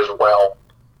Denver as well,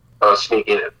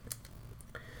 sneaking in.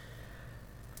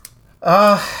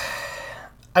 I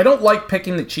don't like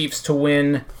picking the Chiefs to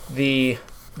win the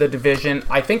division.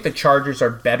 I think the Chargers are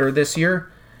better this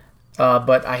year.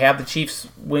 But I have the Chiefs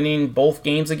winning both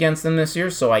games against them this year,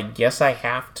 so I guess I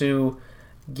have to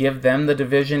give them the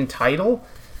division title.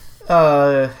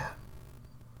 The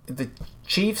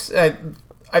Chiefs,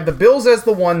 the Bills as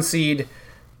the 1 seed.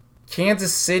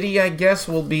 Kansas City, I guess,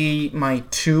 will be my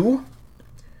 2.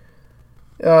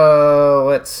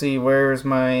 Let's see, where's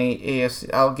my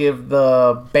AFC? I'll give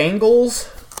the Bengals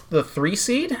the 3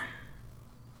 seed.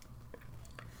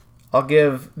 I'll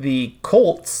give the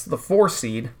Colts the 4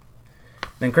 seed.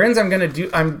 Then, Crins,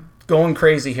 I'm going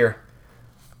crazy here.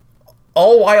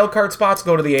 All wildcard spots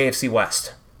go to the AFC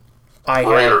West.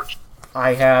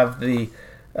 I have the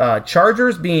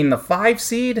Chargers being the 5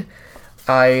 seed.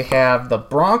 I have the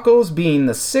Broncos being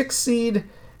the 6 seed.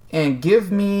 And give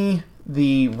me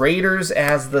the Raiders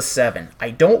as the 7.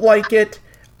 I don't like it.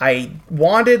 I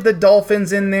wanted the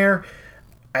Dolphins in there.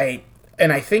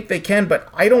 And I think they can, but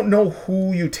I don't know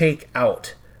who you take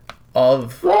out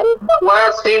of... What was the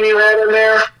last team you had in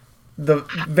there? The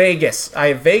Vegas. I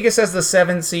have Vegas as the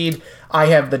 7 seed. I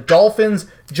have the Dolphins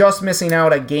just missing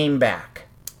out a game back.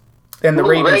 And the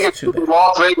Raiders Vegas, too.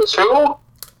 Las Vegas who?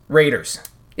 Raiders.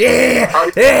 Yeah!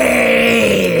 I'm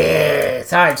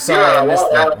sorry, I missed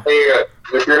that.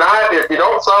 If you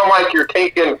don't sound like you're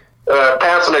taking...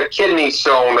 passing a kidney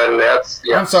stone, then that's...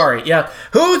 Yeah. I'm sorry, yeah.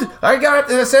 I got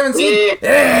the 7 seed.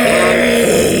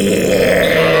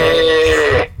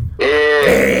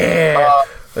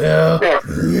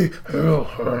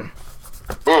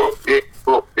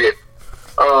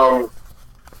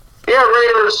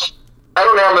 Raiders, I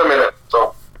don't have them in it,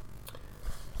 so...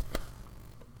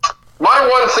 My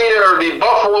 1 seed are the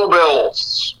Buffalo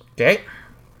Bills. Okay.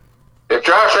 If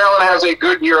Josh Allen has a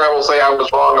good year, I will say I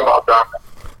was wrong about Josh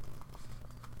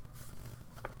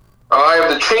Allen. I have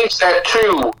the Chiefs at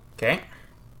 2. Okay.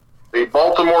 The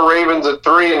Baltimore Ravens at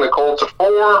 3 and the Colts at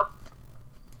 4.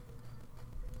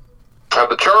 I have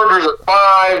the Chargers at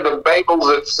 5, the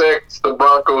Bengals at 6, the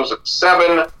Broncos at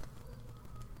 7.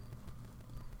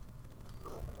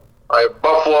 I have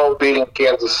Buffalo beating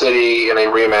Kansas City in a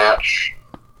rematch.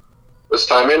 This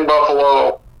time in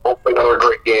Buffalo, hopefully another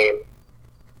great game.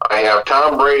 I have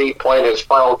Tom Brady playing his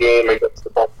final game against the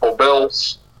Buffalo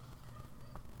Bills.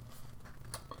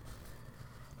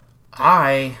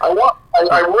 I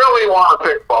really want to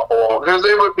pick Buffalo because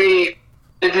it would be,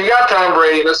 if you got Tom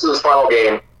Brady, this is his final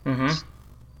game. Mm-hmm.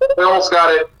 They almost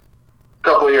got it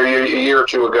a year or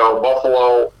two ago.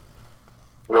 Buffalo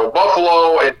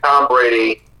and Tom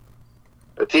Brady,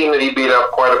 the team that he beat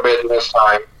up quite a bit in this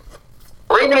time.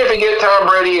 Or even if you get Tom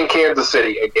Brady in Kansas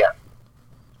City again,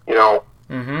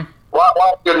 mm-hmm. lot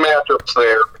of good matchups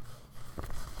there.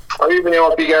 Or even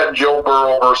if you got Joe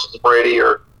Burrow versus Brady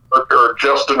or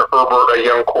Justin Herbert, a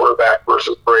young quarterback,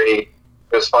 versus Brady,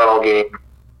 his final game.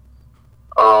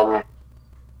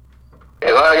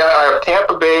 And I have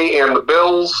Tampa Bay and the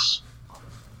Bills.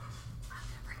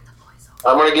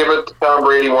 I'm going to give it to Tom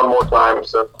Brady one more time.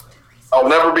 So I'll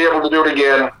never be able to do it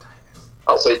again.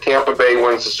 I'll say Tampa Bay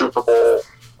wins the Super Bowl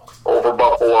over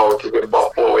Buffalo to give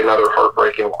Buffalo another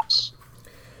heartbreaking loss.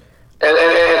 And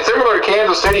similar to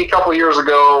Kansas City a couple years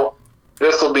ago,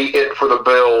 this will be it for the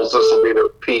Bills. This will be their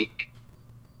peak.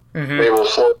 Mm-hmm. They will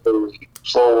slowly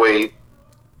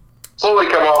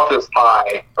come off this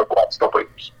high of the last couple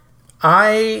years.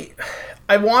 I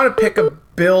want to pick a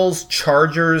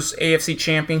Bills-Chargers AFC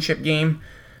Championship game,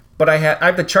 but I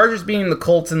have the Chargers beating the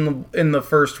Colts in the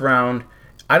first round.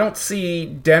 I don't see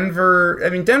Denver. I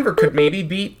mean, Denver could maybe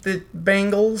beat the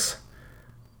Bengals.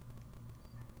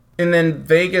 And then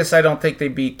Vegas, I don't think they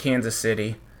beat Kansas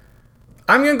City.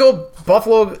 I'm going to go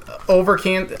Buffalo over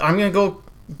Kansas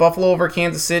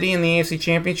City in the AFC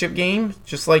Championship game,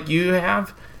 just like you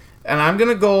have. And I'm going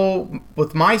to go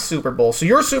with my Super Bowl. So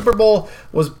your Super Bowl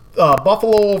was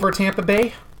Buffalo over Tampa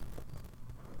Bay?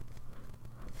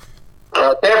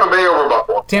 Tampa Bay over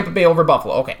Buffalo. Tampa Bay over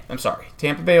Buffalo. Okay, I'm sorry.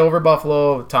 Tampa Bay over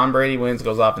Buffalo. Tom Brady wins,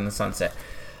 goes off in the sunset.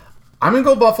 I'm going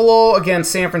to go Buffalo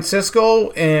against San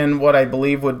Francisco in what I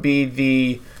believe would be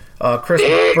the Chris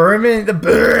Berman,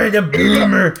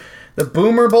 the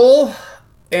Boomer Bowl.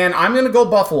 And I'm going to go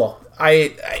Buffalo.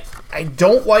 I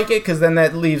don't like it because then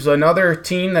that leaves another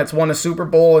team that's won a Super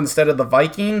Bowl instead of the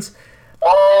Vikings.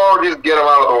 Oh, just get them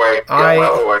out of the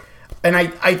way. And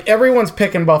everyone's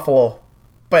picking Buffalo,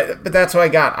 but that's what I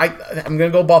got. I'm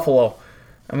going to go Buffalo.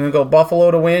 I'm going to go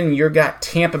Buffalo to win. You got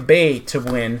Tampa Bay to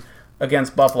win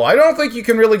against Buffalo. I don't think you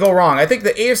can really go wrong. I think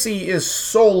the AFC is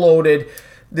so loaded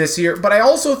this year, but I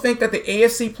also think that the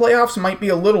AFC playoffs might be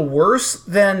a little worse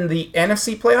than the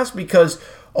NFC playoffs because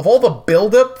of all the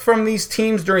buildup from these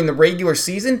teams during the regular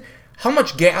season. How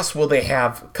much gas will they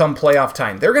have come playoff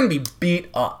time? They're going to be beat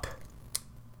up.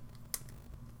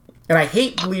 And I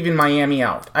hate leaving Miami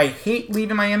out.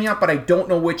 But I don't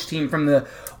know which team from the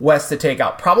West to take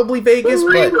out. Probably Vegas,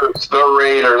 The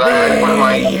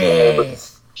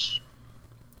Raiders.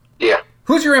 Yeah.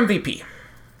 Who's your MVP?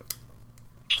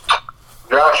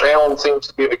 Josh Allen seems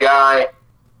to be the guy.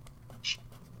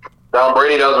 Tom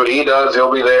Brady does what he does.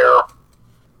 He'll be there.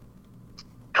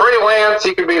 Trey Lance,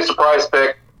 he could be a surprise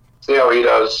pick. See how he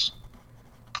does.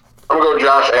 I'm going to go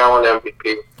Josh Allen MVP.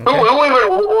 Okay. Who even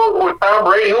with Tom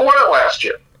Brady? Who won it last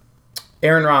year?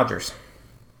 Aaron Rodgers.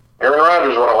 Aaron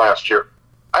Rodgers won it last year.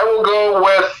 I will go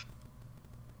with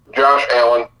Josh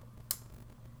Allen.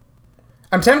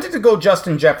 I'm tempted to go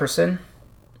Justin Jefferson.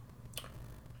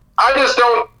 I just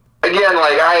don't. Again,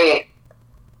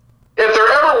 if there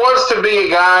ever was to be a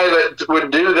guy that would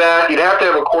do that, you'd have to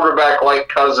have a quarterback like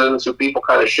Cousins, who people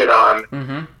kind of shit on,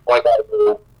 like I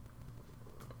do.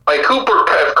 Like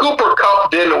if Cooper Kupp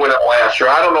didn't win it last year,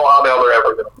 I don't know how the hell they're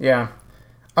ever going to. Yeah.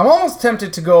 I'm almost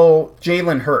tempted to go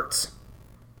Jalen Hurts,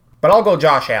 but I'll go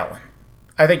Josh Allen.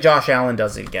 I think Josh Allen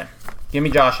does it again. Give me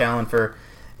Josh Allen for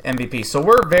MVP. So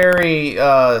we're very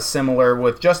similar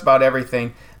with just about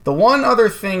everything. The one other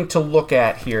thing to look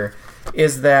at here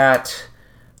is that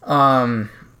I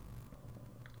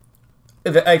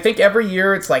think every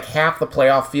year it's like half the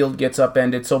playoff field gets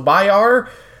upended. So by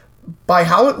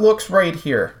how it looks right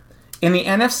here, in the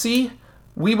NFC,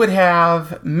 we would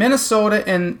have Minnesota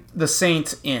and the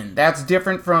Saints in. That's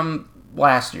different from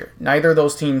last year. Neither of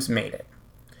those teams made it.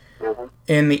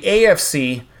 In the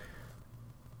AFC,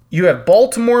 you have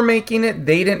Baltimore making it.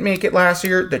 They didn't make it last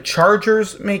year. The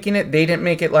Chargers making it. They didn't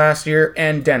make it last year.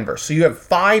 And Denver. So you have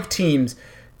 5 teams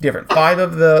different. 5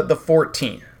 of the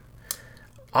 14.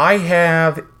 I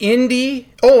have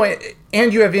Indy. Oh,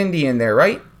 and you have Indy in there,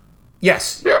 right?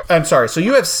 Yes. Yeah. I'm sorry. So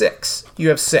you have 6.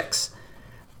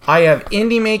 I have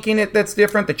Indy making it. That's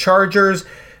different. The Chargers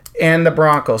and the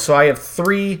Broncos. So I have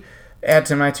 3. Add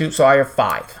to my 2. So I have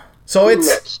 5. So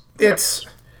it's.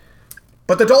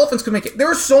 But the Dolphins could make it. There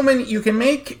are so many. You can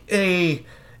make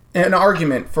an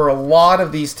argument for a lot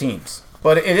of these teams.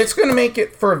 But it's going to make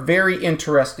it for a very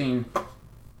interesting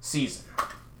season.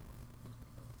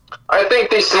 I think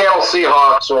the Seattle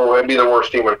Seahawks will be the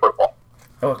worst team in football.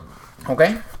 Oh,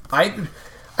 okay. I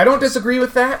don't disagree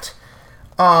with that.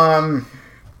 I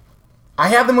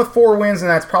have them with 4 wins,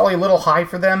 and that's probably a little high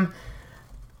for them.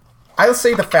 I'll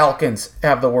say the Falcons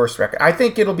have the worst record. I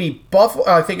think it'll be Buffalo.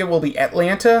 I think it will be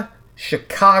Atlanta,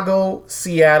 Chicago,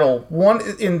 Seattle. One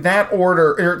in that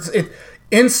order, or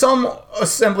in some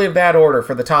assembly of that order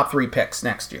for the top 3 picks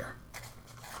next year.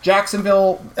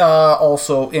 Jacksonville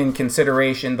also in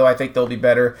consideration, though I think they'll be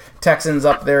better. Texans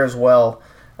up there as well.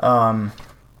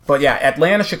 But yeah,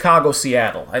 Atlanta, Chicago,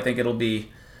 Seattle. I think it'll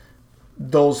be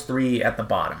those 3 at the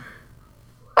bottom.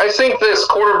 I think this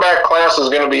quarterback class is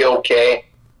going to be okay.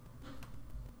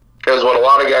 Because when a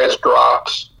lot of guys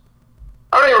dropped,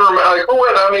 I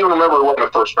don't even remember who won the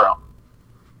first round.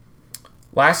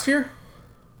 Last year?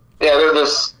 Yeah,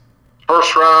 this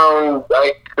first round,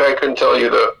 I couldn't tell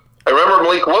you I remember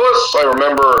Malik Willis. I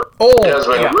remember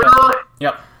Desmond Ridder.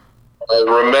 Yep. I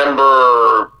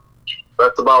remember.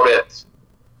 That's about it.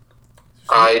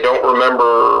 I don't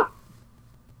remember.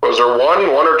 Was there one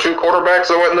or 2 quarterbacks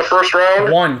that went in the first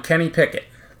round? 1, Kenny Pickett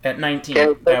at 19.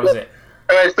 That was it.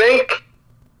 And I think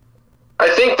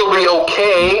they'll be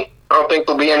okay. I don't think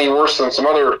they'll be any worse than some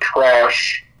other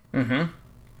trash. Mm-hmm.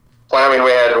 I mean, we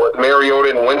had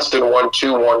Mariota and Winston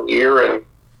 1-2 one year, and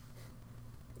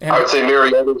I would say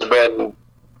Mariota's been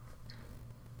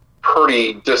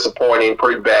pretty disappointing,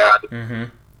 pretty bad. Mm-hmm.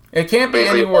 It can't be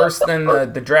any worse than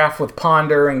the draft with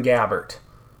Ponder and Gabbert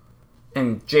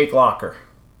and Jake Locker.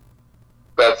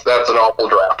 That's an awful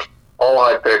draft. All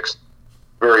high picks,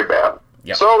 very bad.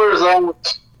 Yep. So there's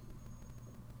that.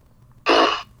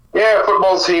 Yeah,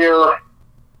 football's here.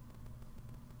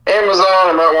 Amazon,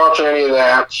 I'm not watching any of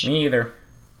that. Me either.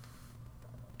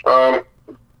 More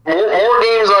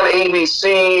games on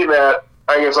ABC that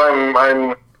I guess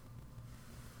I'm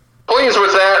pleased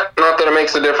with that. Not that it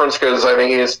makes a difference because I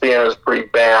think ESPN is pretty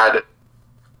bad.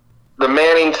 The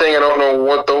Manning thing, I don't know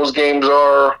what those games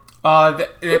are.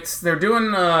 They're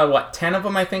doing 10 of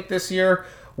them I think this year.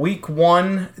 Week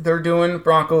 1 they're doing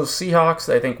Broncos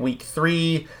Seahawks. I think week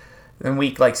 3, then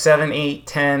week 7, 8,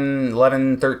 10,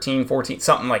 11, 13, 14,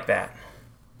 something like that.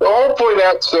 Well, hopefully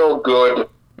that's still good.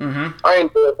 Mm-hmm. I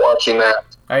enjoyed watching that.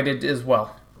 I did as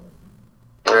well.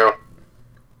 Yeah.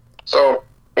 So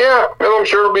yeah, I'm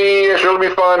sure it'll be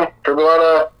fun. There'll be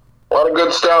a lot of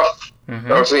good stuff.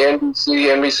 Mm-hmm. Obviously,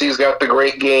 NBC's got the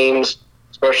great games,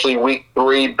 especially week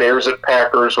 3, Bears at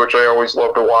Packers, which I always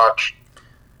love to watch.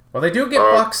 Well, they do get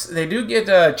Bucks. They do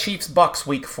get Chiefs Bucks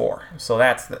week 4, so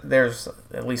there's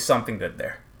at least something good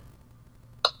there.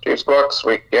 Chiefs Bucks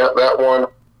week, yeah, that one.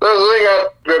 They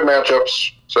got good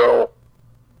matchups. So,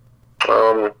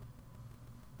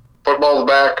 football's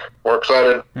back. We're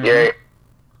excited. Mm-hmm. Yay!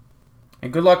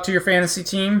 And good luck to your fantasy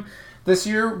team this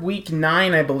year. Week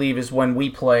 9, I believe, is when we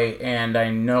play, and I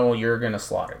know you're gonna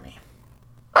slaughter me.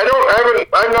 I've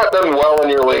not done well in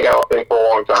your league, I don't think, for a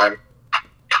long time.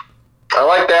 I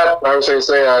like that. I was going to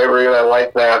say I really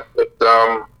like that. But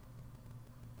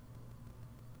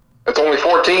it's only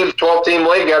 4 teams, 12-team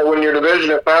league. Got to win your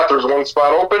division. If not, there's one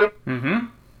spot open. Mm-hmm.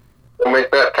 We'll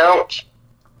make that count.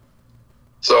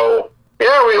 So,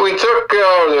 yeah, we took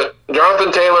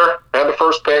Jonathan Taylor, had the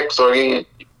first pick. So we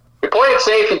play it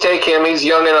safe. You take him. He's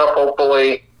young enough,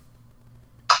 hopefully.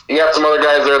 You got some other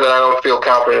guys there that I don't feel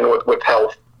confident with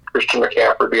health. Christian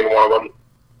McCaffrey being one of them.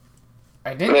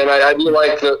 And then I do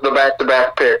like the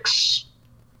back-to-back picks.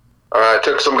 I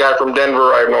took some guy from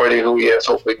Denver. I have no idea who he is.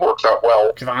 Hopefully it works out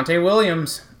well. Javonte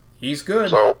Williams. He's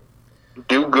good. So,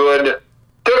 do good.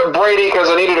 Took Brady because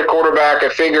I needed a quarterback. I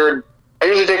figured I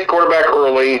usually take a quarterback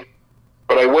early,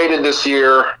 but I waited this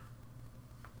year.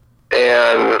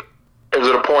 And it was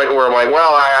at a point where I'm like,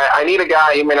 well, I need a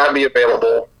guy. He may not be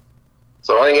available.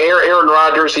 So I think Aaron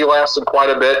Rodgers, he lasted quite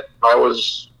a bit. I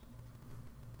was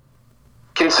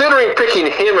considering picking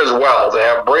him as well to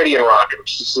have Brady and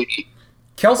Rodgers to see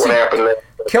what happened there.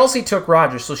 Kelsey took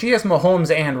Rodgers, so she has Mahomes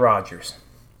and Rodgers.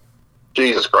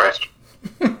 Jesus Christ.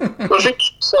 So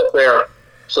she's set there.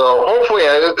 So hopefully,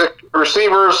 the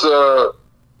receivers, the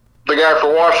guy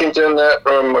for Washington, that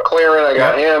McLaren, I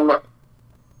got him.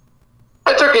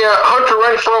 I took Hunter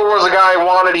Renfrow was a guy I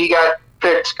wanted. He got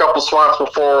picked a couple spots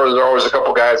before. There's always a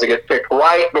couple guys that get picked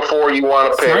right before you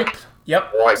want to pick.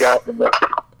 Yep. Oh, I got him.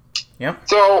 Yep.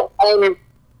 So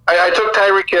I took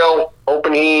Tyreek Hill,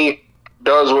 hoping he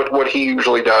does what he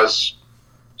usually does.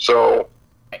 So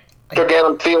took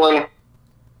Adam Thielen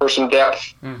for some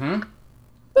depth. Mm-hmm.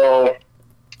 So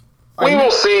we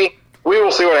will see. We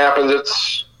will see what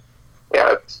happens.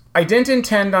 I didn't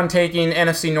intend on taking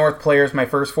NFC North players my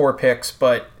first 4 picks,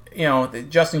 but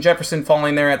Justin Jefferson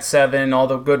falling there at 7. All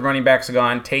the good running backs are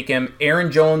gone. Take him.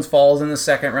 Aaron Jones falls in the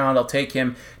 2nd round. I'll take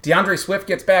him. DeAndre Swift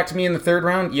gets back to me in the 3rd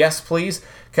round. Yes, please.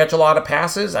 Catch a lot of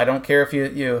passes. I don't care if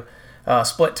you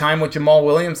split time with Jamal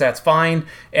Williams. That's fine.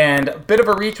 And a bit of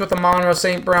a reach with Amon-Ra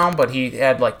St. Brown, but he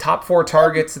had top 4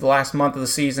 targets the last month of the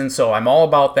season, so I'm all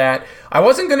about that. I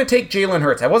wasn't going to take Jalen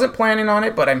Hurts. I wasn't planning on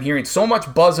it, but I'm hearing so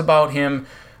much buzz about him.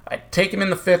 I take him in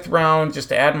the 5th round just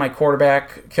to add my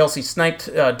quarterback. Kelsey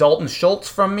sniped Dalton Schultz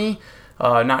from me.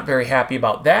 Not very happy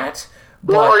about that.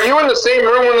 But, well, are you in the same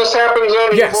room when this happens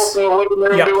then? Yes. Are you both in the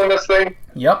living room doing this thing?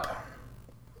 Yep.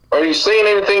 Are you saying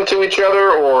anything to each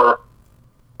other, or?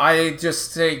 I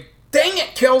just say, dang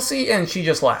it, Kelsey, and she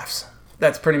just laughs.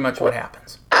 That's pretty much what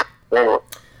happens.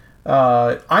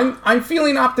 I'm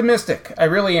feeling optimistic. I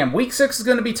really am. Week 6 is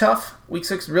going to be tough. Week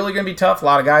 6 is really going to be tough. A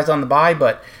lot of guys on the bye,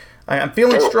 but I'm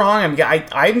feeling strong.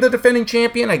 I'm the defending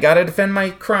champion. I got to defend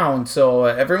my crown. So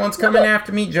everyone's coming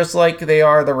after me just like they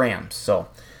are the Rams. So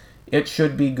it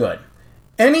should be good.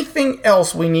 Anything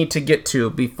else we need to get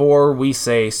to before we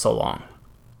say so long?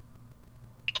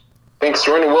 I think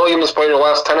Serena Williams played her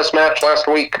last tennis match last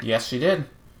week. Yes, she did.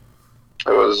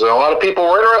 It was a lot of people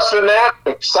were interested in that.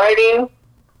 Exciting.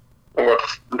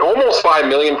 Almost 5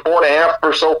 million, 4.5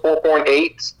 or so,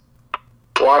 4.8.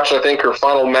 Watched, I think, her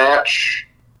final match.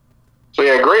 So,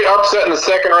 yeah, great upset in the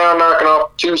 2nd round, knocking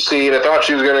off 2 seed. I thought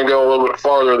she was going to go a little bit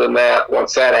farther than that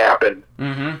once that happened.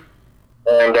 Mm-hmm.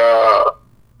 And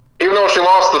even though she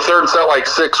lost the 3rd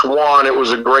set 6-1, it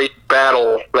was a great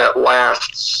battle that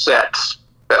last set,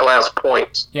 that last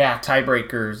point. Yeah,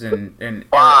 tiebreakers and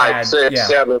 5, 6,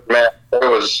 7 match.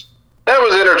 That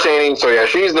was entertaining. So, yeah,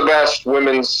 she's the best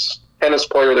women's tennis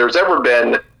player there's ever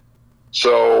been.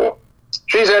 So,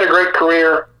 she's had a great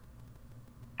career.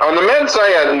 On the men's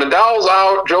side, Nadal's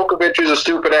out. Djokovic is a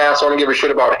stupid ass. I don't give a shit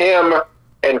about him.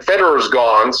 And Federer's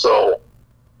gone. So,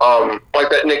 like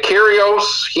that Nick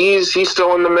Kyrgios, he's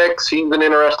still in the mix. He's an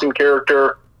interesting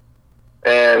character.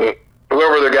 And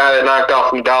whoever the guy that knocked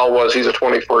off Nadal was, he's a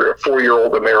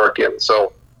 24-year-old American.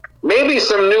 So, maybe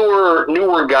some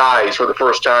newer guys for the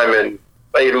first time in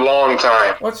a long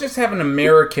time. Let's just have an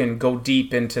American go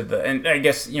deep into the, and I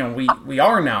guess we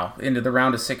are now into the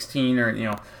round of 16,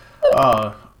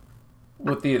 or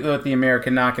with the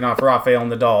American knocking off Rafael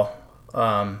Nadal,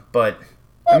 but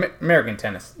American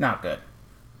tennis not good.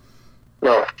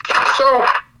 No, so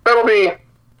that'll be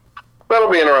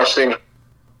interesting.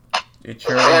 It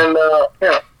sure. And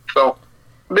so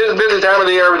busy time of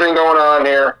the year, everything going on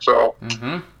here. So.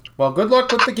 Mm-hmm. Well, good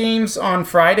luck with the games on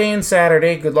Friday and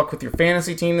Saturday. Good luck with your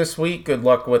fantasy team this week. Good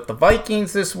luck with the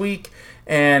Vikings this week.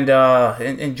 And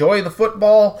enjoy the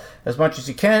football as much as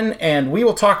you can. And we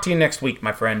will talk to you next week,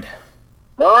 my friend.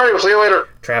 All right, we'll see you later.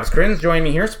 Travis Crins joining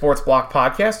me here, Sports Block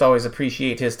Podcast. Always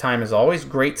appreciate his time as always.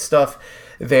 Great stuff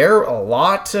there. A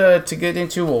lot to get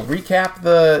into. We'll recap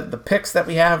the picks that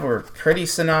we have. We're pretty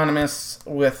synonymous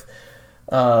with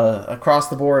across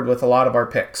the board with a lot of our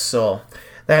picks. So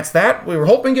that's that. We were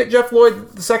hoping to get Jeff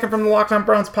Lloyd the second from the Locked On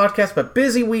Browns podcast, but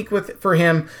busy week for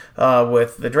him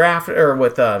with the draft, or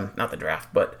with not the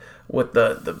draft, but with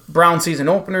the Brown season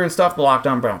opener and stuff, the Locked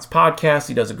On Browns podcast.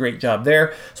 He does a great job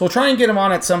there. So we'll try and get him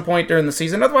on at some point during the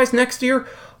season. Otherwise, next year,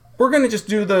 we're going to just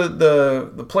do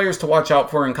the players to watch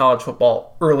out for in college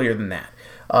football earlier than that.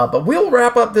 But we'll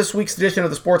wrap up this week's edition of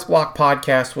the Sports Block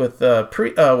podcast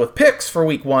with picks for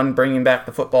Week 1, bringing back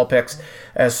the football picks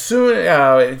as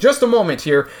soon. Just a moment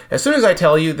here. As soon as I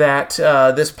tell you that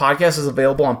this podcast is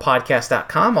available on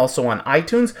podcast.com, also on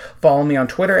iTunes. Follow me on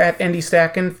Twitter at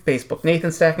NDStacken, Facebook Nathan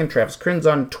Stacken, Travis Crins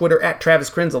on Twitter at Travis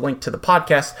Crins. A link to the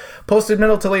podcast posted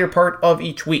middle to later part of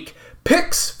each week.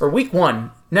 Picks for Week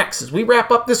 1 next as we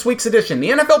wrap up this week's edition, the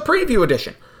NFL Preview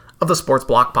edition of the Sports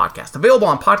Block Podcast, available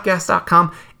on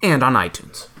podcast.com and on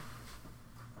iTunes.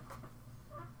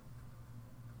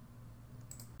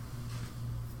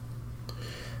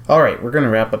 All right, we're going to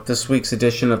wrap up this week's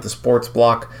edition of the Sports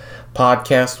Block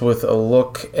Podcast with a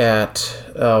look at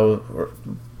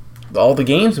all the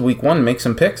games of Week 1, make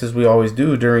some picks as we always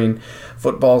do during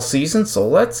football season. So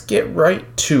let's get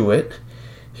right to it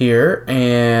here,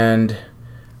 and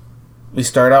we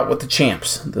start out with the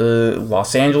champs, the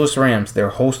Los Angeles Rams. They're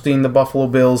hosting the Buffalo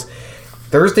Bills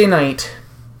Thursday night,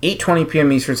 8:20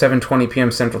 p.m. Eastern, 7:20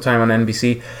 p.m. Central Time on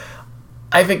NBC.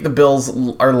 I think the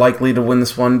Bills are likely to win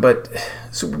this one, but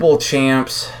Super Bowl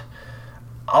champs,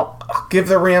 I'll give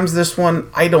the Rams this one.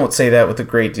 I don't say that with a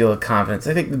great deal of confidence.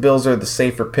 I think the Bills are the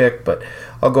safer pick, but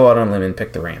I'll go out on a limb and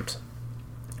pick the Rams.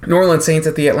 New Orleans Saints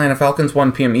at the Atlanta Falcons,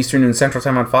 1 p.m. Eastern, noon Central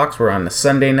Time on Fox. We're on the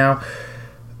Sunday now.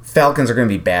 Falcons are going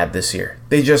to be bad this year.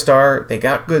 They just are. They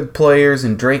got good players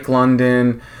in Drake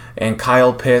London and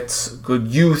Kyle Pitts, good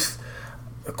youth.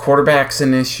 The quarterback's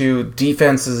an issue.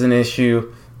 Defense is an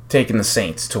issue. Taking the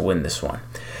Saints to win this one.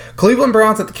 Cleveland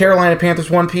Browns at the Carolina Panthers,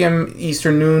 1 p.m.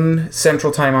 Eastern, noon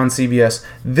Central Time on CBS.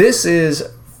 This is,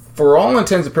 for all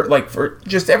intents and purposes, for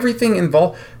just everything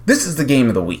involved, this is the game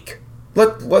of the week.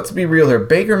 Let's be real here.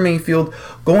 Baker Mayfield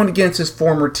going against his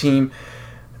former team.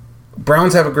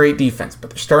 Browns have a great defense,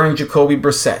 but they're starting Jacoby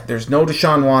Brissett. There's no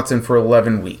Deshaun Watson for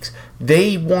 11 weeks.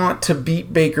 They want to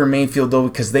beat Baker Mayfield, though,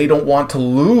 because they don't want to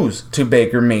lose to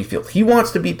Baker Mayfield. He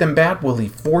wants to beat them bad. Will he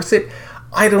force it?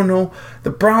 I don't know. The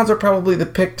Browns are probably the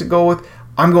pick to go with.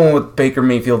 I'm going with Baker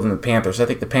Mayfield and the Panthers. I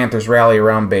think the Panthers rally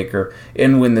around Baker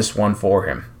and win this one for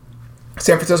him.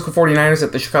 San Francisco 49ers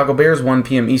at the Chicago Bears, 1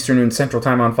 p.m. Eastern, noon Central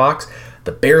Time on Fox.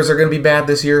 The Bears are going to be bad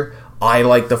this year. I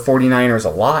like the 49ers a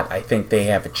lot. I think they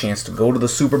have a chance to go to the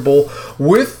Super Bowl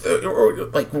with,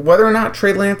 whether or not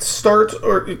Trey Lance starts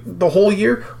or the whole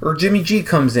year or Jimmy G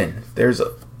comes in.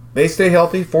 They stay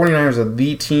healthy. 49ers are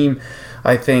the team,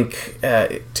 I think,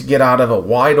 to get out of a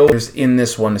wide open in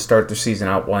this one to start their season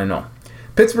out 1-0.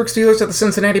 Pittsburgh Steelers at the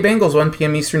Cincinnati Bengals, 1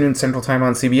 p.m. Eastern, noon Central Time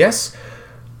on CBS.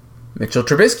 Mitchell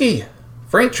Trubisky,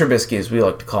 Frank Trubisky as we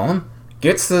like to call him,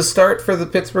 gets the start for the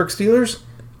Pittsburgh Steelers.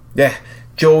 Yeah,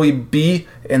 Joey B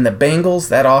and the Bengals,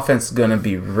 that offense is going to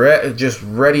be just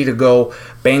ready to go.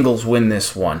 Bengals win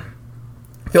this one.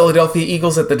 Philadelphia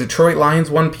Eagles at the Detroit Lions,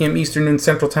 1 p.m. Eastern, noon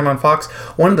Central Time on Fox.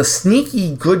 One of the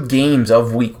sneaky good games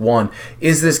of Week 1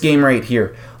 is this game right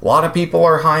here. A lot of people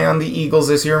are high on the Eagles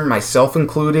this year, myself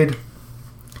included.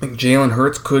 I think Jalen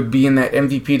Hurts could be in that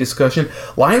MVP discussion.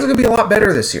 Lions are going to be a lot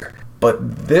better this year.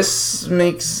 But this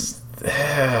makes...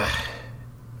 the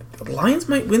Lions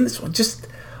might win this one. Just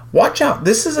watch out.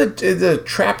 This is a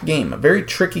trap game, a very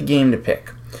tricky game to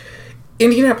pick.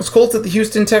 Indianapolis Colts at the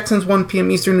Houston Texans, 1 p.m.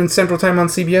 Eastern and Central Time on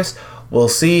CBS. We'll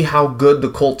see how good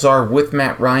the Colts are with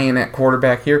Matt Ryan at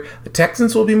quarterback here. The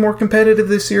Texans will be more competitive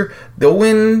this year. They'll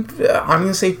win, I'm going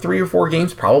to say 3 or 4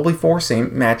 games, probably 4,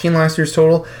 same, matching last year's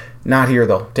total. Not here,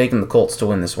 though. Taking the Colts to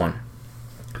win this one.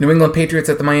 New England Patriots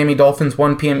at the Miami Dolphins,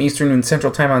 1 p.m. Eastern and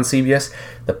Central Time on CBS.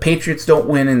 The Patriots don't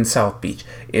win in South Beach.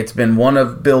 It's been one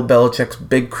of Bill Belichick's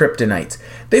big kryptonites.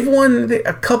 They've won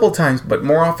a couple times, but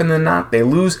more often than not, they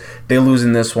lose. They lose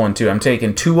in this one, too. I'm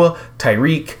taking Tua,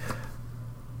 Tyreek,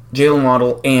 Jalen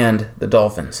Waddle, and the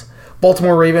Dolphins.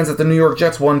 Baltimore Ravens at the New York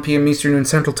Jets, 1 p.m. Eastern and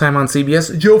Central Time on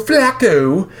CBS. Joe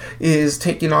Flacco is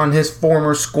taking on his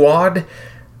former squad.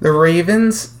 The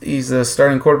Ravens, he's the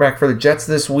starting quarterback for the Jets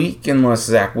this week, unless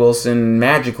Zach Wilson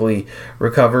magically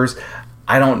recovers.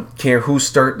 I don't care who's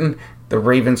starting. The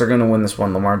Ravens are going to win this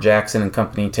one. Lamar Jackson and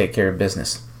company take care of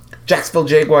business. Jacksonville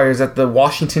Jaguars at the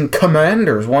Washington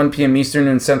Commanders, 1 p.m. Eastern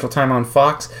and Central Time on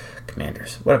Fox.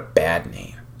 Commanders, what a bad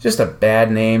name. Just a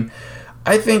bad name.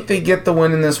 I think they get the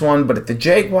win in this one, but if the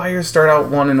Jaguars start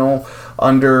out 1-0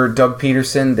 under Doug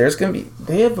Peterson, they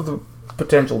have the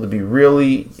potential to be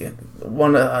really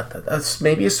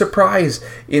maybe a surprise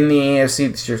in the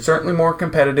AFC this year. Certainly more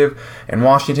competitive, and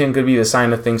Washington could be a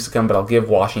sign of things to come, but I'll give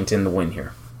Washington the win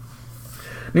here.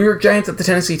 New York Giants at the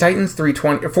Tennessee Titans,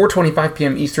 4:25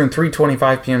 p.m. Eastern,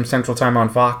 3:25 p.m. Central Time on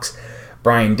Fox.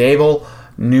 Brian Daboll,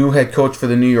 new head coach for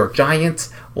the New York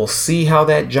Giants. We'll see how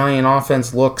that Giant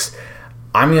offense looks.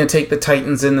 I'm going to take the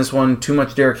Titans in this one. Too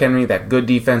much Derrick Henry, that good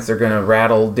defense. They're going to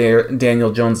rattle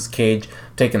Daniel Jones' cage.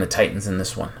 Taking the Titans in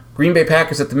this one. Green Bay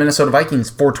Packers at the Minnesota Vikings,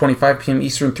 4:25 p.m.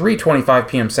 Eastern, 3:25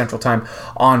 p.m. Central Time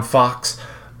on Fox.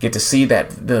 Get to see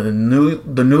that the new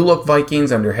look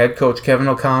Vikings under head coach Kevin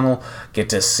O'Connell. Get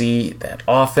to see that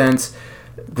offense.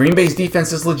 Green Bay's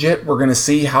defense is legit. We're going to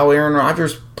see how Aaron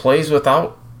Rodgers plays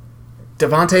without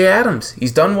Davante Adams.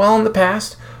 He's done well in the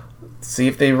past. See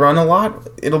if they run a lot.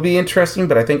 It'll be interesting,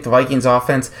 but I think the Vikings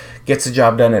offense gets the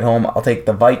job done at home. I'll take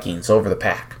the Vikings over the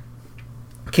Pack.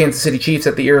 Kansas City Chiefs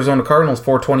at the Arizona Cardinals,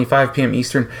 4:25 p.m.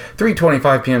 Eastern,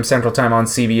 3:25 p.m. Central Time on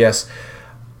CBS.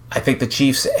 I think the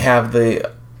Chiefs have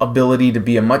the ability to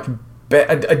be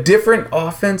a different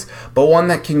offense, but one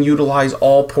that can utilize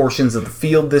all portions of the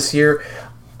field this year.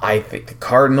 I think the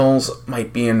Cardinals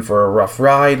might be in for a rough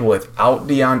ride without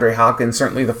DeAndre Hopkins,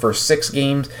 certainly the first 6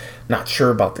 games. Not sure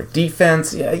about their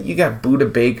defense. Yeah, you got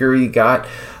Budda Baker, you got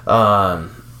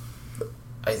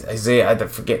Isaiah, I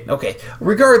forget. Okay,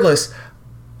 regardless,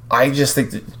 I just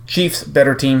think the Chiefs,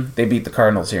 better team. They beat the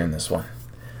Cardinals here in this one.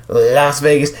 Las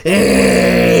Vegas is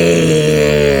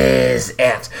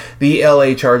at the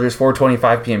LA Chargers,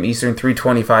 4:25 p.m. Eastern,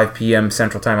 3:25 p.m.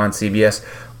 Central Time on CBS.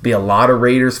 Be a lot of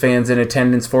Raiders fans in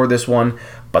attendance for this one,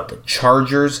 but the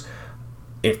Chargers,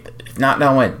 if not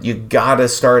now when, you gotta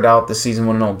start out the season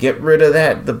 1-0. Get rid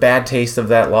of the bad taste of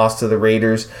that loss to the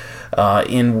Raiders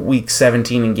in Week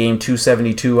 17 in Game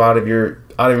 272 out of your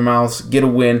mouths. Get a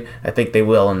win. I think they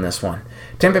will in this one.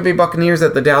 Tampa Bay Buccaneers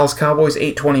at the Dallas Cowboys,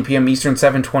 8:20 p.m. Eastern,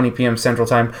 7:20 p.m. Central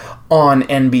Time on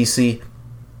NBC.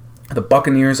 The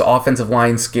Buccaneers' offensive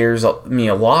line scares me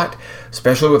a lot,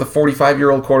 especially with a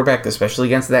 45-year-old quarterback, especially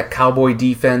against that Cowboy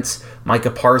defense, Micah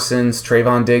Parsons,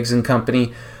 Trayvon Diggs and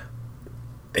company.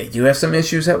 They do have some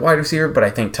issues at wide receiver, but I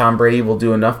think Tom Brady will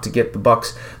do enough to get the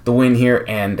Bucs the win here,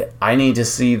 and I need to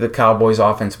see the Cowboys'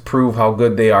 offense prove how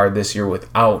good they are this year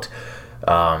without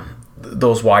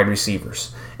those wide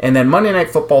receivers. And then Monday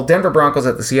Night Football, Denver Broncos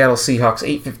at the Seattle Seahawks,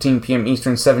 8:15 p.m.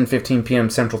 Eastern, 7:15 p.m.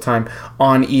 Central Time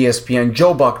on ESPN.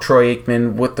 Joe Buck, Troy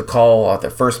Aikman with the call,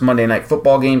 their first Monday Night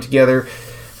Football game together.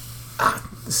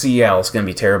 Seattle's going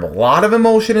to be terrible. A lot of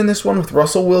emotion in this one with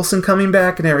Russell Wilson coming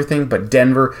back and everything, but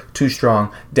Denver, too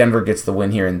strong. Denver gets the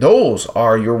win here. And those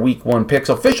are your Week 1 picks.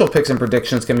 Official picks and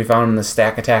predictions can be found in the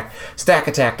Stack Attack,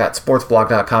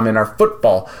 stackattack.sportsblog.com, in our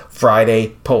Football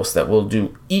Friday post that we'll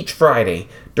do each Friday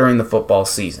during the football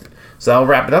season. So that'll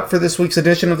wrap it up for this week's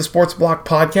edition of the Sports Block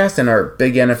Podcast and our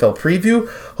big NFL preview.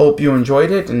 Hope you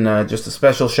enjoyed it, and just a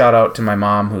special shout out to my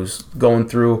mom who's going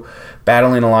through,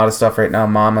 battling a lot of stuff right now.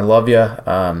 Mom, I love you.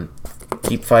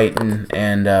 Keep fighting,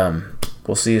 and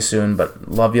we'll see you soon. But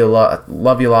love you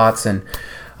lots, and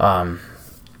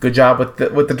good job with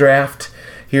the draft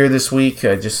here this week.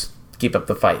 Just keep up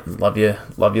the fight. Love you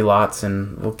lots,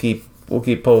 and we'll keep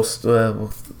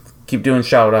doing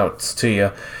shout outs to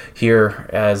you here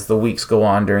as the weeks go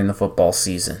on during the football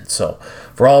season. So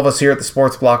for all of us here at the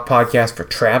Sports Block Podcast, for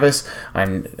Travis,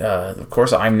 I'm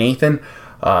Nathan.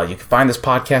 You can find this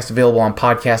podcast available on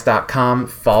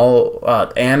podcast.com,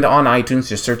 and on iTunes.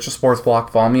 Just search the Sports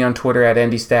Block. Follow me on Twitter at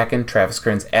AndyStacken, Travis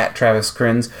Crins at Travis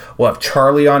Crins. We'll have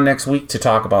Charlie on next week to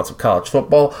talk about some college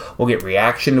football. We'll get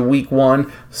reaction to Week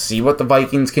 1, see what the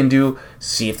Vikings can do,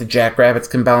 see if the Jackrabbits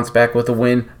can bounce back with a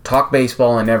win, talk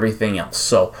baseball, and everything else.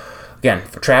 So, again,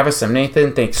 for Travis, I'm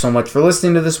Nathan. Thanks so much for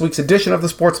listening to this week's edition of the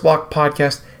Sports Block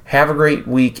Podcast. Have a great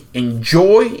week.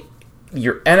 Enjoy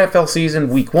your NFL season,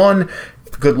 Week 1.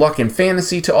 Good luck in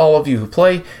fantasy to all of you who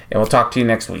play, and we'll talk to you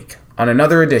next week on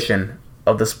another edition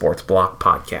of the Sports Block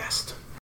Podcast.